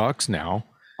 $60 now.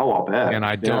 Oh, I'll bet. And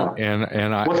I don't. Yeah.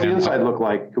 And I. What's the inside look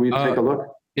like? Can we take a look?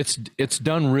 It's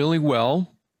done really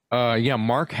well.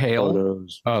 Mark Hale,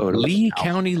 Lee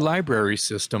County Library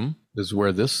System is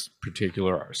where this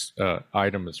particular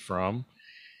item is from.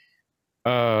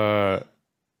 It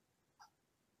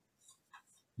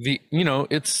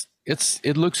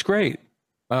looks great.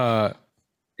 It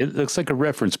looks like a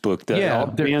reference book. All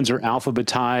the bands are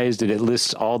alphabetized, and it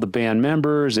lists all the band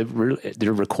members,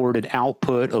 their recorded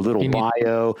output, a little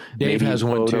bio. Dave has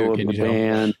one too. Can you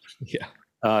band. Yeah.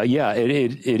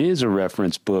 It is a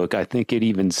reference book. I think it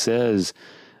even says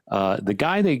the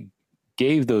guy that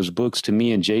gave those books to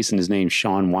me and Jason is named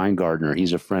Sean Weingartner.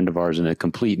 He's a friend of ours and a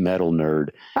complete metal nerd.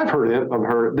 I've heard it.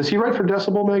 Does he write for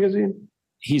Decibel magazine?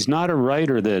 He's not a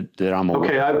writer that I'm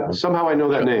aware of. Somehow I know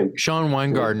that name. Sean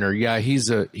Weingartner. Yeah, he's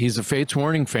a Fates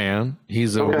Warning fan.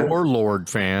 He's a Warlord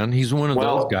fan. He's one of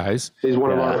those guys. He's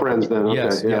one of our friends then. Okay.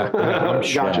 Yes, I'm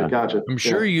sure, gotcha. I'm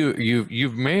sure you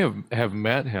may have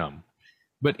met him.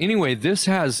 But anyway, this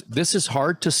is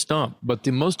hard to stump. But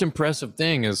the most impressive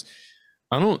thing is,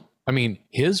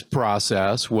 his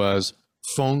process was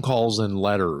phone calls and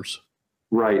letters.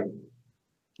 Right.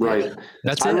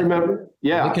 That's it. I remember.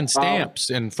 Yeah. Making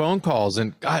stamps and phone calls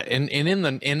and God, and in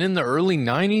the early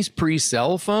 90s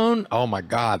pre-cell phone. Oh my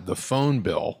God, the phone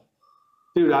bill.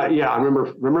 Dude, I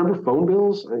remember phone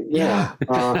bills. Yeah.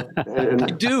 I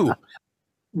do.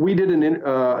 We did an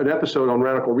episode on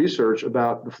Radical Research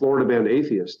about the Florida band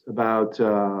Atheist about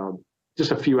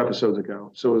just a few episodes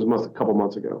ago. So it was a couple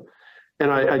months ago.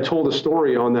 And I told a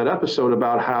story on that episode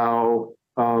about how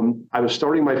I was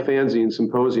starting my fanzine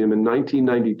symposium in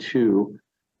 1992.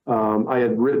 I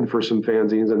had written for some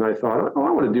fanzines and I thought, I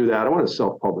want to do that. I want to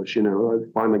self-publish, I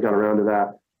finally got around to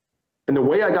that. And the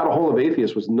way I got a hold of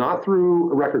Atheist was not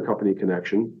through a record company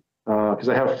connection, because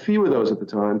I had a few of those at the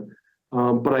time.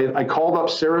 But I called up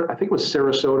I think it was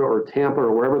Sarasota or Tampa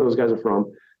or wherever those guys are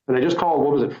from. And I just called,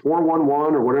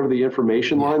 411 or whatever the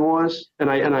information line was. And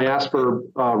I asked for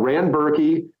Rand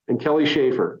Berkey and Kelly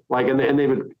Schaefer. And they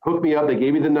would hook me up. They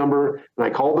gave me the number. And I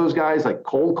called those guys,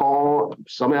 cold call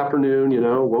some afternoon,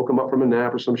 woke them up from a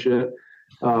nap or some shit.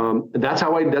 And that's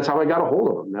how I got a hold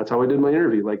of them. That's how I did my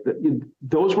interview.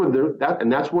 Those were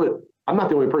and that's what, I'm not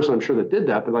the only person I'm sure that did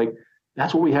that, but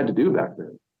that's what we had to do back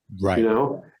then. Right.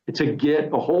 To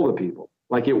get a hold of people.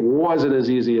 It wasn't as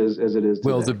easy as it is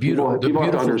today. Well, people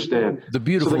have to understand. The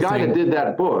beautiful So the guy that did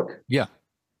that book. Yeah.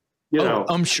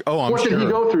 I'm sure. What did he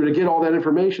go through to get all that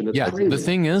information? That's crazy. The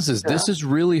thing is this is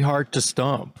really hard to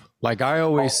stump. I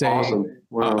always say, awesome.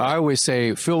 Wow. I always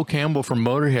say, Phil Campbell from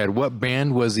Motorhead, what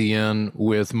band was he in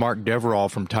with Mark Deverell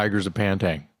from Tigers of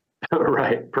Pantang?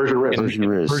 Right. Persian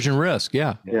Risk.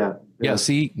 Yeah. Yeah.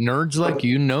 See, nerds like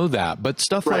you know that, but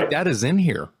stuff like that is in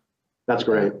here. That's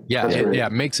great. Yeah.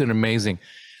 It makes it amazing.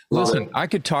 Listen, I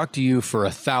could talk to you for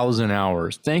 1,000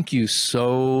 hours. Thank you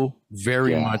so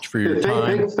very much for your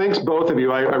time. Thanks both of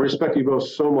you. I respect you both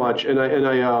so much, and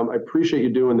I appreciate you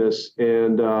doing this.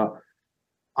 And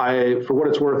for what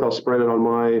it's worth, I'll spread it on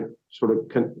my sort of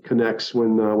connects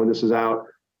when this is out.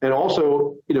 And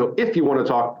also, if you want to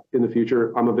talk in the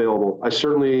future, I'm available. I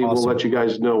certainly will let you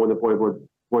guys know when the Voivod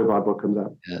book comes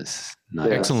out. Yes.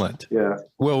 Nice. Excellent. Yeah.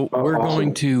 Well, we're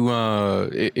going to,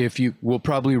 we'll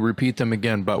probably repeat them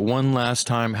again, but one last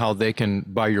time, how they can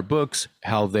buy your books,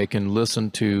 how they can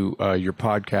listen to your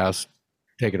podcast.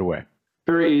 Take it away.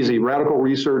 Very easy.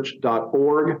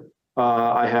 Radicalresearch.org.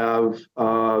 I have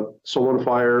Soul on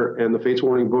Fire and the Fates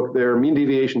Warning book there. Mean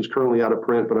Deviation is currently out of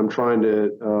print, but I'm trying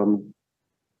to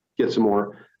get some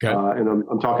more. Okay. And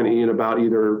I'm talking to Ian about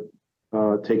either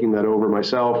taking that over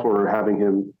myself or having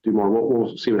him do more.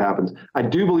 We'll see what happens. I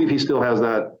do believe he still has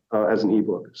that as an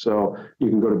ebook. So you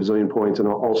can go to Bazillion Points and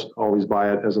I'll always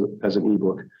buy it as an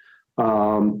ebook.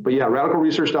 But yeah,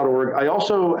 radicalresearch.org. I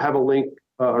also have a link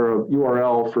or a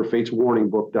URL for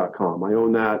fateswarningbook.com. I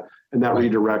own that, and that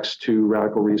redirects to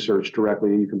Radical Research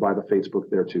directly. You can buy the Fates book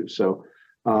there too. So,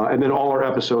 and then all our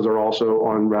episodes are also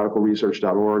on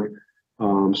radicalresearch.org.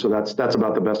 So that's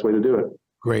about the best way to do it.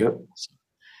 Great. Yep.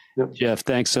 Yep. Jeff,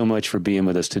 thanks so much for being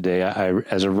with us today. I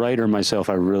as a writer myself,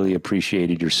 I really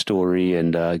appreciated your story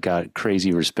and got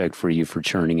crazy respect for you for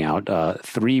churning out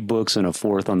 3 books and a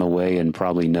 4th on the way, and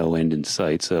probably no end in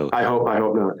sight. So I hope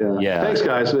not. Yeah. Thanks,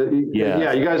 guys.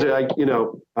 Yeah. You guys are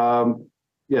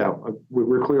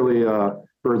we're clearly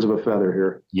birds of a feather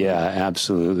here. Yeah,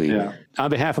 absolutely. Yeah. On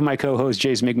behalf of my co-host,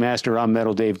 Jason McMaster, I'm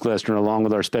Metal Dave Glessner, along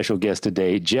with our special guest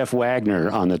today, Jeff Wagner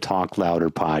on the Talk Louder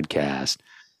podcast.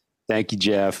 Thank you,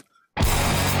 Jeff.